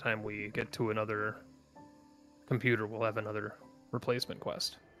then by the time we get to another computer, we'll have another replacement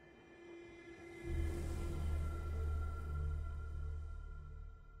quest.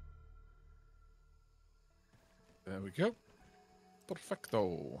 There we go.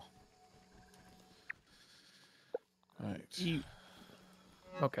 Perfecto. Right.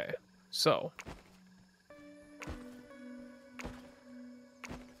 Okay, so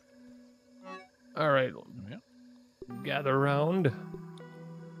all right, Yeah. gather around.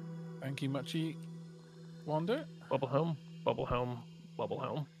 Thank you, Muchy. Wander. Bubble home, bubble home, bubble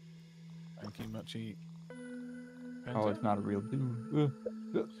home. Thank you, Muchy. Oh, it's not a real dude.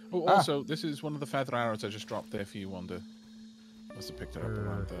 Oh, also, this is one of the feather arrows I just dropped there for you, Wander. Must have picked it up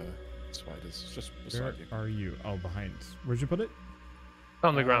around the spiders. It's just Where beside you. are you? Oh, behind. Where'd you put it?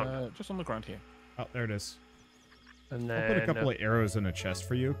 On the ground, Just on the ground here. Oh, there it is. and I'll then put a couple of arrows in a chest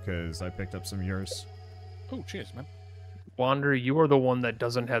for you, because I picked up some of yours. Oh, cheers, man. Wander, you are the one that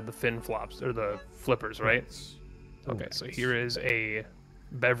doesn't have the fin flops or the flippers, right? Okay, so Correct. here is a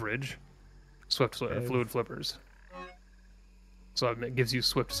beverage, fluid flippers. So it gives you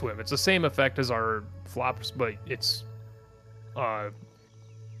swift swim. It's the same effect as our flops, but it's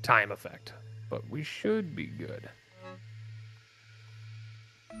time effect. But we should be good.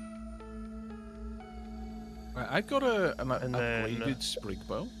 Right, I've got an And then- upgraded sprig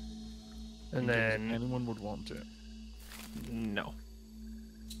bow. And in case then anyone would want it. no.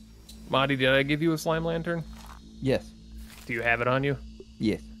 Marty, did I give you a slime lantern? Yes. Do you have it on you?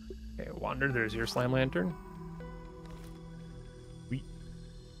 Yes. Okay, Wander, there's your slime lantern.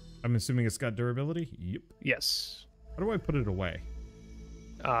 I'm assuming it's got durability? Yep. Yes. How do I put it away?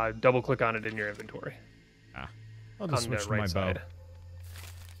 Double click on it in your inventory. I'll just On the switch to my right bow. side.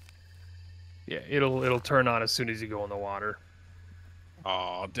 Yeah, it'll turn on as soon as you go in the water.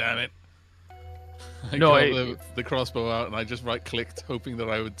 Oh, damn it. I No, got the crossbow out and I just right-clicked, hoping that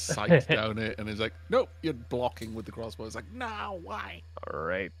I would sight down it, and it's like, nope, you're blocking with the crossbow. It's like, no, why? All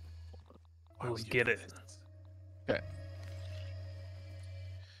right. Why Let's would you get do it. that? Okay.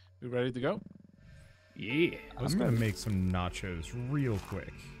 We ready to go? Yeah. I was I'm going to ready. make some nachos real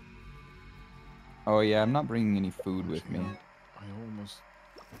quick. Oh yeah, I'm not bringing any food with me. I almost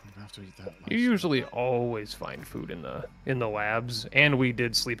have to eat that. You last usually always find food in the labs, and we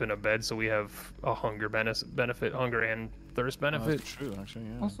did sleep in a bed, so we have a hunger benefit, hunger and thirst one. Oh, benefit. that's true, actually,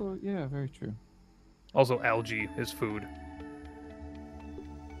 yeah. Also, yeah, very true. Also, algae is food.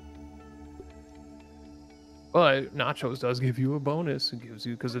 But nachos does give you a bonus. It gives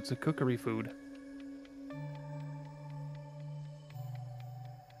you because it's a cookery food.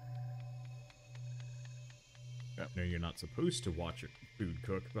 No, you're not supposed to watch your food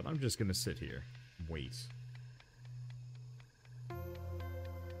cook, but I'm just going to sit here and wait.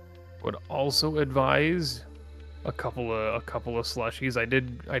 Would also advise a couple of slushies.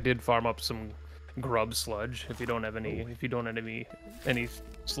 I did farm up some grub sludge. If you don't have any, any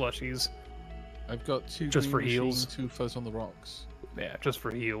slushies, I've got 2 just green for machine, heals. 2 fuzz on the rocks. Yeah, just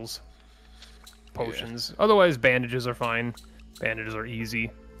for heals. Potions. Otherwise, bandages are fine. Bandages are easy.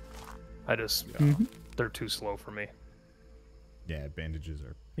 I just they're too slow for me. Yeah, bandages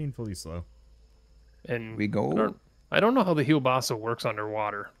are painfully slow. And We go. I don't know how the heal bossa works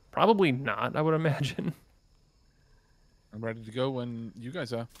underwater. Probably not, I would imagine. I'm ready to go when you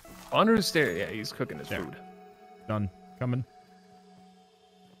guys are. Under the stair, yeah, he's cooking his There. food. Done. Coming.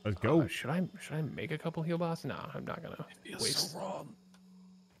 Let's go. Should I make a couple heal boss? No, I'm not gonna Feels waste. so wrong.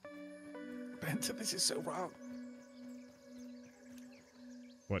 Benton, this is so wrong.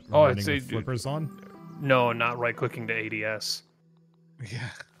 What? Oh, Running it's with flippers on? No, not right clicking to ADS. Yeah.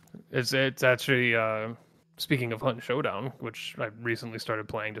 It's actually speaking of Hunt Showdown, which I recently started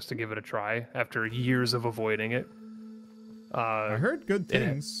playing just to give it a try after years of avoiding it. I heard good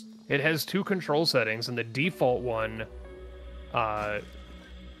things. It has 2 control settings, and the default one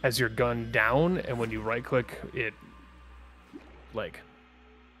has your gun down, and when you right click, it like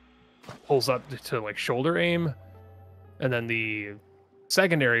pulls up to like shoulder aim, and then the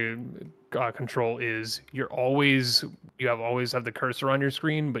secondary control is you always have the cursor on your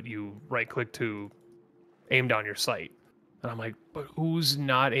screen, but you right click to aim down your sight. And I'm like, but who's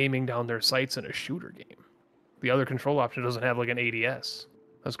not aiming down their sights in a shooter game? The other control option doesn't have like an ADS.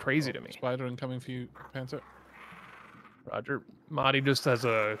 That's crazy to me. Spider incoming for you, Panther. Roger. Marty just has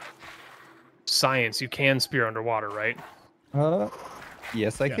a science. You can spear underwater, right?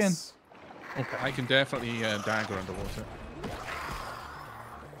 Yes, I can. Okay. I can definitely dagger underwater.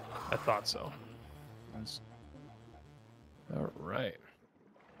 I thought so. Nice. All right.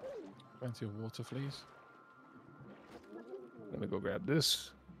 Plenty of water fleas. Let me go grab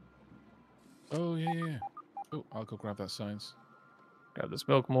this. Oh, yeah. Oh, I'll go grab that science. Grab this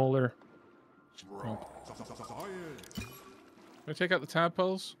milk molar. Can I take out the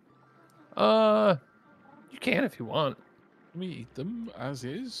tadpoles? You can if you want. Can we eat them as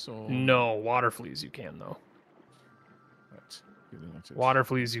is? Or... No, water fleas you can though. Right. Really noted. Water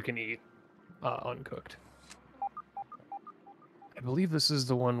fleas you can eat uncooked. I believe this is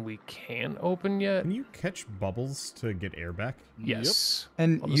the one we can't open yet. Can you catch bubbles to get air back? Yes.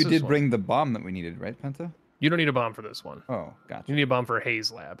 And Well, this you is did one. bring the bomb that we needed, right, Penta? You don't need a bomb for this one. Oh, gotcha. You need a bomb for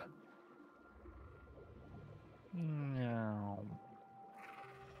Hayes Lab.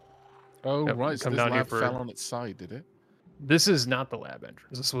 Oh, Yep, right. So come this down here lab for- fell on its side, did it? This is not the lab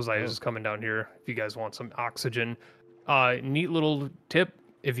entrance. This was I was Oh. just coming down here if you guys want some oxygen. Neat little tip.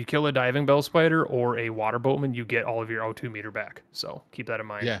 If you kill a diving bell spider or a water boatman, you get all of your O2 meter back. So keep that in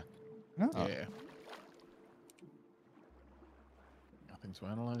mind. Yeah. Oh. Yeah. Nothing to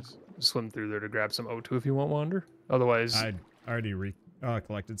analyze. Swim through there to grab some O2 if you want, Wander. Otherwise, I already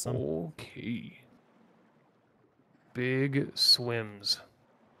collected some. okay. Big swims.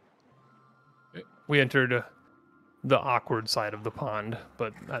 We entered the awkward side of the pond,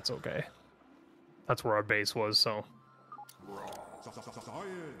 but that's okay. That's where our base was, so.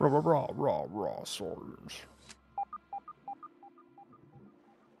 Raw swords.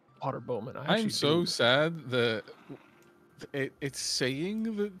 Water bowman. I'm so sad that it's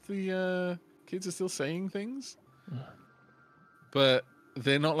saying that the kids are still saying things, but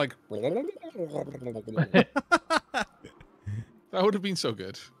they're not like. That would have been so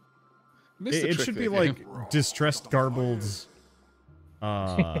good. Missed the It trick should there, be game. like distressed garbled.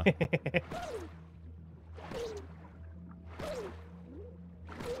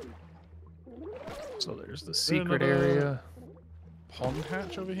 So there's the secret another- area. Pond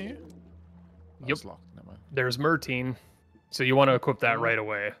hatch over here. Oh, Yep. it's locked. Never mind. There's Mertine. So you want to equip that right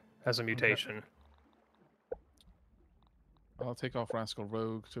away as a mutation. I'll take off Rascal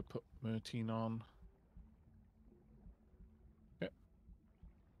Rogue to put Mertine on. Yep.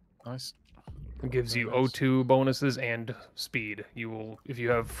 Nice. It gives Very you nice. O2 bonuses and speed. You will, if you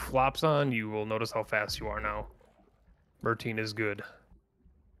have flops on, you will notice how fast you are now. Mertine is good.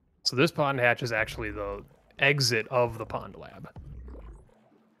 So this pond hatch is actually the exit of the pond lab.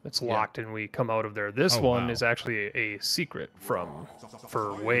 It's locked and we come out of there. This Oh, one wow. is actually a secret for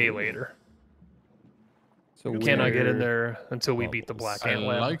way later. So We cannot get in we're- there until we beat the Black I Ant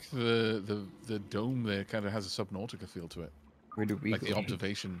Lab. like the dome there. Kind of has a Subnautica feel to it, Where do we like the go?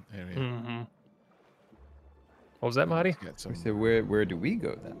 observation area. Mm-hmm. What was that, Marty? Get some- So where do we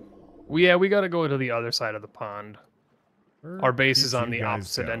go then? We got to go to the other side of the pond. Our base is on the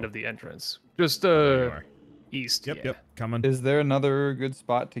opposite end of the entrance. Just There you are. east. Yep, yeah. yep, coming. Is there another good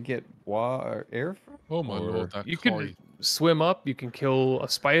spot to get air from? Oh my Or- lord, that You koi. could swim up, you can kill a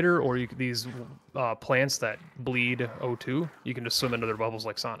spider, or you can, these plants that bleed O2, you can just swim into their bubbles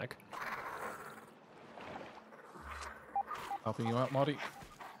like Sonic. Helping you out, Marty.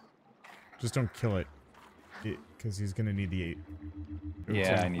 Just don't kill it. Because he's going to need the 8.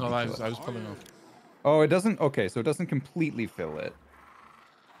 Yeah, I need Oh, to I kill it. was pulling off. Oh, it doesn't. Okay, so it doesn't completely fill it.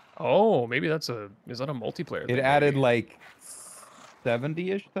 Oh, maybe is that a multiplayer It thing, added maybe? like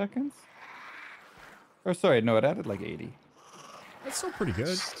 70-ish seconds. Or sorry, no, it added like 80. That's still pretty good.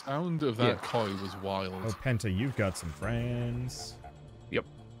 The sound of that Yeah. koi was wild. Oh, Penta, you've got some friends. Yep.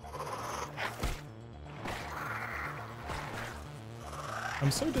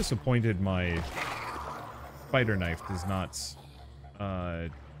 I'm so disappointed my spider knife does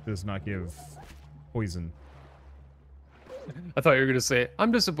not give poison. I thought you were gonna say,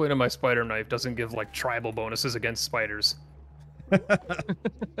 I'm disappointed my spider knife doesn't give like tribal bonuses against spiders.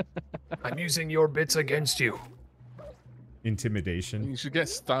 I'm using your bits against you. Intimidation. You should get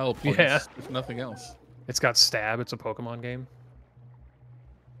style points, Yeah. if nothing else. It's got stab. It's a Pokemon game.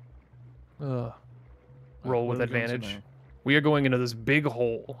 Ugh. Roll with Where are we going to advantage. now? We are going into this big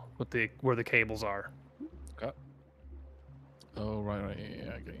hole with where the cables are. Okay. Oh, right.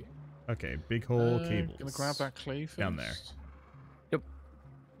 Yeah, I get you. Okay, big hole cables. Gonna grab that clay first. Down there. Yep.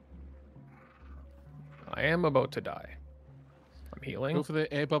 I am about to die. I'm healing. Go for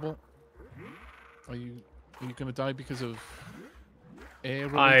the air bubble. Are you gonna die because of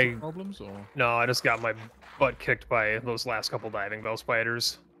air-related problems, or? No, I just got my butt kicked by those last couple diving bell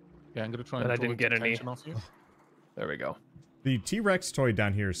spiders. Yeah, I'm gonna try And and I draw didn't get any. attention off you. There we go. The T-Rex toy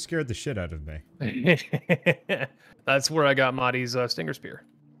down here scared the shit out of me. That's where I got Marty's stinger spear.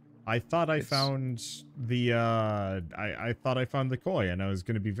 I thought I It's- found the I thought I found the koi, and I was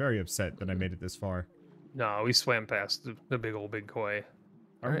going to be very upset that I made it this far. No, we swam past the big koi.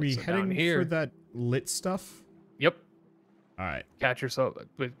 Are Alright, we so down heading here. for that lit stuff? Yep. All right. Catch yourself.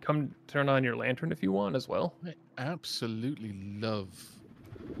 But come turn on your lantern if you want as well. I absolutely love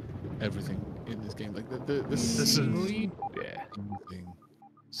everything in this game. Like the This is scenery, yeah. thing.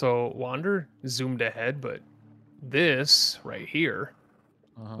 So Wander zoomed ahead, but this right here,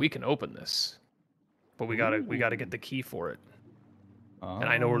 we can open this, but we gotta get the key for it. And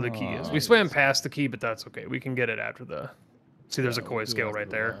I know where the key is. We swam past the key, but that's okay. We can get it after the. See, there's a Yeah, koi we'll do scale after right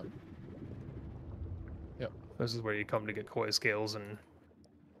the there. lab. This is where you come to get koi scales and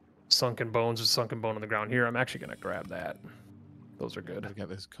sunken bones. There's a sunken bone on the ground here. I'm actually gonna grab that. Those are good. Gotta get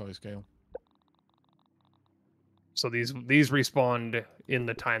this koi scale. So these respawned in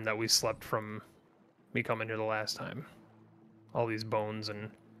the time that we slept from me coming here the last time. All these bones, and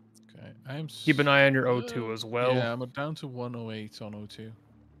Okay, I'm. keep an eye on your O2 as well. Yeah, I'm down to 108 on O2.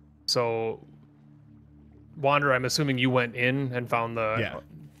 So, Wander, I'm assuming you went in and found the. Yeah.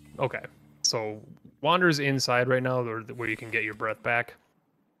 Okay, so Wander's inside right now, where you can get your breath back.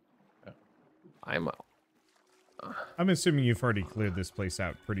 Yeah. I'm assuming you've already cleared this place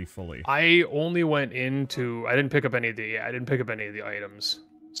out pretty fully. I only went into. I didn't pick up any of the. Yeah, I didn't pick up any of the items.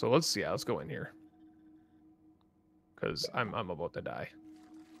 So let's go in here. Because I'm about to die.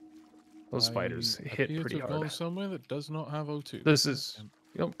 Those spiders I hit appear pretty to have gone hard. somewhere that does not have O2. This is.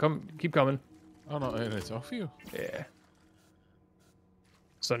 Keep coming. Oh no, it's off you. Yeah.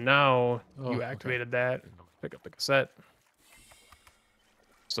 So now Oh, you okay. activated that. Pick up the cassette.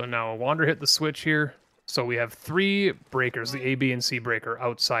 So now Wander hit the switch here. So we have 3 breakers, the A, B, and C breaker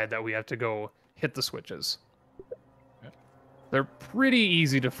outside that we have to go hit the switches. Yep. They're pretty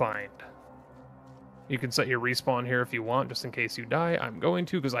easy to find. You can set your respawn here if you want, just in case you die. I'm going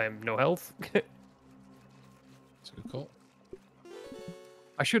to, because I have no health. It's a good call.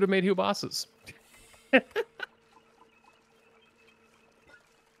 I should have made heal bosses.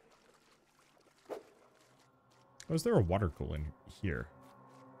 Was there a water cooler in here?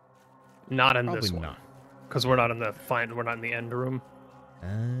 Not in Probably this one. not. Because we're not in the we're not in the end room.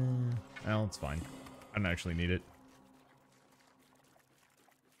 Well, it's fine. I don't actually need it.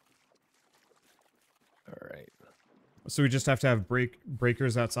 All right. So we just have to have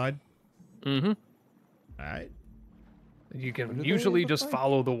breakers outside? Mm-hmm. Alright. You What can do they usually look just like?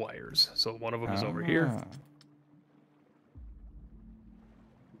 follow the wires. So one of them is over here. Ah.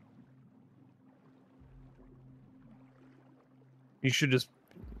 You should just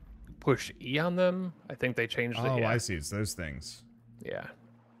push E on them. I think they changed it. Oh, Yeah. I see. It's those things. Yeah.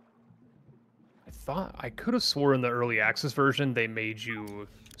 I could have swore in the early access version they made you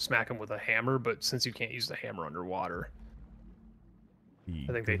smack them with a hammer, but since you can't use the hammer underwater, The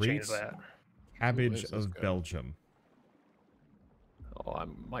I think they changed Great that. Cabbage where's this of go? Belgium. Oh, I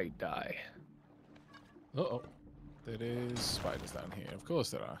might die. Uh-oh. There is spiders down here. Of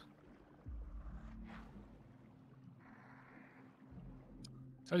course there are.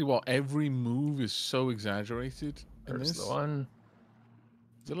 Tell you what, every move is so exaggerated in There's this. the one.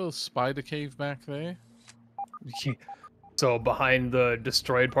 There's a little spider cave back there. So behind the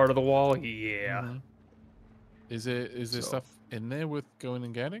destroyed part of the wall, yeah. Mhm. Is there stuff in there worth going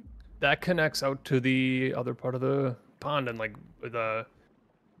and getting? That connects out to the other part of the pond and like the.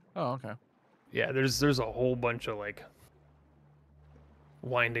 Oh, okay. Yeah, there's a whole bunch of like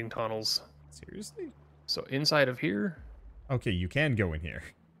winding tunnels. Seriously? So inside of here, Okay, you can go in here.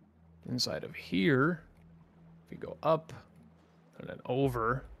 inside of here, if you go up and then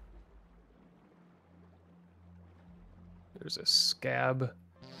over, there's a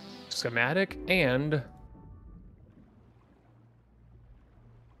schematic and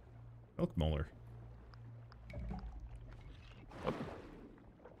Milk molar. I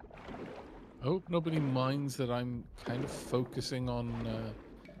hope nobody minds that I'm kind of focusing on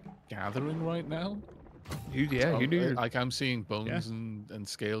gathering right now. you do. Like I'm seeing bones and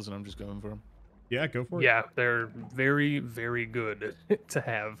scales, and I'm just going for them. Yeah, go for it. Yeah, they're very, very good to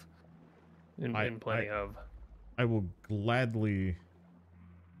have in plenty of. I will gladly.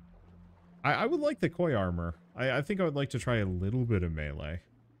 I would like the koi armor. I think I would like to try a little bit of melee.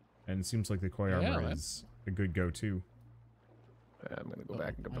 And it seems like the koi armor man. is a good go-to. I'm gonna go Oh,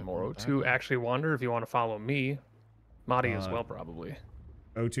 back and get yeah, the more go back. O2. Actually, Wander, if you want to follow me, Madi as well, probably.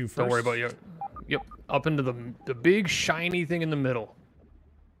 O2 first. Don't worry about you. Yep, up into the big shiny thing in the middle,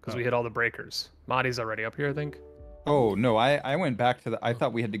 because we hit all the breakers. Madi's already up here, I think. Oh no, I went back to the. I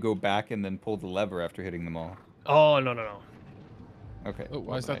thought we had to go back and then pull the lever after hitting them all. Oh no. Okay. Oh,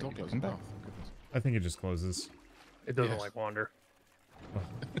 why is that door Come closing? back. Oh, thank goodness. I think it just closes. It doesn't Yes. like Wander.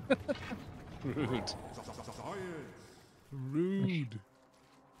 Rude. Rude.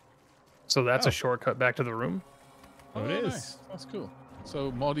 So that's Oh. a shortcut back to the room. Oh, it is. Nice. That's cool.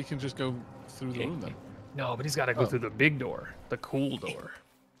 So Marty can just go through the room then. No, but he's got to go Oh. through the big door, the cool door.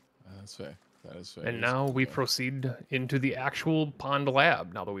 That's fair. That is fair. And Yes. now we proceed into the actual pond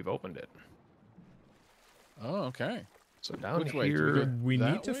lab. Now that we've opened it. Oh, okay. So down Which way? Do we here, go We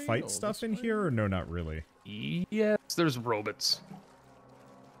that need to way or fight stuff this in way? here, or no, not really? yes, there's robots.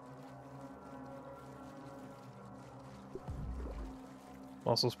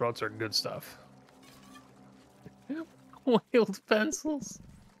 Muscle sprouts are good stuff. Oiled pencils.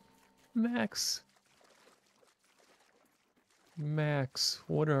 Max,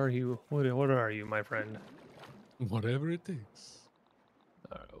 what are you? What are you, my friend? Whatever it takes.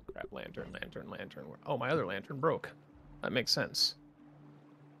 Oh, crap. Lantern. Oh, my other lantern broke. That makes sense.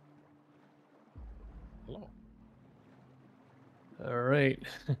 Hello. All right.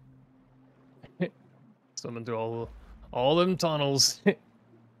 Swimming through all them tunnels.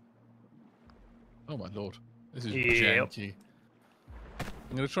 Oh my lord. This is Yep. janky.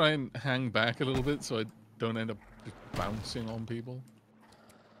 I'm gonna try and hang back a little bit so I don't end up just bouncing on people.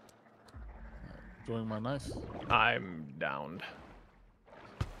 Drawing my knife. I'm downed.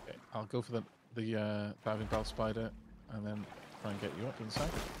 Okay, I'll go for the diving bell spider and then try and get you up inside.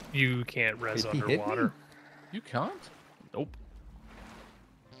 You can't res Did he hit me? underwater. You can't? Nope.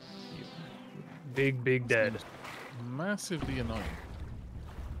 Big dead. Massively annoying.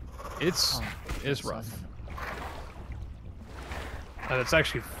 It's Oh, it's that's rough. And it's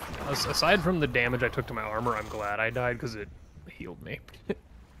actually, aside from the damage I took to my armor, I'm glad I died because it healed me.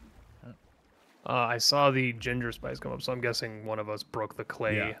 I saw the ginger spice come up, so I'm guessing one of us broke the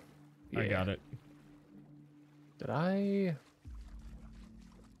clay. Yeah. I got it. Did I?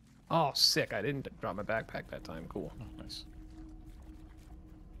 Oh, sick. I didn't drop my backpack that time. Cool. Oh, nice.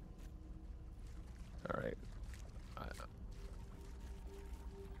 All right.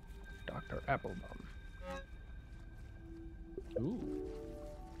 Dr. Applebaum. Ooh.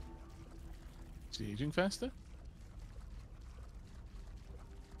 Is he aging faster?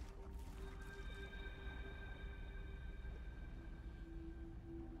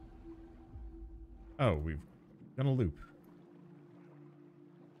 Oh, we've done a loop.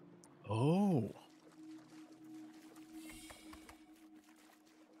 Oh.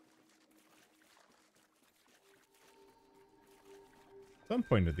 At some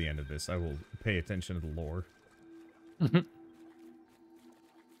point at the end of this, I will pay attention to the lore.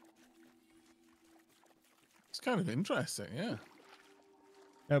 It's kind of interesting, yeah.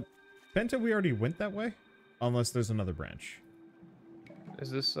 Now, Penta, we already went that way? Unless there's another branch. Is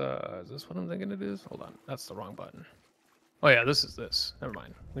this what I'm thinking it is? Hold on. That's the wrong button. Oh yeah, this is this. Never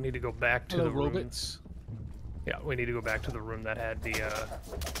mind. We need to go back to Hello, the room. robots. Yeah, we need to go back to the room that had the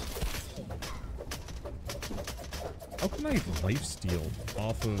How can I lifesteal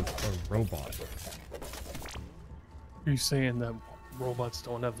off of a robot? Are you saying that robots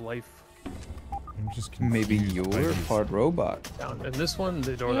don't have life? I'm just Maybe confused you're by these. part robot. Down in this one,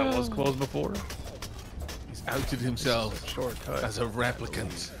 the door that was closed before. He's outed himself Shortcut. as a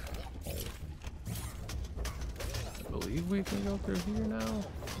replicant. I believe we can go through here now.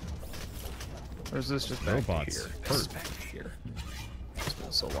 Or is this just back Robots. here? This is back here. It's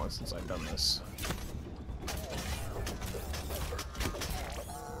been so long since I've done this.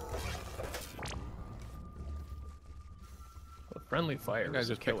 A friendly fire. I is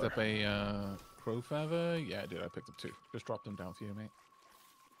a just picked killer. up a crow feather. Yeah, I did. I picked up 2. Just dropped them down for you, mate.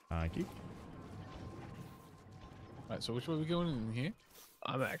 Thank you. Right, so which way are we going in here?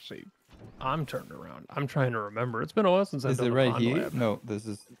 I'm turned around. I'm trying to remember. It's been a while since I've Is done it the right pond here? lab. No, this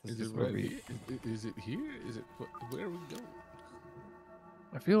is Is it where right we. here? Is it here? Is it where are we going?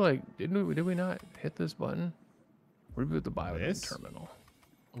 I feel like did we not hit this button? Reboot the biologin This? terminal.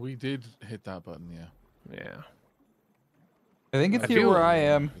 We did hit that button, yeah. Yeah. I think it's I here feel- where I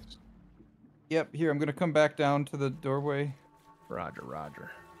am. Yep, here. I'm gonna come back down to the doorway. Roger,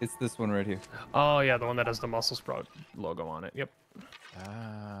 roger. It's this one right here. Oh yeah, the one that has the muscle sprout logo on it. Yep.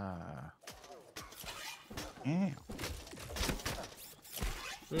 Ah. Yeah.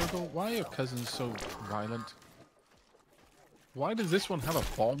 Virgo, why are your cousins so violent? Why does this one have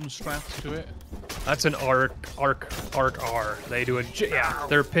a bomb strapped to it? That's an arc R. They do a yeah.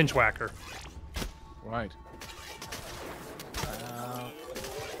 They're a pinch whacker. Right.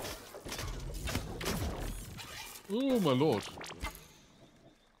 Oh my lord.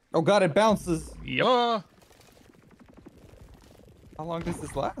 Oh god, it bounces. Yep. Ah! How long does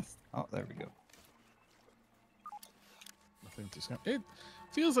this last? Oh, there we go. Nothing to scan. It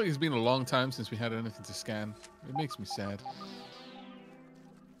feels like it's been a long time since we had anything to scan. It makes me sad.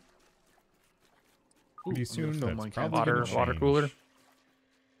 Ooh, Pretty I'm soon, gonna fill that's my probably can. gonna Water change. cooler.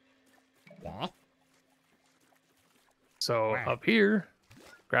 What? So Wow. up here,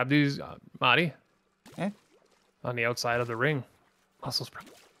 grab these, Marty, Eh? on the outside of the ring. Muscle sprout.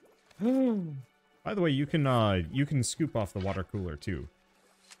 By the way, you can scoop off the water cooler too.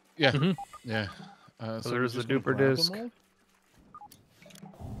 Yeah, Mhm. yeah. So we're there's the just gonna duper grab them disc. all?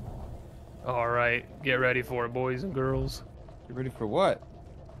 All right, get ready for it, boys and girls. You ready for what?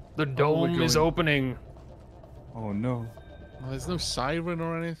 The we're dome is going- opening. Oh no. Oh, there's no siren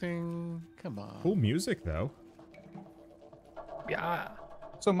or anything. Come on. Cool music though. Yeah.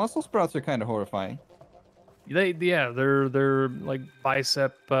 So muscle sprouts are kind of horrifying. They're like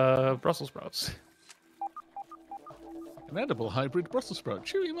bicep Brussels sprouts. An edible hybrid Brussels sprout.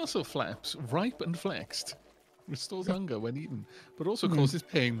 Chewy muscle flaps, ripe and flexed. Restores hunger when eaten, but also causes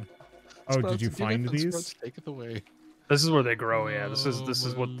pain. Oh, Sprouts did you give find and these? Sprouts taketh away. This is where they grow. Yeah, this is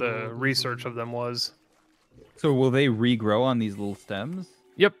Oh, what my the lord, research of them was. So will they regrow on these little stems?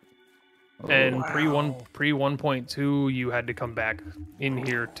 Yep. Oh, And wow. pre 1.2, you had to come back in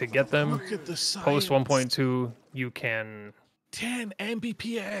here to get them. Look at the science. Post 1.2, you can. 10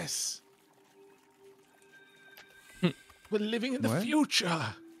 Mbps. We're living in the What?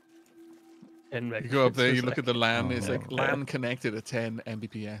 future. And You go up there, it's you just look at the LAN. It's Oh. like LAN connected at 10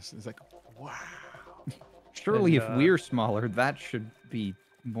 Mbps. It's like, wow. Surely, And, if we're smaller, that should be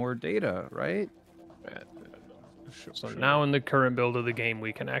more data, right? So now in the current build of the game,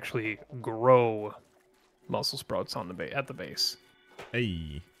 we can actually grow muscle sprouts on at the base,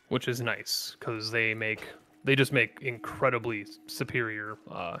 Hey. which is nice because they just make incredibly superior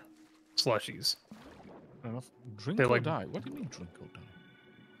slushies. Fair enough. Drink They're or like- die. What do you mean drink or die?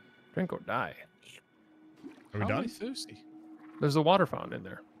 Drink or die. Are we How am I done? thirsty? There's a water fountain in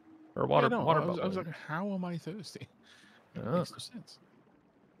there, or water Yeah, no, water I was bubble. like, how am I thirsty? Oh. Makes no sense.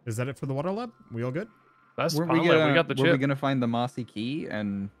 Is that it for the water lab? We all good? That's Weren't pond we lab. gonna, We got the were we chip. gonna find the mossy key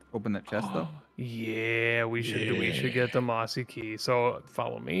and open that chest though? Yeah, we should get the mossy key. So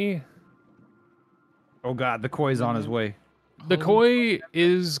follow me. Oh god, the koi's on his way. The koi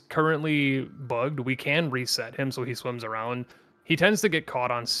is currently bugged. We can reset him so he swims around. He tends to get caught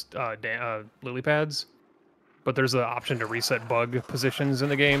on lily pads, but there's an option to reset bug positions in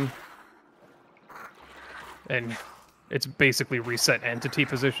the game, and it's basically reset entity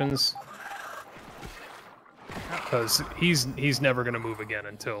positions. Because he's never gonna move again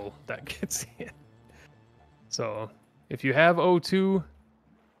until that gets in. So if you have O2,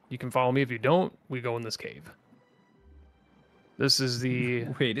 you can follow me. If you don't, we go in this cave. This is the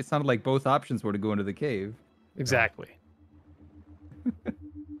Wait, it sounded like both options were to go into the cave. exactly.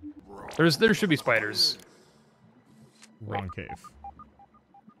 There should be spiders. Wrong cave.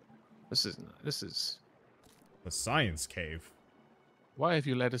 This is The science cave. Why have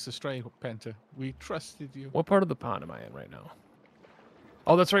you led us astray, Penta? We trusted you. what part of the pond am I in right now?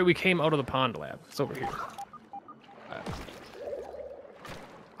 Oh, that's right. We came out of the pond lab. It's over here.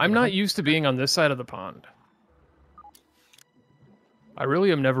 I'm not used to being on this side of the pond. I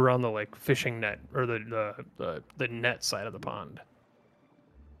really am never on the like fishing net or the net side of the pond.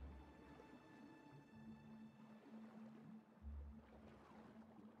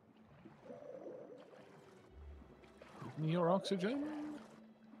 Your oxygen.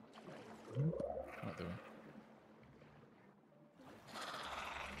 Not doing.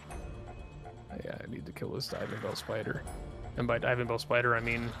 Yeah, I need to kill this diving bell spider. And by diving bell spider, I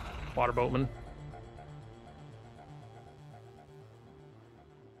mean water boatman.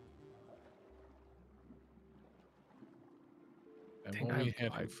 And I think what are we I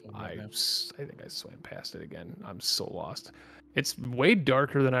heading for right now? think I swam past it again. I'm so lost. It's way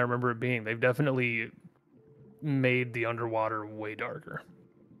darker than I remember it being. They've definitely made the underwater way darker.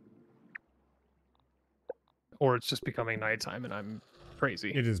 Or it's just becoming nighttime and I'm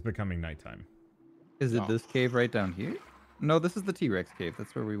crazy. It is becoming nighttime. Is it this cave right down here? No, this is the T-Rex cave.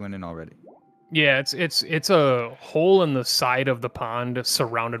 That's where we went in already. Yeah, it's a hole in the side of the pond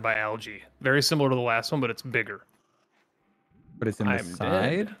surrounded by algae. Very similar to the last one, but it's bigger. But it's in the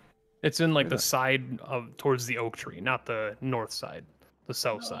side? Dead. It's in like the side of towards the oak tree, not the north side, the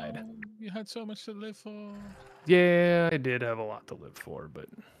south side. You had so much to live for. Yeah, I did have a lot to live for, but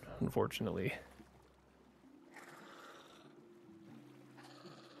unfortunately.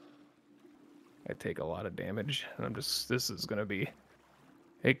 I take a lot of damage, and I'm just, this is going to be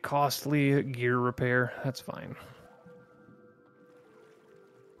a costly gear repair. That's fine.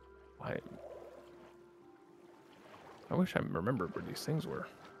 I wish I remembered where these things were.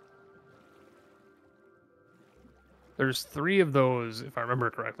 There's 3 of those, if I remember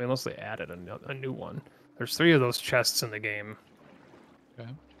correctly, unless they added a new one. There's 3 of those chests in the game. Okay.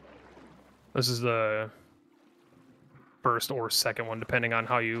 This is the first or second one, depending on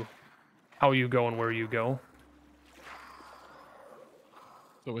how you go and where you go.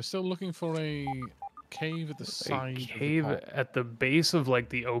 So we're still looking for a cave at the side. A cave of the at the base of like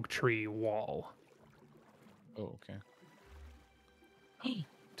the oak tree wall. Oh, okay.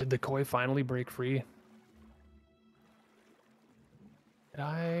 Did the koi finally break free? Did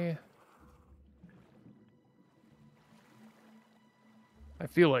I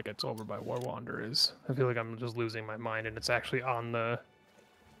feel like it's over by where Wander is. I feel like I'm just losing my mind, and it's actually on the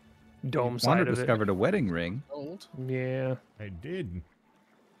dome side Wander of it. discovered a wedding ring. Gold. Yeah. I did.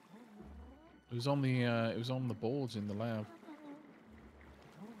 It was on the boards in the lab.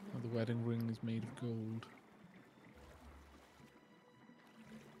 The wedding ring is made of gold.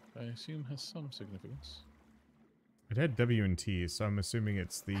 I assume has some significance. It had W and T, so I'm assuming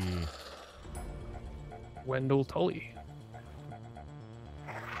it's the... Wendell Tully.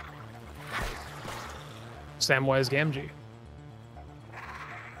 Samwise Gamgee.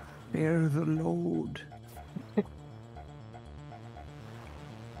 Bear the load.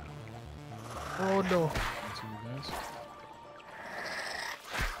 Oh no. To you guys.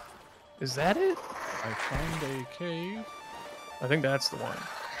 Is that it? I found a cave. I think that's the one.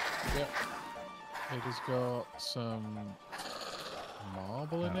 Yep. It has got some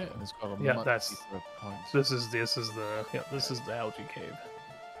marble in it, and it's got a Yeah, much that's- deeper point. This is the algae cave.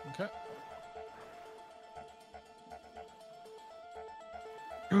 Okay.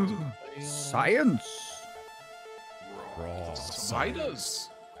 Science! Raw Spiders.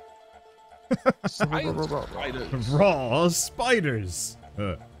 Spiders. Raw spiders!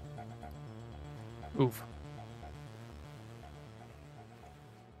 Oof.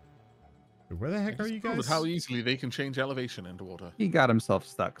 Where the heck are you guys? How easily they can change elevation into water. He got himself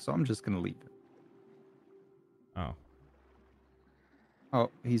stuck, so I'm just gonna leave it. Oh. Oh,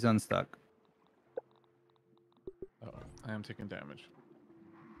 he's unstuck. Oh, I am taking damage.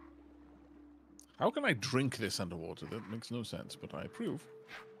 How can I drink this underwater? That makes no sense, but I approve.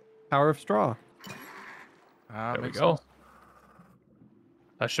 Power of straw. Ah, There we makes go. sense.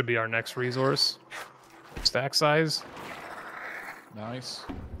 That should be our next resource. Stack size. Nice.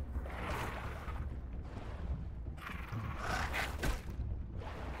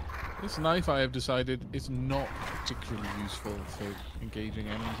 This knife, I have decided, is not particularly useful for engaging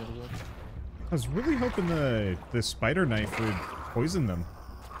enemies underwater. I was really hoping the spider knife would poison them.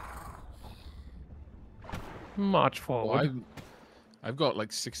 March Well, forward. I've got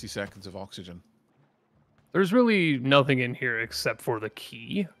like 60 seconds of oxygen. There's really nothing in here except for the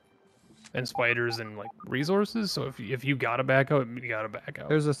key and spiders and like resources. So if you gotta back out, you gotta back out.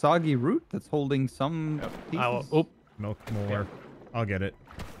 There's a soggy root that's holding some pieces. Oh, Milk more. I'll get it.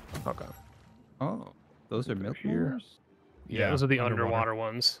 okay. Oh, those are milk here. molars? Yeah, those are the underwater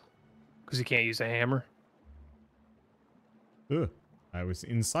ones. Because you can't use a hammer. Ugh. I was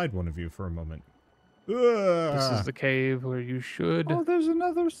inside one of you for a moment. This is the cave where you should. Oh, there's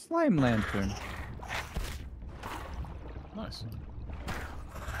another slime lantern. Nice.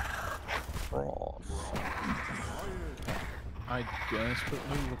 I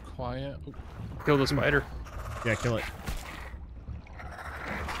desperately require. Oh, Kill the spider. Yeah, kill it.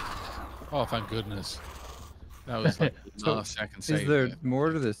 oh, thank goodness. That was like the last second save. Is there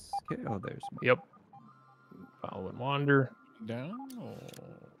more to this? Oh, there's more. Yep. Follow and wander. Down or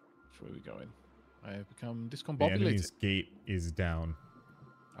which way are we going? I have become The discombobulated. enemy's gate is down.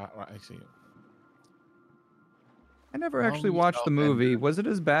 Ah, right, I see it. I never actually watched the movie. Was it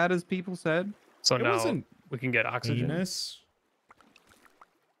as bad as people said? So It now wasn't we can get oxygen. heinous.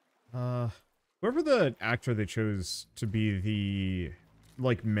 Whoever the actor they chose to be the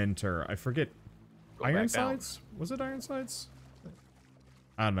like mentor, I forget. Go back Ironsides? Was it Ironsides?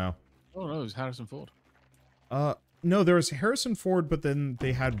 I don't know. Oh no, it was Harrison Ford. No, there was Harrison Ford, but then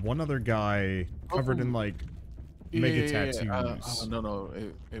they had one other guy covered in like mega tattoos. No,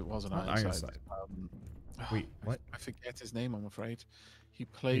 it wasn't Not Ironside. Ironside. Wait, what? I forget his name. I'm afraid. He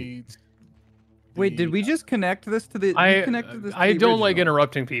played. Wait, did we just connect this to the? You I connected this to I the don't like original?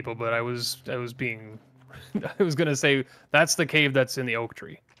 interrupting people, but I was being I was gonna say that's the cave that's in the oak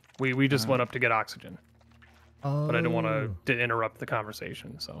tree. We just went up to get oxygen, but I didn't want to interrupt the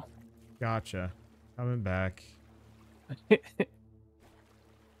conversation. So Gotcha. Coming back.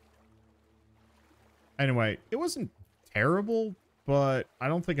 Anyway, it wasn't terrible, but I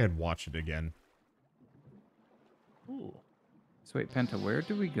don't think I'd watch it again. Ooh, So wait, Penta, where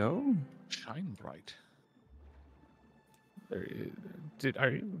do we go? shine bright.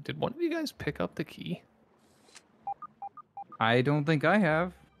 did one of you guys pick up the key? I don't think I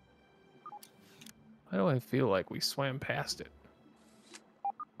have. Why do I feel like we swam past it?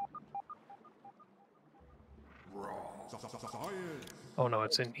 Oh no,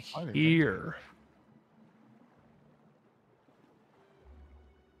 it's in here.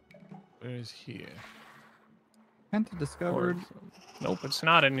 Where is here? Penta discovered. Nope, it's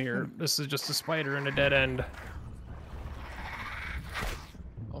not in here. This is just a spider in a dead end.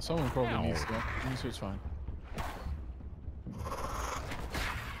 Oh, someone probably needs to go. So it's fine.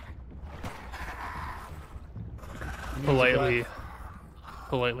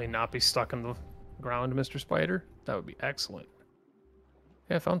 Politely not be stuck in the ground, Mr. Spider. That would be excellent.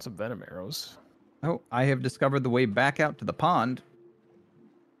 Yeah, I found some venom arrows. Oh, I have discovered the way back out to the pond.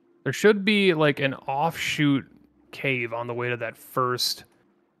 There should be like an offshoot cave on the way to that first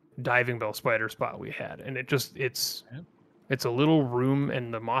diving bell spider spot we had, and it's a little room,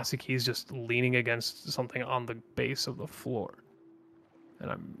 and the mossy key is just leaning against something on the base of the floor.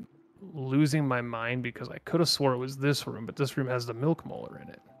 And I'm losing my mind because I could have swore it was this room, but this room has the milk molar in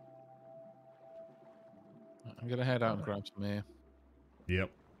it. I'm gonna head out and grab some air. Yep.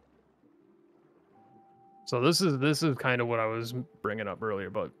 So this is kind of what I was bringing up earlier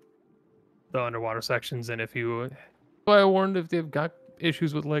about the underwater sections, and if you, I warned if they've got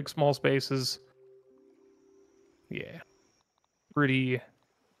issues with like small spaces, yeah, pretty.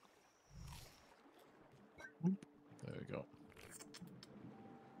 There we go.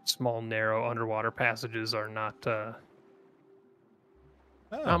 Small, narrow underwater passages are not Oh,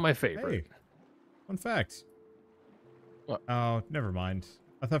 not my favorite. Hey, fun fact. What? Oh, never mind.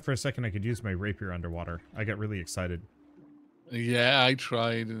 I thought for a second I could use my rapier underwater. I got really excited. Yeah, I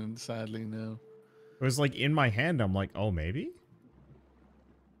tried, and sadly, no. It was like in my hand. I'm like, oh, maybe?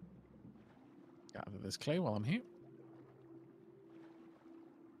 Gather this clay while I'm here.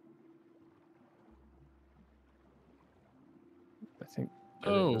 I think.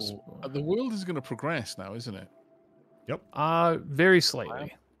 Oh, the world is going to progress now, isn't it? Yep. Very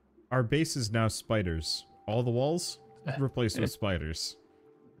slightly. Our base is now spiders. All the walls replaced with spiders.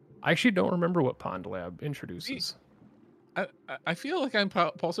 I actually don't remember what Pond Lab introduces. I feel like I'm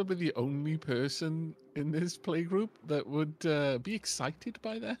possibly the only person in this playgroup that would be excited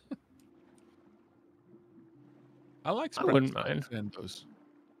by that. I like I wouldn't mind. those.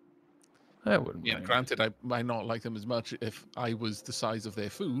 I wouldn't Yeah, mind. granted, I might not like them as much if I was the size of their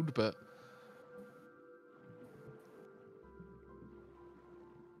food, but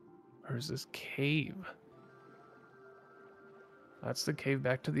Where's this cave? That's the cave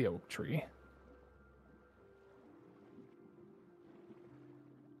back to the oak tree.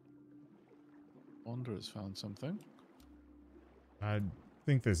 Wanderer's found something. I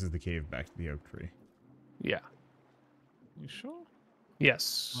think this is the cave back to the oak tree. Yeah. You sure?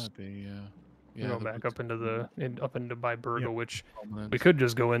 Yes. Might be. You go back up into the up into by Burgo, Yep. which prominent. we could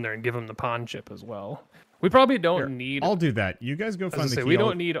just go in there and give him the pond chip as well. We probably don't Here, need. I'll do that. You guys go as I find the say, key. we I'll-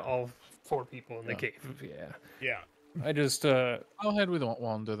 don't need all 4 people in the cave. Yeah. Yeah. I just I'll head with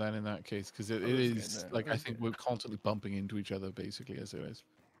Wander then in that case, because it I was is getting like I think we're constantly bumping into each other basically as it is.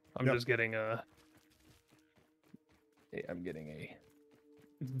 I'm Yep. just getting I'm getting a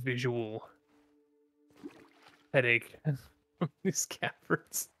visual headache from these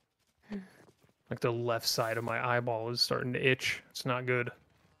scabbards. Like the left side of my eyeball is starting to itch. It's not good.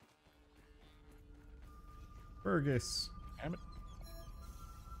 Fergus. Damn it.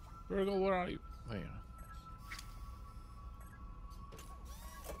 Virgil, where are you? There you are.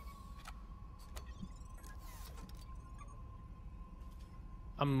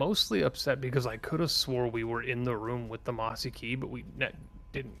 I'm mostly upset because I could have swore we were in the room with the mossy key, but we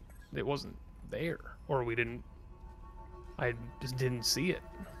didn't. It wasn't there, or we didn't. I just didn't see it.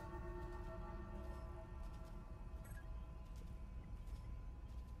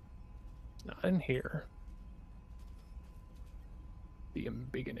 It's not in here. The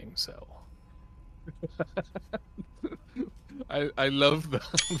embiggening cell. I love the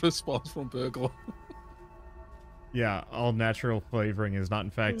response from Burgle. Yeah, all natural flavoring is not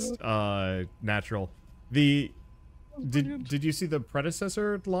in fact natural. The did you see the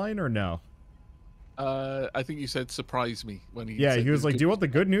predecessor line or no? I think you said surprise me when he. Yeah, said he was the like, good "Do you want the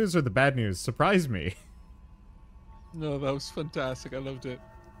good news or the bad news? Surprise me." No, that was fantastic. I loved it.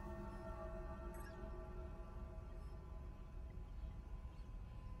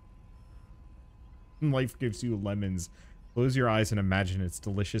 Life gives you lemons. Close your eyes and imagine its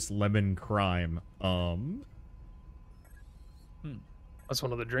delicious lemon crime. That's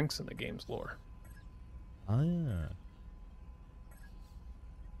one of the drinks in the game's lore. Ah, yeah.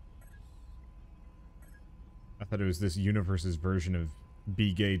 I thought it was this universe's version of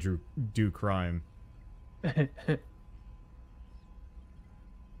be gay, do crime.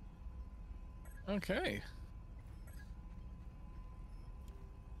 Okay.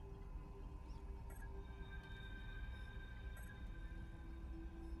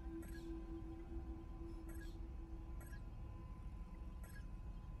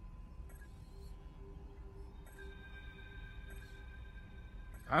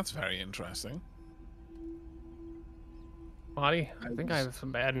 That's very interesting. Marty, I think I have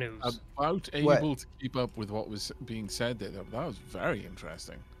some bad news. About What? able to keep up with what was being said there. That was very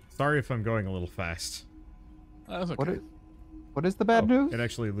interesting. Sorry if I'm going a little fast. That's okay. What is the bad Oh, news? it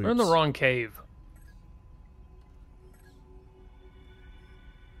actually loops. We're in the wrong cave.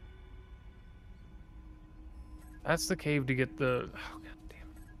 That's the cave to get the. Oh, God damn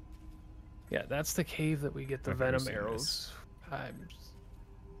it. Yeah, that's the cave that we get the I've never venom seen arrows. I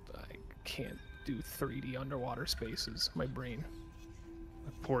can't do 3D underwater spaces. My brain.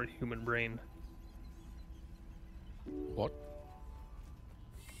 My poor human brain. What?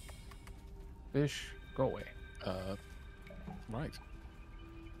 Fish, go away. Right.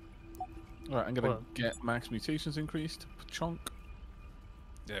 All right, I'm gonna Well- get max mutations increased. Chunk.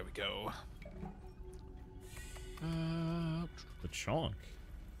 There we go. The chonk.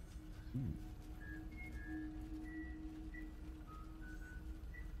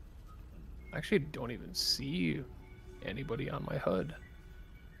 I actually don't even see anybody on my HUD.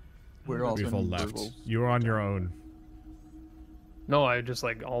 We're also Beautiful in left. Google. You're on your own. No, I just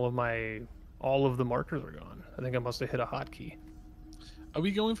like all of the markers are gone. I think I must have hit a hotkey. Are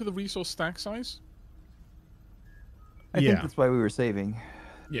we going for the resource stack size? I Yeah. think that's why we were saving.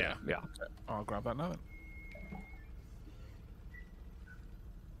 Yeah. Yeah. Okay, I'll grab that now then.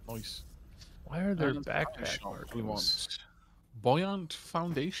 Nice. Why are there And backpack shop, markers? we want buoyant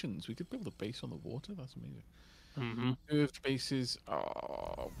foundations. We could build a base on the water. That's amazing. Mm-hmm. Curved bases.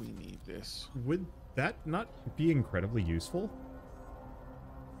 Oh, we need this. Would that not be incredibly useful?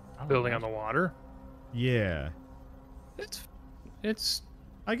 Building on the water. Yeah. It's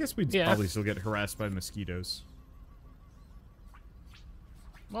I guess we'd Yeah. probably still get harassed by mosquitoes.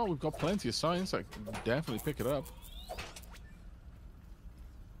 Well, we've got plenty of science. I can definitely pick it up.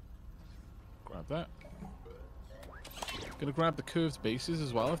 Grab that. Gonna grab the curved bases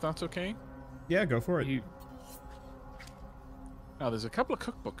as well, if that's okay. Yeah, go for it. you. Now, there's a couple of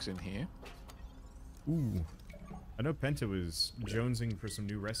cookbooks in here. Ooh. I know Penta was jonesing for some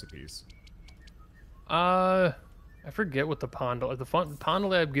new recipes. I forget what the pond. Pond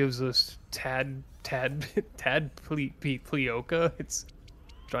Lab gives us pleioca. It's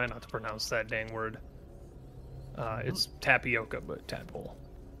trying not to pronounce that dang word. It's tapioca, but tadpole.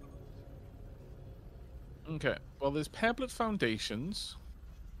 Okay. Well, there's pebblet foundations.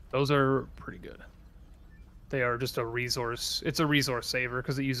 Those are pretty good. They are just a resource. It's a resource saver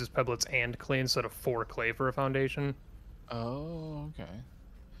because it uses pebblets and clay instead of 4 clay for a foundation. Oh, okay.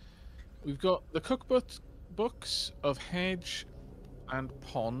 We've got the books of hedge and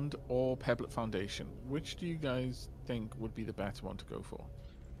pond or pebblet foundation. Which do you guys think would be the better one to go for?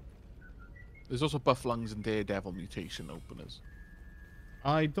 There's also buff lungs and daredevil mutation openers.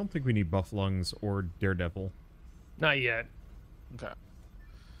 I don't think we need buff lungs or daredevil. Not yet. Okay.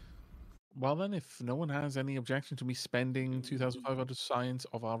 Well then, if no one has any objection to me spending 2,500 science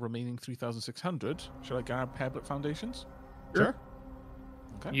of our remaining 3,600, should I grab pebblet foundations? Sure.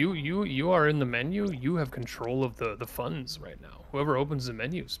 Okay. You are in the menu. You have control of the funds right now. Whoever opens the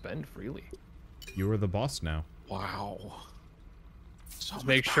menu, spend freely. You are the boss now. Wow. So Just much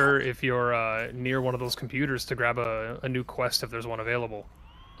make power. sure if you're near one of those computers to grab a new quest if there's one available.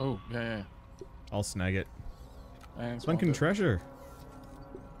 Oh, yeah. I'll snag it. Thanks, Sunken Wanda. treasure.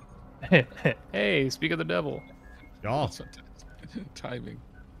 Hey, speak of the devil. Y'all. That's fantastic. Timing.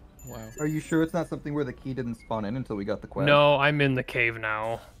 Wow. Are you sure it's not something where the key didn't spawn in until we got the quest? No, I'm in the cave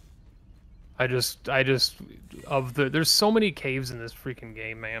now. There's so many caves in this freaking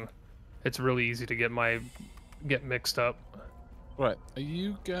game, man. It's really easy to get mixed up. Right. Are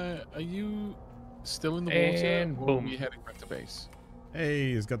you still in the And water? Or are boom. we heading back to base?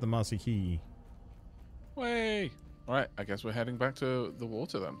 Hey, he's got the mossy key. Way. All right. I guess we're heading back to the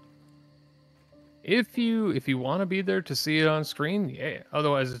water then. If you want to be there to see it on screen, yeah.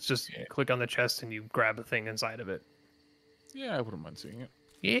 Otherwise, it's just click on the chest and you grab a thing inside of it. Yeah, I wouldn't mind seeing it.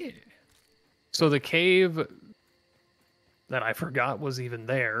 Yeah. So the cave that I forgot was even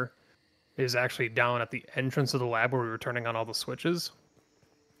there is actually down at the entrance of the lab where we were turning on all the switches.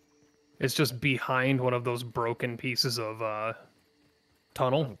 It's just behind one of those broken pieces of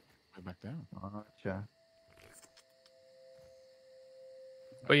tunnel. Way back down. Gotcha.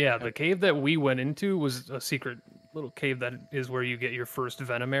 But yeah, the cave that we went into was a secret little cave that is where you get your first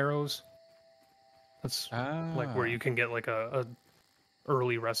venom arrows. That's like where you can get like a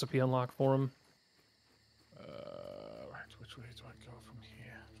early recipe unlock for them. Right. Which way do I go from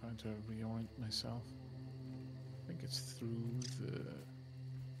here? Trying to reorient myself. I think it's through the.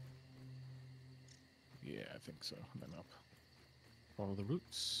 Yeah, I think so. And then up. Follow the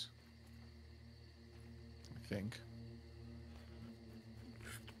roots. I think.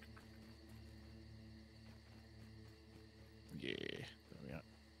 Yeah, there we are.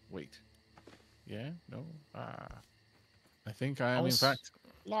 Wait. Yeah? No? I think I am in fact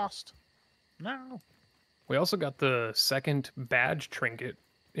lost. No. We also got the second badge trinket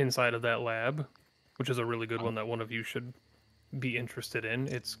inside of that lab, which is a really good one that one of you should be interested in.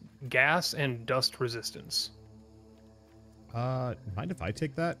 It's gas and dust resistance. Mind if I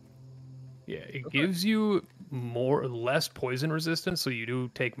take that? Yeah, it gives you less poison resistance, so you do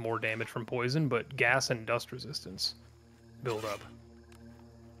take more damage from poison, but gas and dust resistance build up.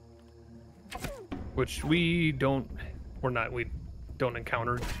 Which we don't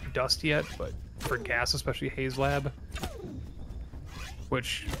encounter dust yet, but for gas, especially Haze Lab,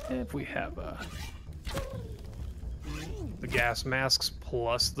 which if we have the gas masks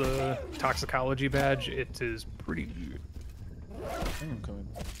plus the toxicology badge, it is pretty good. I'm coming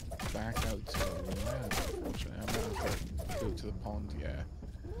back out to the lab, unfortunately. I'm going to go to the pond, yeah.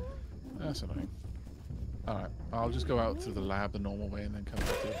 That's annoying. Alright, I'll just go out through the lab the normal way and then come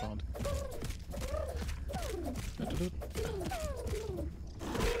back to the pond.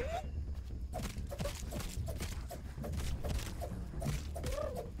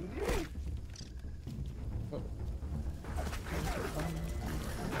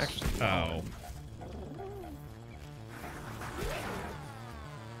 Actually, Oh.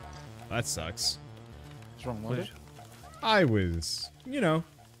 That sucks. What's wrong with it? I was,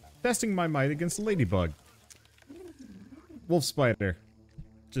 testing my might against a ladybug. Wolf spider.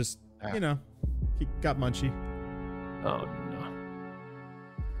 Just, he got munchy. oh no.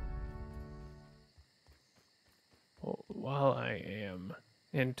 Well, while I am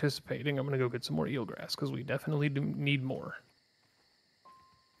anticipating, I'm gonna go get some more eelgrass because we definitely do need more.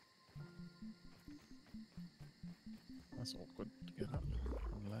 That's awkward to get up.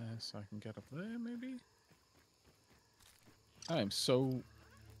 Unless I can get up there, maybe? I am so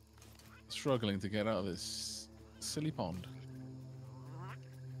struggling to get out of this silly pond.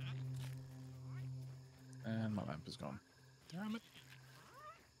 And my lamp is gone. Damn it.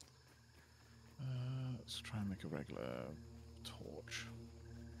 Let's try and make a regular torch.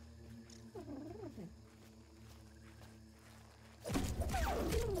 Of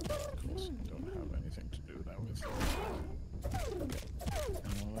course, don't have anything to do that with.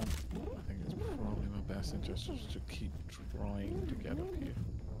 Well, I think it's probably my best interest just to keep trying to get up here.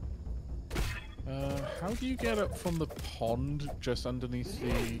 How do you get up from the pond just underneath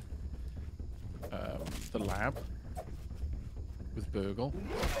the lab with Burgle?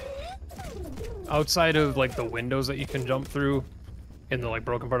 Outside of like the windows that you can jump through, in the like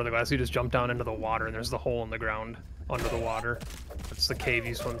broken part of the glass. You just jump down into the water, and there's the hole in the ground under the water. That's the cave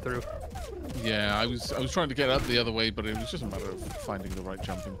you swim through. Yeah, I was trying to get up the other way, but it was just a matter of finding the right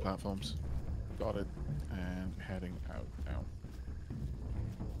jumping platforms. Got it, and heading out now.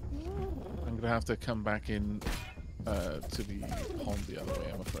 I'm gonna have to come back in to the pond the other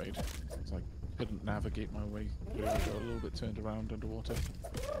way, I'm afraid. Because I couldn't navigate my way through. I got a little bit turned around underwater.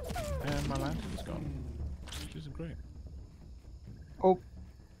 And my lantern's gone, which isn't great. Oh.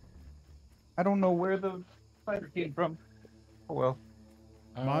 I don't know where the spider came from. Oh well.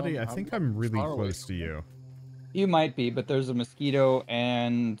 Marty, I think I'm really close to you. You might be, but there's a mosquito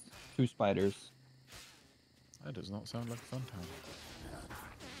and 2 spiders. That does not sound like a fun time.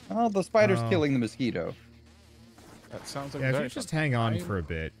 Oh, the spider's killing the mosquito. That sounds like Yeah, if very you just fun. hang on for a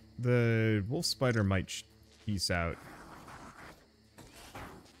bit, the wolf spider might peace out.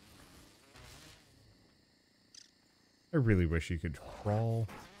 I really wish you could crawl.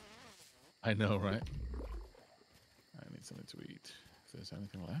 I know, right? I need something to eat. If there's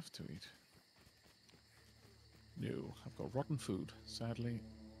anything left to eat. No, I've got rotten food. Sadly,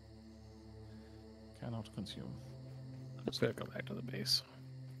 cannot consume. I'm just gonna go back to the base.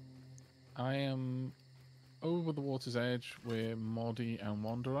 I am over the water's edge where Moddy and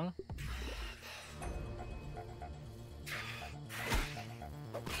Wander are.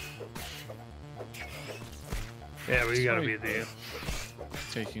 Yeah, but you gotta be the.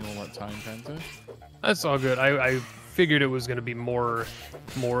 Taking all that time, Penta. That's all good. I figured it was gonna be more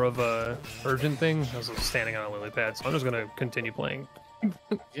of a urgent thing. I was standing on a lily pad, so I'm just gonna continue playing.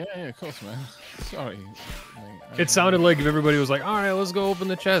 Yeah, of course, man. Sorry. Mate. It sounded like if everybody was like, "All right, let's go open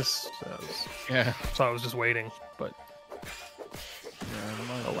the chest." Yeah. So I was just waiting, but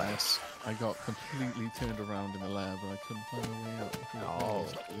Yeah, alas. I got completely turned around in the lab and I couldn't find a way out. Oh.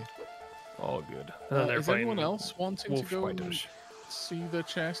 All good. And then Is anyone else wanting to wolf go and spiders. see the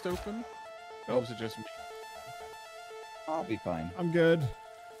chest open? Or was it just me? I'll be fine. I'm good.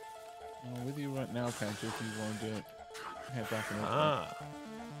 I'm with you right now, Penta, if you want to head back and open it. Ah,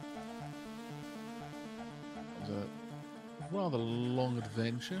 It was a rather long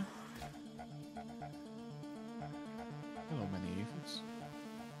adventure. Hello, many evils.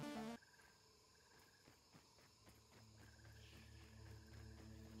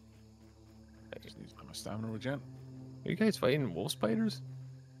 I just need my stamina regen. are you guys fighting wolf spiders?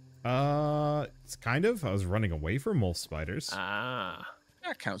 It's kind of. I was running away from wolf spiders. Ah,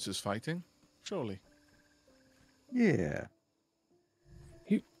 That counts as fighting, surely. Yeah.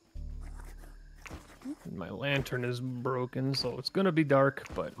 my lantern is broken, so it's gonna be dark.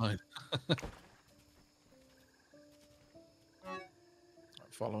 But Fine. I'm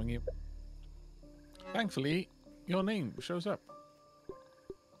following you. Thankfully, your name shows up.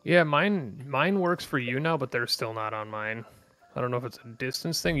 yeah, mine works for you now, but they're still not on mine. I don't know if it's a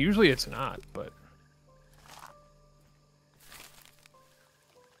distance thing. Usually it's not, but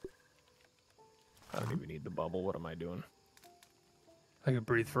I don't even need the bubble. What am I doing? I could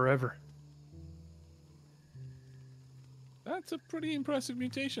breathe forever. That's a pretty impressive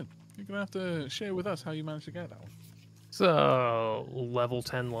mutation. You're gonna have to share with us how you managed to get that one. So level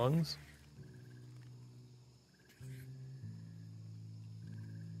 10 lungs.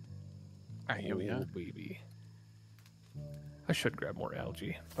 Ah, here we are. Oh, baby. I should grab more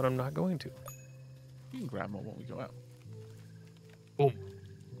algae, but I'm not going to. You can grab more when we go out. Boom.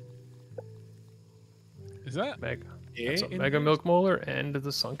 Is that? Mega. Yeah, That's a in mega those? milk molar and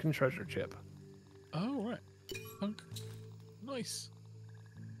the sunken treasure chip. Oh, right. Sunk. Nice.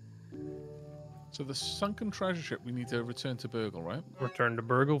 So the sunken treasure ship, we need to return to Burgle, right? Return to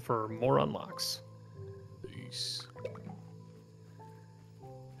Burgle for more unlocks. Nice.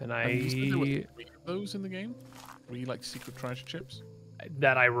 And You said there were I 3 of those in the game? 3 like secret treasure chips?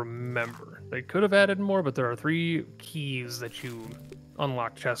 that I remember. They could have added more, but there are 3 keys that you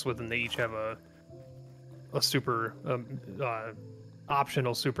unlock chests with, and they each have a super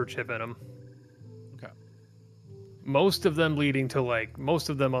optional super chip in them. Okay. Most of them leading to most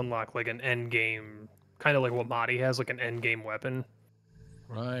of them unlock like an end game, kind of like what Mahdi has, like an end game weapon,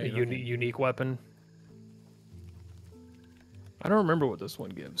 Right. a unique weapon. I don't remember what this one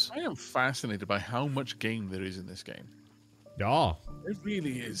gives. I am fascinated by how much game there is in this game. Yeah. There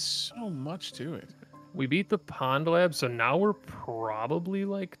really is so much to it. We beat the pond lab, so now we're probably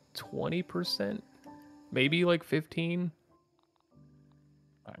like 20%, maybe like 15.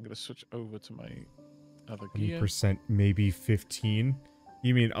 I'm going to switch over to my other gear. 20%, maybe 15.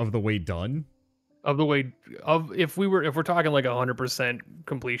 You mean of the way done? Of the way of if we're talking like 100%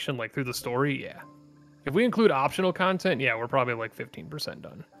 completion, like through the story, yeah. If we include optional content, yeah, we're probably like 15%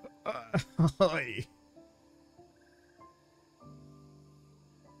 done.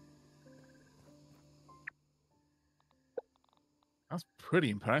 pretty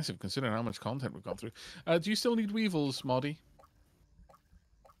impressive considering how much content we've gone through. Do you still need weevils, Moddy?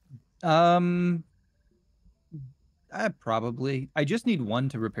 Probably. I just need one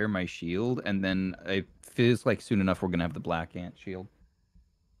to repair my shield, and then it feels like soon enough we're gonna have the black ant shield.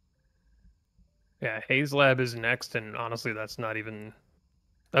 Yeah, Haze Lab is next, and honestly, that's not even...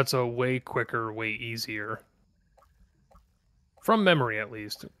 That's a way quicker, way easier. From memory, at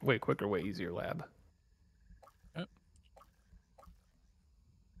least. Way quicker, way easier lab. Yep.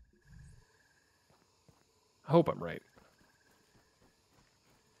 I hope I'm right.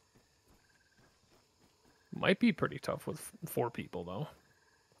 Might be pretty tough with 4 people, though.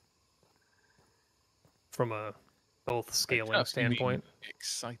 From a both scaling Tough, you mean standpoint.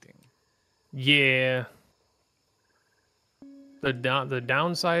 exciting. Yeah. The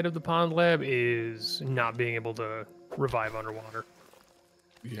downside of the pond lab is not being able to revive underwater.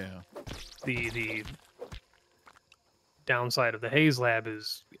 Yeah. The downside of the haze lab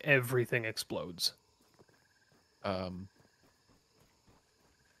is everything explodes. Well,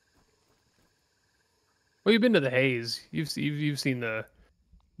 you've been to the haze. You've seen the.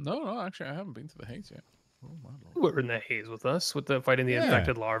 No, actually, I haven't been to the haze yet. Oh my lord. You were in the haze with us, with the fighting the Yeah.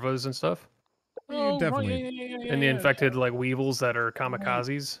 infected larvas and stuff, You definitely. and the infected like weevils that are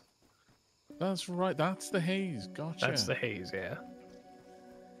kamikazes. That's right. That's the haze. Gotcha. That's the haze, yeah.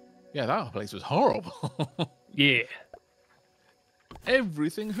 Yeah, that place was horrible. Yeah.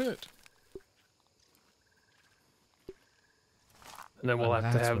 Everything hurt. And then we'll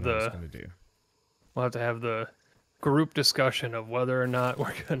have to That's have what I was the gonna do. we'll have to have the group discussion of whether or not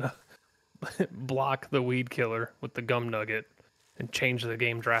we're gonna block the weed killer with the gum nugget and change the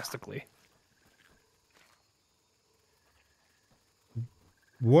game drastically.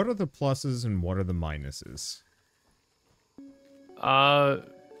 What are the pluses and what are the minuses?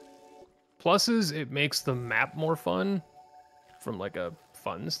 Pluses, it makes the map more fun from like a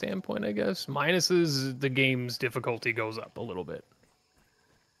fun standpoint, I guess. Minuses, the game's difficulty goes up a little bit.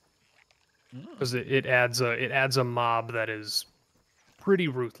 Because it adds a mob that is pretty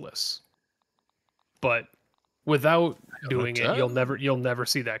ruthless. But without doing it, you'll never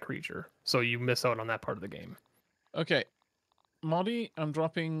see that creature. So you miss out on that part of the game. Okay. Moddy, I'm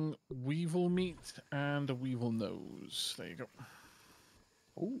dropping weevil meat and a weevil nose. There you go.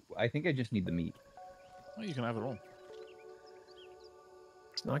 Oh, I think I just need the meat. Oh, you can have it all.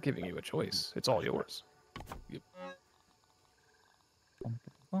 It's not giving you a choice. It's all yours. Yep.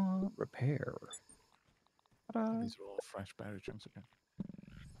 Repair. Ta-da. These are all fresh berry chunks again.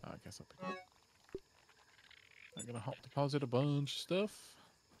 I guess I'll pick it up. I'm gonna hot deposit a bunch of stuff.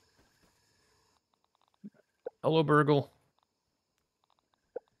 Hello, Burgle.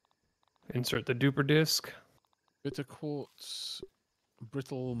 Insert the duper disc. Bitter quartz,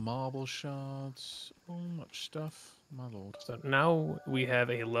 brittle marble shards, so much stuff. My lord. So now we have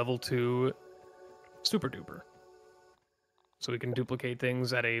a level 2 super duper. So we can duplicate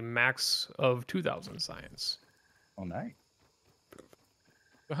things at a max of 2,000 science. Oh, nice.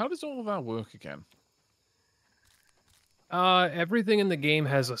 But how does all of that work again? Everything in the game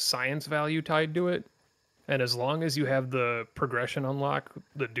has a science value tied to it. And as long as you have the progression unlock,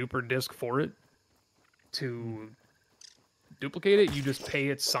 the duper disc for it, to duplicate it, you just pay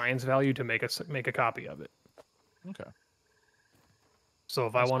its science value to make a copy of it. Okay. So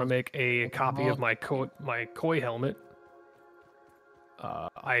if I want to make a copy of my koi helmet,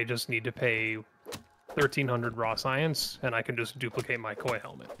 I just need to pay 1,300 raw science, and I can just duplicate my koi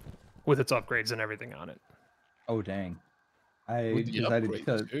helmet with its upgrades and everything on it. Oh, dang. I With the decided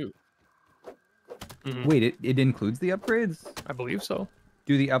upgrades, to... too. Mhm. Wait, it includes the upgrades? I believe so.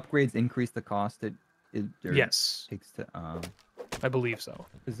 Do the upgrades increase the cost it or Yes, takes to... I believe so.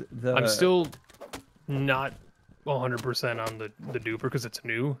 Is the... I'm still not 100% on the duper because it's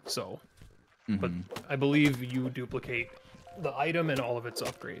new, so... But Mhm. I believe you duplicate the item and all of its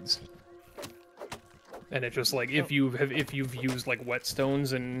upgrades. And it just like if you've used like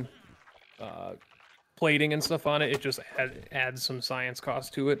whetstones and plating and stuff on it, it just adds some science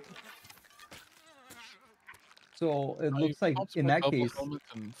cost to it. So it I looks like popped in my that bubble case, helmet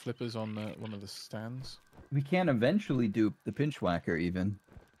and flippers on one of the stands. we can eventually dupe the pinchwhacker even.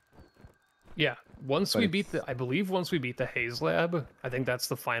 Yeah, once But we beat I believe once we beat the Haze Lab, I think that's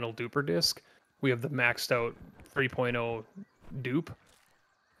the final duper disc. We have the maxed out 3.0 dupe,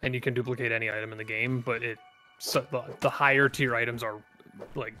 and you can duplicate any item in the game, but the higher tier items are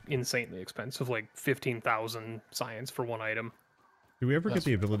like insanely expensive, like 15,000 science for one item. Do we ever get That's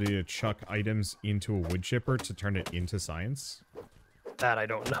the ability to chuck items into a wood chipper to turn it into science? That I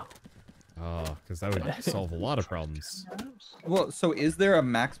don't know. Oh, because that would solve a lot of problems. Well, so is there a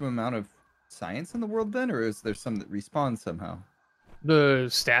maximum amount of science in the world then, or is there some that respawn somehow? The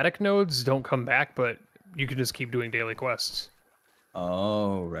static nodes don't come back, but you can just keep doing daily quests.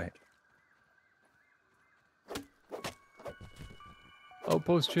 Oh, right.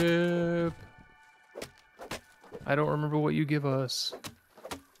 Outpost chip. I don't remember what you give us.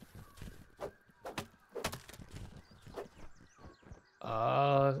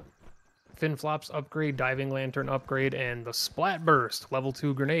 Fin flops upgrade, diving lantern upgrade, and the splat burst level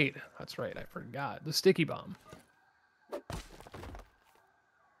 2 grenade. That's right, I forgot. The sticky bomb.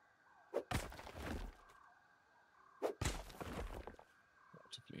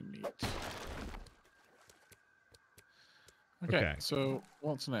 Relatively neat. Okay, so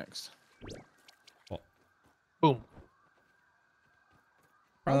what's next? Boom.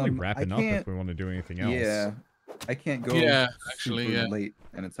 Probably I wrapping up if can't- we want to do anything else. Yeah, I can't go. Yeah, actually, super yeah. late,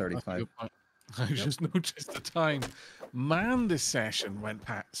 and it's already That's a 5. good point. I just noticed the time. Man, this session went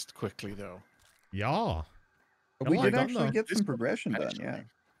past quickly, though. Yeah. But A we lot did done, actually though. get This some one progression done. actually. Yeah.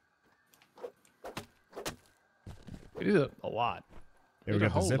 It is a lot. Yeah, we Did a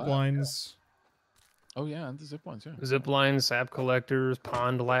got the whole zip lot, lines. Oh, yeah, and the zip lines, yeah. Zip lines, sap collectors,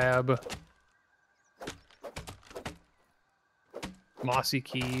 pond lab. Mossy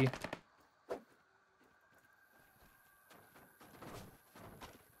key.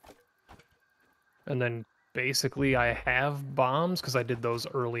 And then basically I have bombs because I did those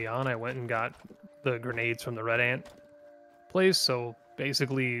early on. I went and got the grenades from the Red Ant place. So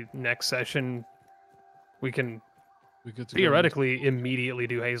basically next session we can We good to go. theoretically immediately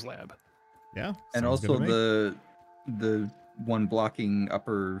do Haze Lab. Yeah. And sounds good also to me. the one blocking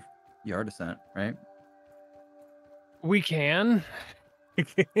upper yard ascent, right? We can.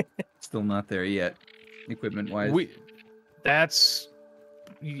 Still not there yet, equipment wise. That's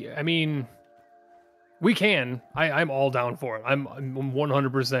I mean we can. I'm all down for it. I'm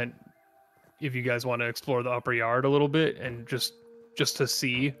 100% if you guys want to explore the upper yard a little bit and just to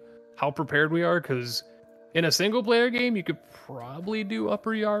see how prepared we are, because in a single player game you could probably do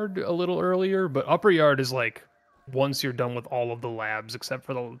upper yard a little earlier, but upper yard is like once you're done with all of the labs except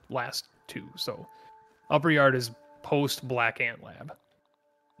for the last 2. So upper yard is post Black Ant Lab,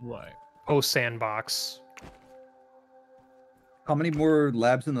 Right. post Sandbox. How many more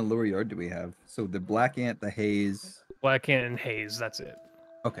labs in the lower yard do we have? So the black ant, the haze. Black Ant and Haze, that's it.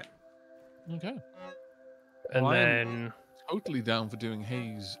 Okay. Okay. And Well, I am then totally down for doing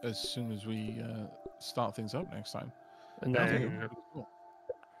haze as soon as we start things up next time. and Yeah, then pretty cool.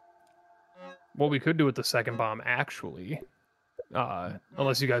 what we could do with the second bomb actually,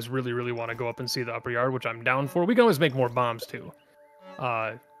 unless you guys really want to go up and see the upper yard, which I'm down for, we can always make more bombs too.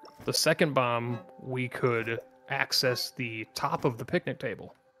 The second bomb, we could access the top of the picnic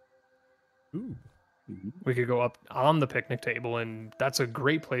table. Ooh. We could go up on the picnic table, and that's a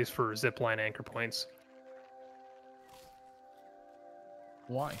great place for zipline anchor points.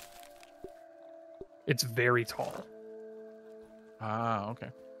 Why? It's very tall, Ah, okay.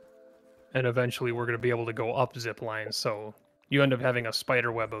 and eventually we're going to be able to go up zip lines, so you end up having a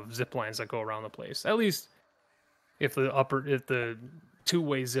spider web of zip lines that go around the place. At least if the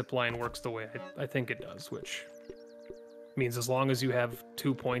two-way zip line works the way I think it does, which means as long as you have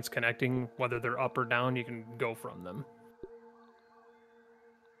 2 points connecting, whether they're up or down, you can go from them.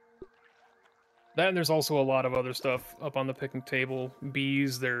 That, and there's also a lot of other stuff up on the picnic table.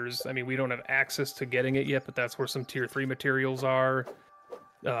 Bees, we don't have access to getting it yet, but that's where some tier 3 materials are.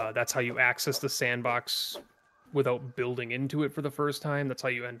 That's how you access the sandbox without building into it for the first time. That's how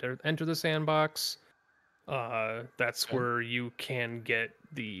you enter the sandbox. That's Okay. where you can get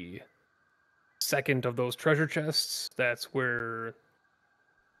the second of those treasure chests. That's where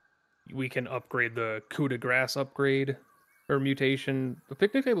we can upgrade the coup de grace upgrade or mutation. The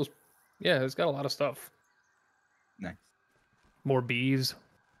picnic table's, yeah, it's got a lot of stuff. Nice. More bees,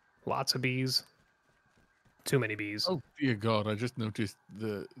 lots of bees, too many bees. Oh dear God! I just noticed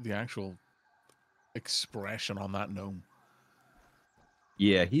the actual expression on that gnome.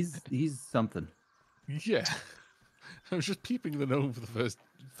 Yeah, he's something. Yeah, I was just peeping the gnome for the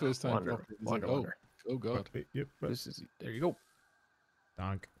first time. Wander, properly. It's like, wander. oh God! Yep. This is, there you go.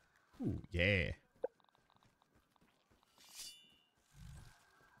 Donk. Ooh, yeah.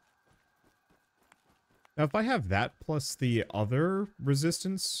 Now, if I have that plus the other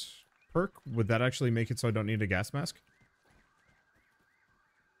resistance perk, would that actually make it so I don't need a gas mask?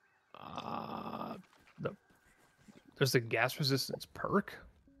 There's the gas resistance perk.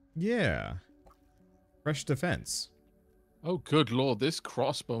 Yeah. Fresh defense. Oh good Lord! This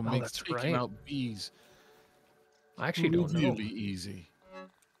crossbow Oh, makes that's taking right. out bees I actually don't know. really easy.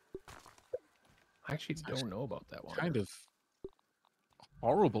 I actually don't know about that one. Kind of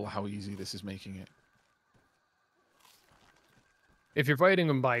horrible how easy this is making it. If you're fighting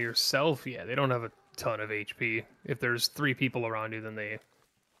them by yourself, yeah, they don't have a ton of HP. If there's 3 people around you, then they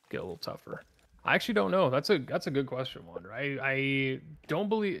get a little tougher. I actually don't know. That's a good question, Wander. I don't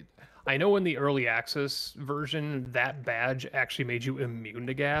believe. I know in the early access version that badge actually made you immune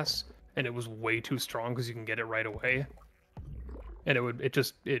to gas, and it was way too strong because you can get it right away, and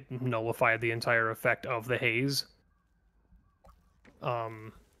it nullified the entire effect of the haze.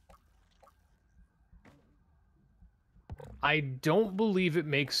 I don't believe it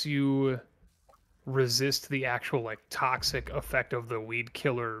makes you resist the actual like toxic effect of the weed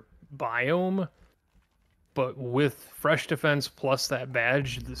killer biome, but with fresh defense plus that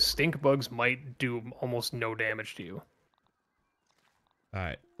badge, the stink bugs might do almost no damage to you. All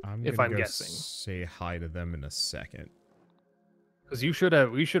right, If gonna I'm go guessing. say hi to them in a second. Because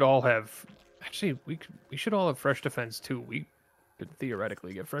we should all have. Actually, we should all have fresh defense too. We could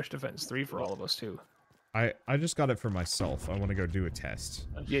theoretically get fresh defense 3 for all of us too. I just got it for myself. I want to go do a test.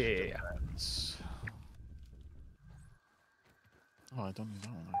 Yeah. Oh, I don't need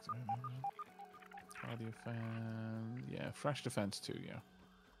that one. Actually. Cardio fan. Yeah, fresh defense too. Yeah.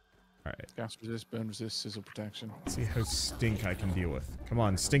 All right. Gas resist, burn resist, sizzle protection. Let's see how stink I can deal with. Come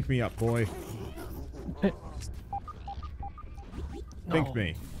on, stink me up, boy. Stink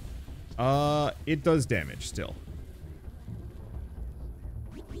me. It does damage still.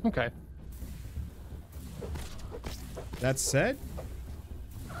 Okay. That said,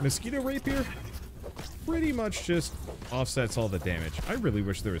 mosquito rapier pretty much just offsets all the damage. I really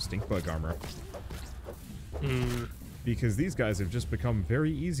wish there was stink bug armor. Because these guys have just become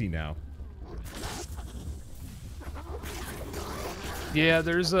very easy now. Yeah,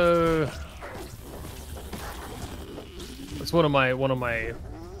 there's a. That's one of my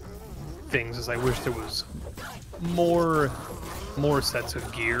things. Is I wish there was more sets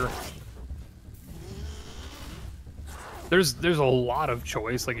of gear. There's a lot of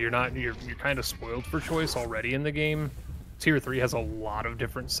choice. Like you're kind of spoiled for choice already in the game. Tier 3 has a lot of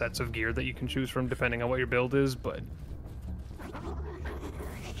different sets of gear that you can choose from depending on what your build is, but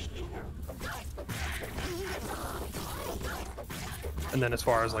and then as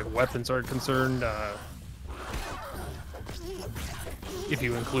far as like weapons are concerned, if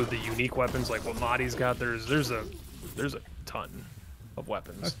you include the unique weapons like what Madi's got, there's a ton of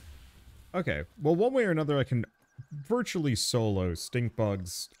weapons. Okay, well, one way or another, I can virtually solo stink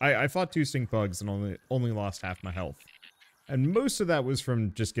bugs. I fought 2 stink bugs and only lost half my health, and most of that was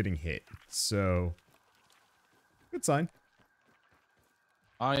from just getting hit. So, good sign.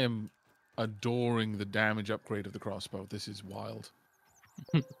 I am adoring the damage upgrade of the crossbow. This is wild.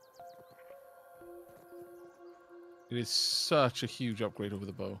 It is such a huge upgrade over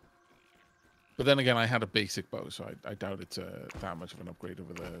the bow. But then again, I had a basic bow, so I doubt it's that much of an upgrade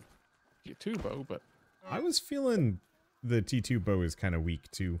over the Tier 2 bow, but... I was feeling the T2 bow is kind of weak,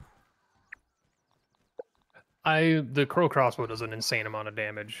 too. The crow crossbow does an insane amount of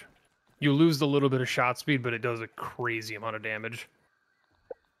damage. You lose a little bit of shot speed, but it does a crazy amount of damage.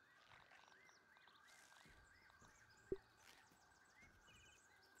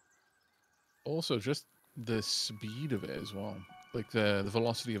 Also, just the speed of it as well. Like, the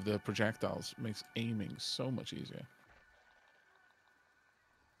velocity of the projectiles makes aiming so much easier.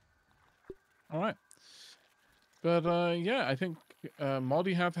 Alright. But, yeah, I think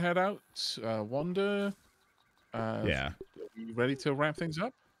Moldy have to head out. Wander... Yeah. You ready to wrap things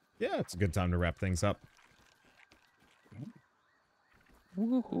up? Yeah, it's a good time to wrap things up.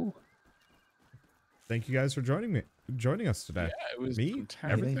 Woohoo. Thank you guys for joining us today. Yeah, it was Me?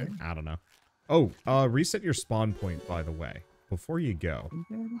 fantastic. Everything? I don't know. Oh, reset your spawn point, by the way, before you go.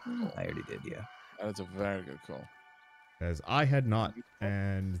 I already did, yeah. That's a very good call. Because I had not,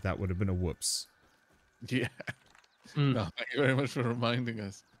 and that would have been a whoops. Yeah. No, thank you very much for reminding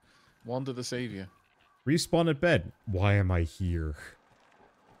us. Wander the Savior. Respawn at bed. Why am I here?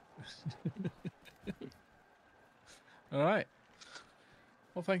 All right.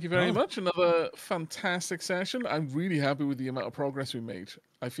 Well, thank you very much. Another fantastic session. I'm really happy with the amount of progress we made.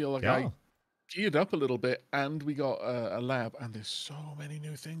 I feel like I geared up a little bit, and we got a lab, and there's so many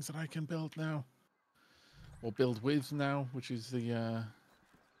new things that I can build now. Or build with now, which is the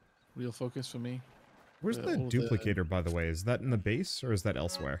real focus for me. Where's the duplicator, by the way? Is that in the base, or is that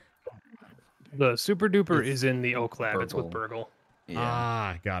elsewhere? The super duper is in the Oak Lab. It's with Burgle. Yeah.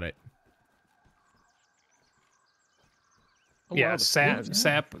 Ah, got it. Oh, Yeah, wow,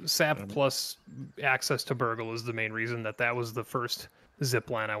 sap plus access to Burgle is the main reason that was the first zip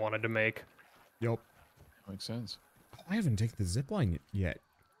line I wanted to make. Yup. Makes sense. I haven't taken the zipline yet.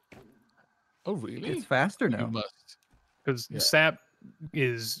 Oh, really? It's faster You now. must. Because Yeah. sap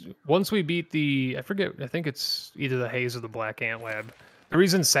is once we beat the, I forget, I think it's either the Haze or the Black Ant Lab. The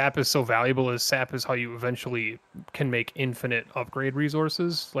reason sap is so valuable is sap is how you eventually can make infinite upgrade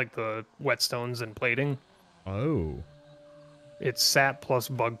resources, like the whetstones and plating. Oh. It's sap plus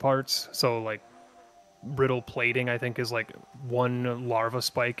bug parts. So like brittle plating, I think, is like one larva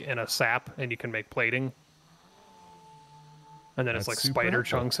spike and a sap, and you can make plating. And then it's That's like super spider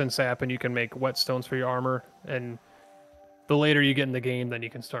helpful. chunks and sap, and you can make whetstones for your armor. And the later you get in the game, then you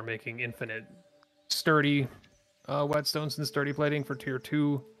can start making infinite sturdy whetstones and sturdy plating for tier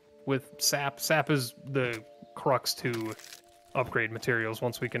 2 with sap. Sap is the crux to upgrade materials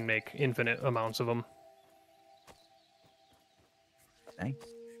once we can make infinite amounts of them. Nice.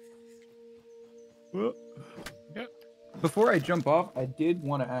 Yeah. Before I jump off, I did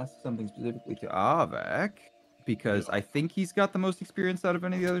want to ask something specifically to Avak, because I think he's got the most experience out of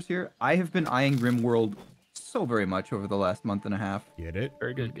any of the others here. I have been eyeing RimWorld so very much over the last month and a half. Get it?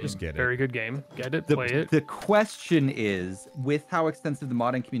 Very good game. Just get it. Very good game. Get it, play it. The question is, with how extensive the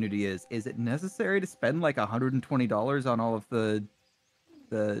modding community is it necessary to spend like $120 on all of the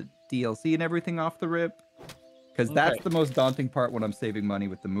DLC and everything off the rip? Because that's Okay. the most daunting part when I'm saving money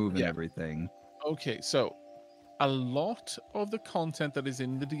with the move and Yeah. everything. Okay, so a lot of the content that is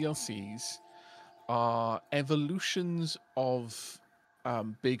in the DLCs are evolutions of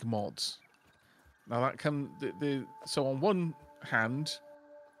big mods. Now that can so on one hand,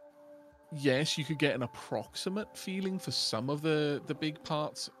 yes, you could get an approximate feeling for some of the big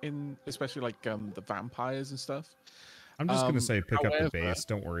parts in, especially like the vampires and stuff. I'm just gonna say pick up the however- base.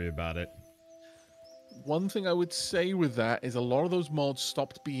 Don't worry about it. One thing I would say with that is a lot of those mods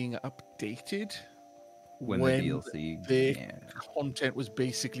stopped being updated When the DLC, their yeah. content was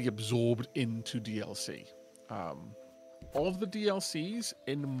basically absorbed into DLC. Of the DLCs,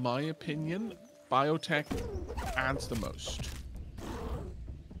 in my opinion, Biotech adds the most.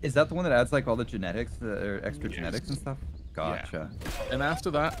 Is that the one that adds like all the genetics, or extra genetics and stuff? Gotcha. And after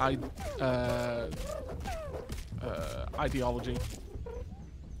that, ideology,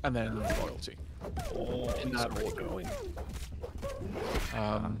 and then loyalty. In that order.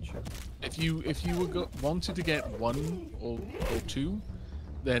 Gotcha. If you wanted to get one or two,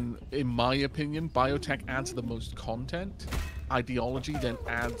 then in my opinion, Biotech adds the most content. Ideology then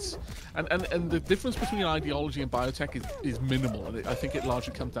adds, and the difference between ideology and Biotech is minimal, and I think it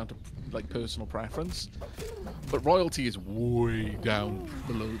largely comes down to like personal preference. But royalty is way down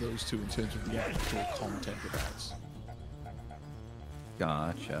below those two in terms of the actual content it adds.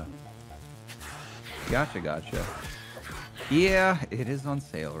 Gotcha. Gotcha. Yeah, it is on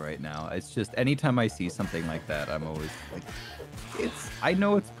sale right now. It's just anytime I see something like that, I'm always like, I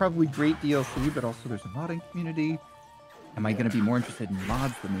know it's probably great DLC, but also there's a modding community. Am I going to be more interested in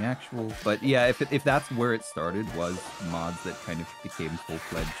mods than the actual? But yeah, if that's where it started, was mods that kind of became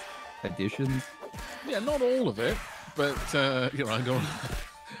full-fledged additions. Yeah, not all of it, but you know, I don't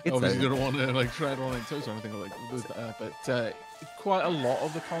obviously don't want to like tread on any toes or anything like that. But quite a lot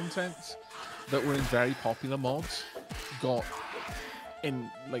of the content that were in very popular mods got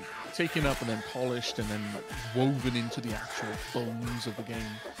like taken up and then polished and then woven into the actual bones of the game.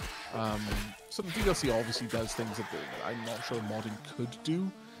 So the DLC obviously does things that I'm not sure modding could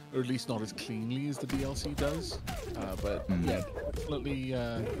do, or at least not as cleanly as the DLC does. But yeah, definitely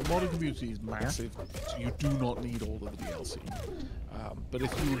the modding community is massive, so you do not need all of the DLC. But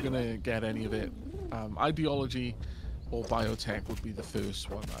if you were gonna get any of it, ideology or Biotech would be the first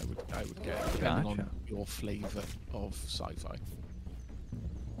one I would get, depending on your flavor of sci-fi.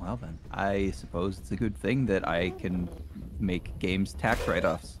 Well then, I suppose it's a good thing that I can make games tax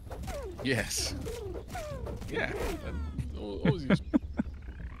write-offs. Yes. Yeah. Always useful.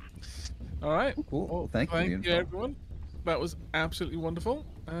 All right. Cool. Well, Thank you, everyone. That was absolutely wonderful,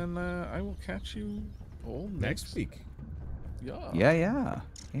 and I will catch you all Next week. Yeah. Yeah.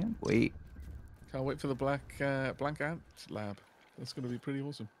 Can't wait. Can't wait for the Black Ant Lab. That's going to be pretty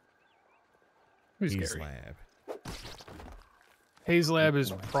awesome. Who's Haze scary? Lab. Haze Lab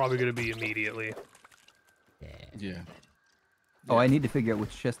is probably going to be immediately. Yeah. Oh, I need to figure out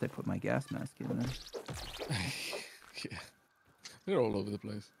which chest I put my gas mask in then. Yeah. They're all over the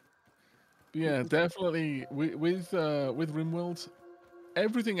place. But yeah, definitely with RimWorld,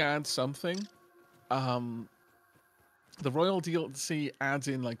 everything adds something. The Royal DLC adds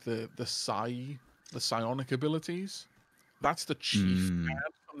in like the psionic abilities. That's the chief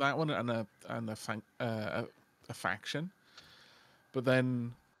add from that one, and a faction. But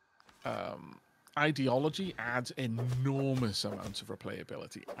then ideology adds enormous amounts of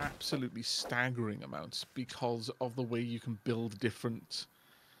replayability, absolutely staggering amounts, because of the way you can build different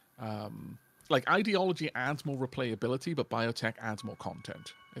like ideology adds more replayability, but biotech adds more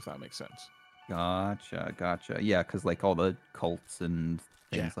content, if that makes sense. Gotcha. Yeah, because like all the cults and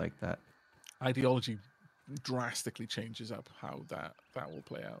things like that. Ideology drastically changes up how that will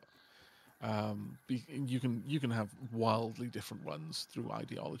play out. You can have wildly different runs through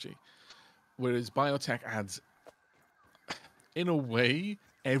ideology, whereas biotech adds, in a way,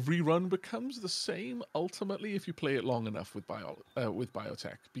 every run becomes the same ultimately if you play it long enough with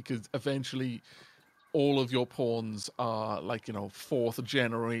biotech, because eventually all of your pawns are like, you know, 4th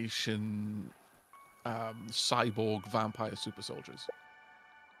generation cyborg vampire super soldiers.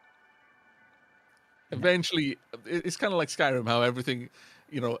 Eventually, it's kind of like Skyrim, how everything,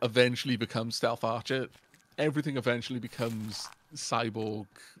 you know, eventually becomes stealth archer. Everything eventually becomes cyborg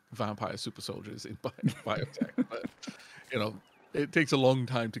vampire super soldiers in biotech. But, you know, it takes a long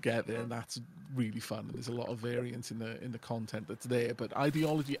time to get there, and that's really fun. There's a lot of variance in the content that's there, but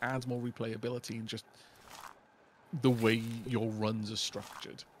ideology adds more replayability and just the way your runs are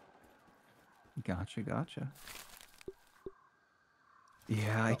structured. Gotcha.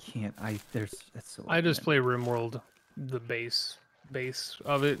 Yeah, I can't. It's so. I just play RimWorld, the base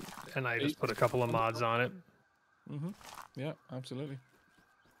of it, and I just put a couple of mods on it. Yeah, absolutely.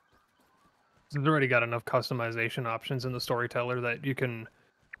 It's already got enough customization options in the storyteller that you can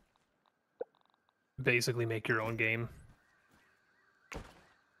basically make your own game.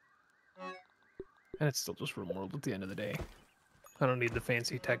 And it's still just RimWorld at the end of the day. I don't need the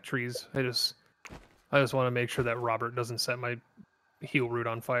fancy tech trees. I just want to make sure that Robert doesn't set my heel root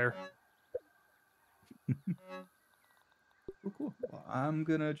on fire. Cool. Well, I'm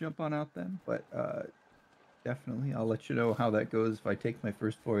gonna jump on out then, but definitely I'll let you know how that goes if I take my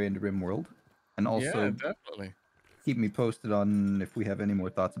first foray into RimWorld, and also definitely keep me posted on if we have any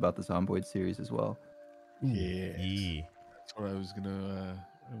more thoughts about the Zomboid series as well. Yeah, that's what I was gonna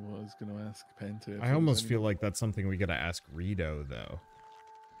ask Penta. I almost feel like that's something we gotta ask Rito though.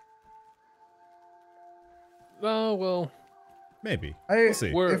 Oh well, maybe. We'll see.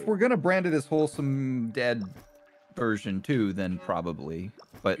 If we're gonna brand it as wholesome dead version too, then probably.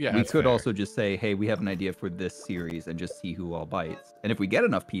 But we could also just say, hey, we have an idea for this series, and just see who all bites. And if we get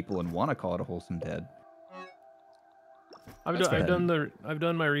enough people and want to call it a wholesome dead, I've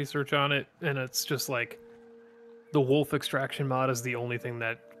done my research on it, and it's just like the wolf extraction mod is the only thing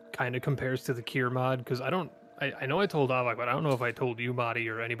that kind of compares to the cure mod, because I know I told Avak, but I don't know if I told you, Madi,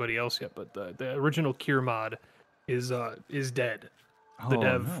 or anybody else yet, but the original cure mod is dead. The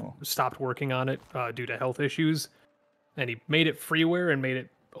dev stopped working on it due to health issues, and he made it freeware and made it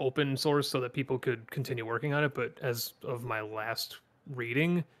open source so that people could continue working on it, but as of my last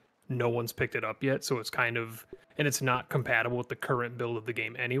reading, no one's picked it up yet, so it's kind of, and it's not compatible with the current build of the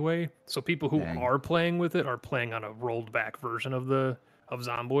game anyway, so people who are playing with it are playing on a rolled back version of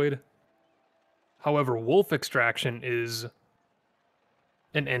Zomboid. However, wolf extraction is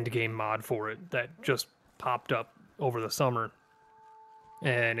an end game mod for it that just popped up over the summer,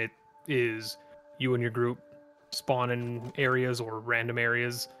 and it is you and your group spawn in areas or random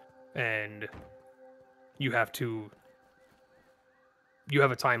areas, and you have a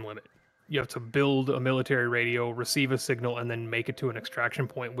time limit. You have to build a military radio, receive a signal, and then make it to an extraction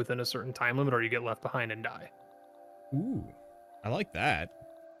point within a certain time limit, or you get left behind and die. Ooh, I like that.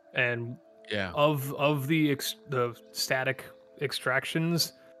 And yeah, of the static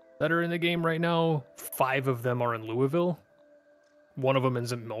extractions that are in the game right now, 5 of them are in Louisville. One of them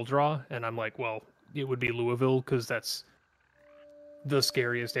is in Mildra, and I'm like, well, it would be Louisville because that's the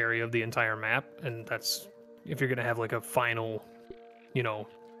scariest area of the entire map, and that's if you're gonna have like a final,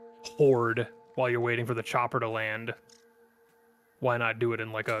 horde while you're waiting for the chopper to land. Why not do it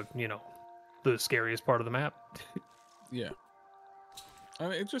in like a, the scariest part of the map? Yeah. I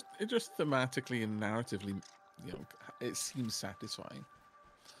mean, it just thematically and narratively, it seems satisfying.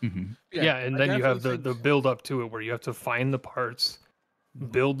 Mm-hmm. Yeah, and then you have the build up to it where you have to find the parts,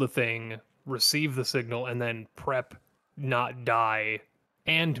 build the thing, receive the signal, and then prep, not die,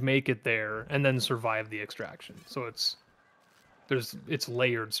 and make it there, and then survive the extraction. So it's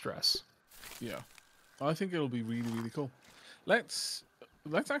layered stress. Yeah, I think it'll be really, really cool. Let's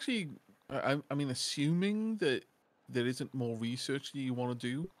actually, I mean, assuming that there isn't more research that you want to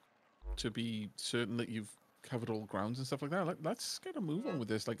do to be certain that you've covered all grounds and stuff like that, let's get a move on with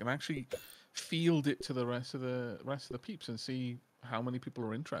this, and actually field it to the rest of the peeps and see how many people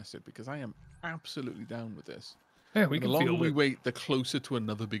are interested, because I am absolutely down with this. Yeah, the longer we wait, the closer to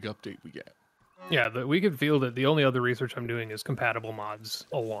another big update we get. Yeah, we could field it. The only other research I'm doing is compatible mods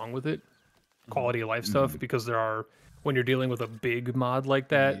along with it, quality of life stuff, because there are, when you're dealing with a big mod like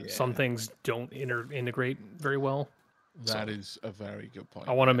that, some things don't integrate very well. That is a very good point.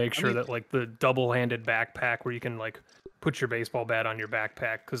 I want to make sure that like the double-handed backpack where you can like put your baseball bat on your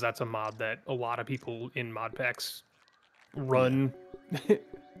backpack, because that's a mod that a lot of people in mod packs run.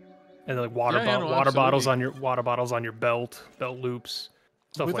 And like water bottles on your belt loops,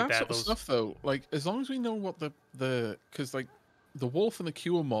 stuff with like that that. sort of stuff though, like as long as we know what the because like the Wolf and the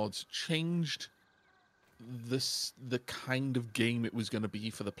Cure mods changed the kind of game it was going to be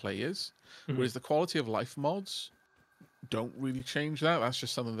for the players, whereas the quality of life mods don't really change that. That's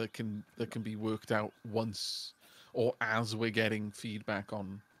just something that can be worked out once or as we're getting feedback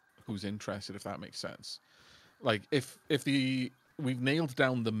on who's interested, if that makes sense. Like if we've nailed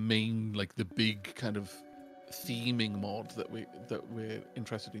down the main, like the big kind of theming mod that we're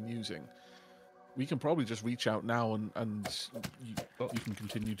interested in using, we can probably just reach out now and you can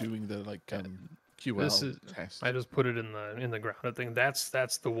continue doing the like QL test. I just put it in the grounded thing. That's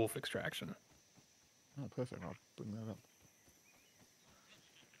the wolf extraction. Oh, perfect. I'll bring that up.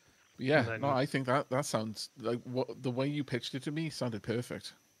 But yeah, no, I think that sounds like the way you pitched it to me sounded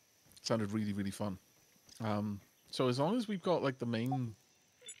perfect. It sounded really, really fun. So as long as we've got like the main,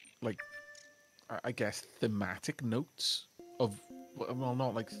 like, I guess thematic notes of, well,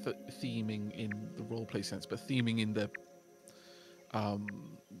 not like theming in the roleplay sense, but theming in the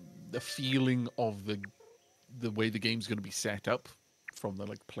feeling of the way the game's going to be set up from the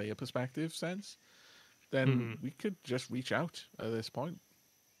like player perspective sense, then we could just reach out at this point.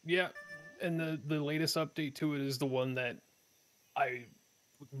 Yeah, and the latest update to it is the one that I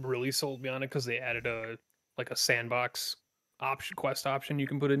really sold me on it, because they added a sandbox quest option you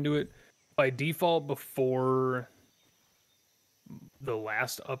can put into it. By default, before the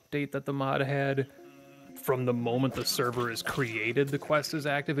last update that the mod had, from the moment the server is created, the quest is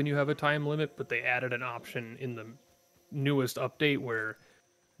active and you have a time limit, but they added an option in the newest update where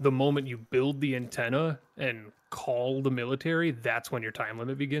the moment you build the antenna and call the military, that's when your time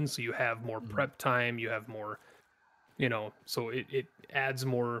limit begins. So you have more prep time, you have more, so it adds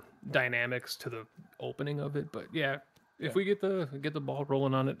more dynamics to the opening of it. But yeah, if we get the ball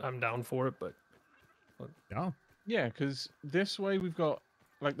rolling on it, I'm down for it. But yeah, because this way we've got,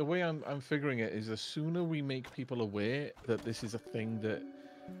 like, the way I'm figuring it is, the sooner we make people aware that this is a thing that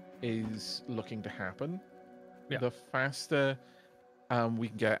is looking to happen, the faster we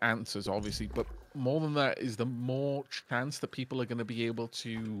can get answers, obviously. But more than that is the more chance that people are going to be able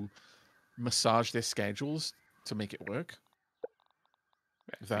to massage their schedules to make it work.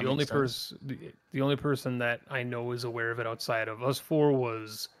 The only person that I know is aware of it outside of us four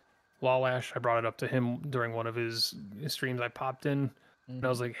was Lawlash. I brought it up to him during one of his streams I popped in, and I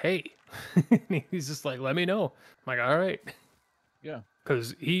was like, hey. And he's just like, let me know. I'm like, all right. Yeah.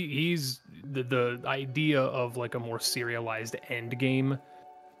 Because he's the idea of like a more serialized end game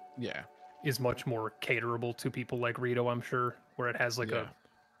is much more caterable to people like Rito, I'm sure, where it has like a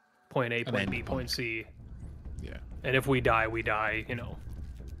point A, point B, point C. Yeah. And if we die,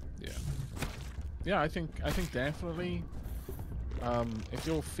 Yeah. Yeah, I think definitely, if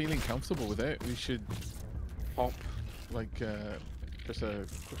you're feeling comfortable with it, we should pop like just a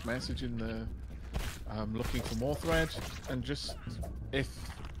quick message in the looking for more thread, and just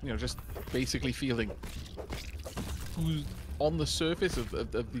just basically feeling who's on the surface of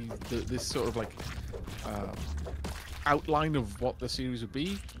this sort of like outline of what the series would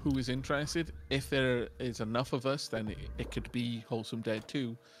be, who is interested. If there is enough of us, then it could be Wholesome Dead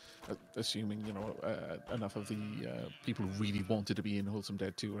 2, assuming enough of the people who really wanted to be in Wholesome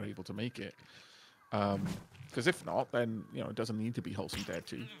Dead 2 are able to make it. Because if not, then it doesn't need to be Wholesome Dead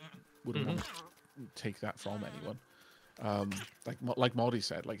 2. Wouldn't want to take that from anyone. Like Modi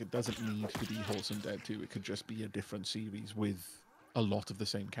said, like, it doesn't need to be Wholesome Dead 2. It could just be a different series with a lot of the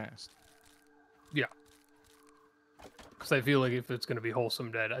same cast. Yeah. Because I feel like if it's going to be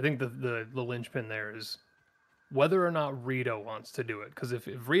Wholesome Dead, I think the linchpin there is whether or not Rito wants to do it. Because if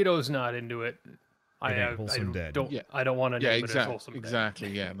Rito's not into it, I don't want to name it as Wholesome Dead. Exactly.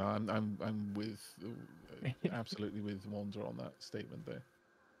 Yeah. No, I'm with absolutely with Wander on that statement there.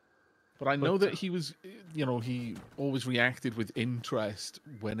 But I know that he was, he always reacted with interest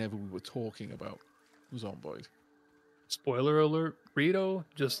whenever we were talking about Zomboid. Spoiler alert: Rito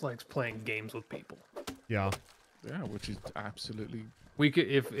just likes playing games with people. Yeah. Yeah, which is absolutely. We could,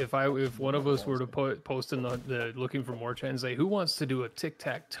 if one of us were to post in the looking for more chat and say, who wants to do a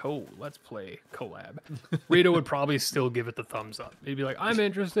tic-tac-toe let's play collab, Rito would probably still give it the thumbs up. He'd be like, I'm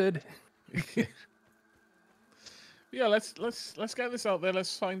interested. Yeah, let's get this out there.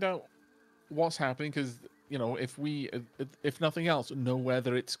 Let's find out what's happening, because if we, if nothing else, know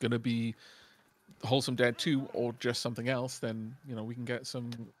whether it's going to be Wholesome Dead 2 or just something else, then we can get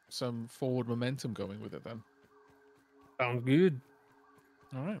some forward momentum going with it then. Sounds good.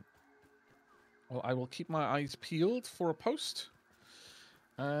 All right. Well, I will keep my eyes peeled for a post.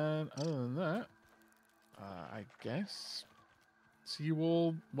 And other than that, I guess see you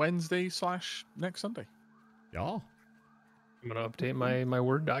all Wednesday / next Sunday. Yeah. I'm gonna update my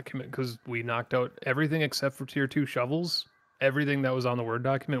Word document because we knocked out everything except for tier 2 shovels. Everything that was on the Word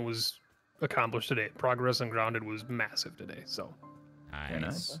document was accomplished today. Progress and grounded was massive today. So, Nice.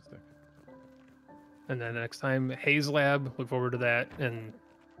 Fantastic. and then next time Haze Lab, look forward to that. And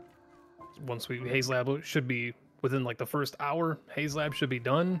once Haze Lab should be within like the first hour. Haze Lab should be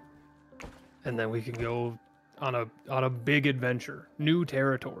done, and then we can go on a big adventure, new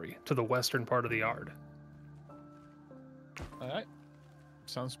territory to the western part of the yard. All right.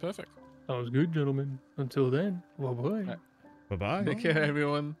 Sounds perfect. Sounds good, gentlemen. Until then, bye bye. Right. Bye-bye. Take care,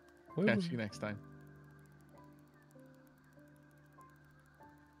 everyone. Bye Catch bye. you next time.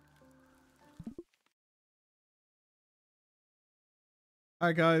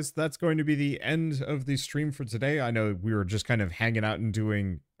 Alright guys, that's going to be the end of the stream for today. I know we were just kind of hanging out and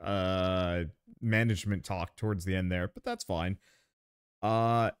doing management talk towards the end there, but that's fine.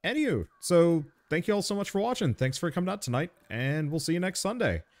 Anywho, so thank you all so much for watching. Thanks for coming out tonight, and we'll see you next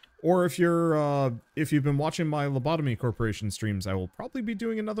Sunday. Or if you've been watching my Lobotomy Corporation streams, I will probably be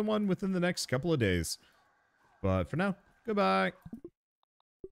doing another one within the next couple of days. But for now, goodbye. Of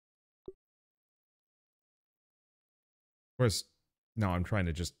course, no, I'm trying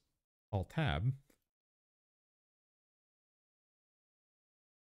to just alt tab.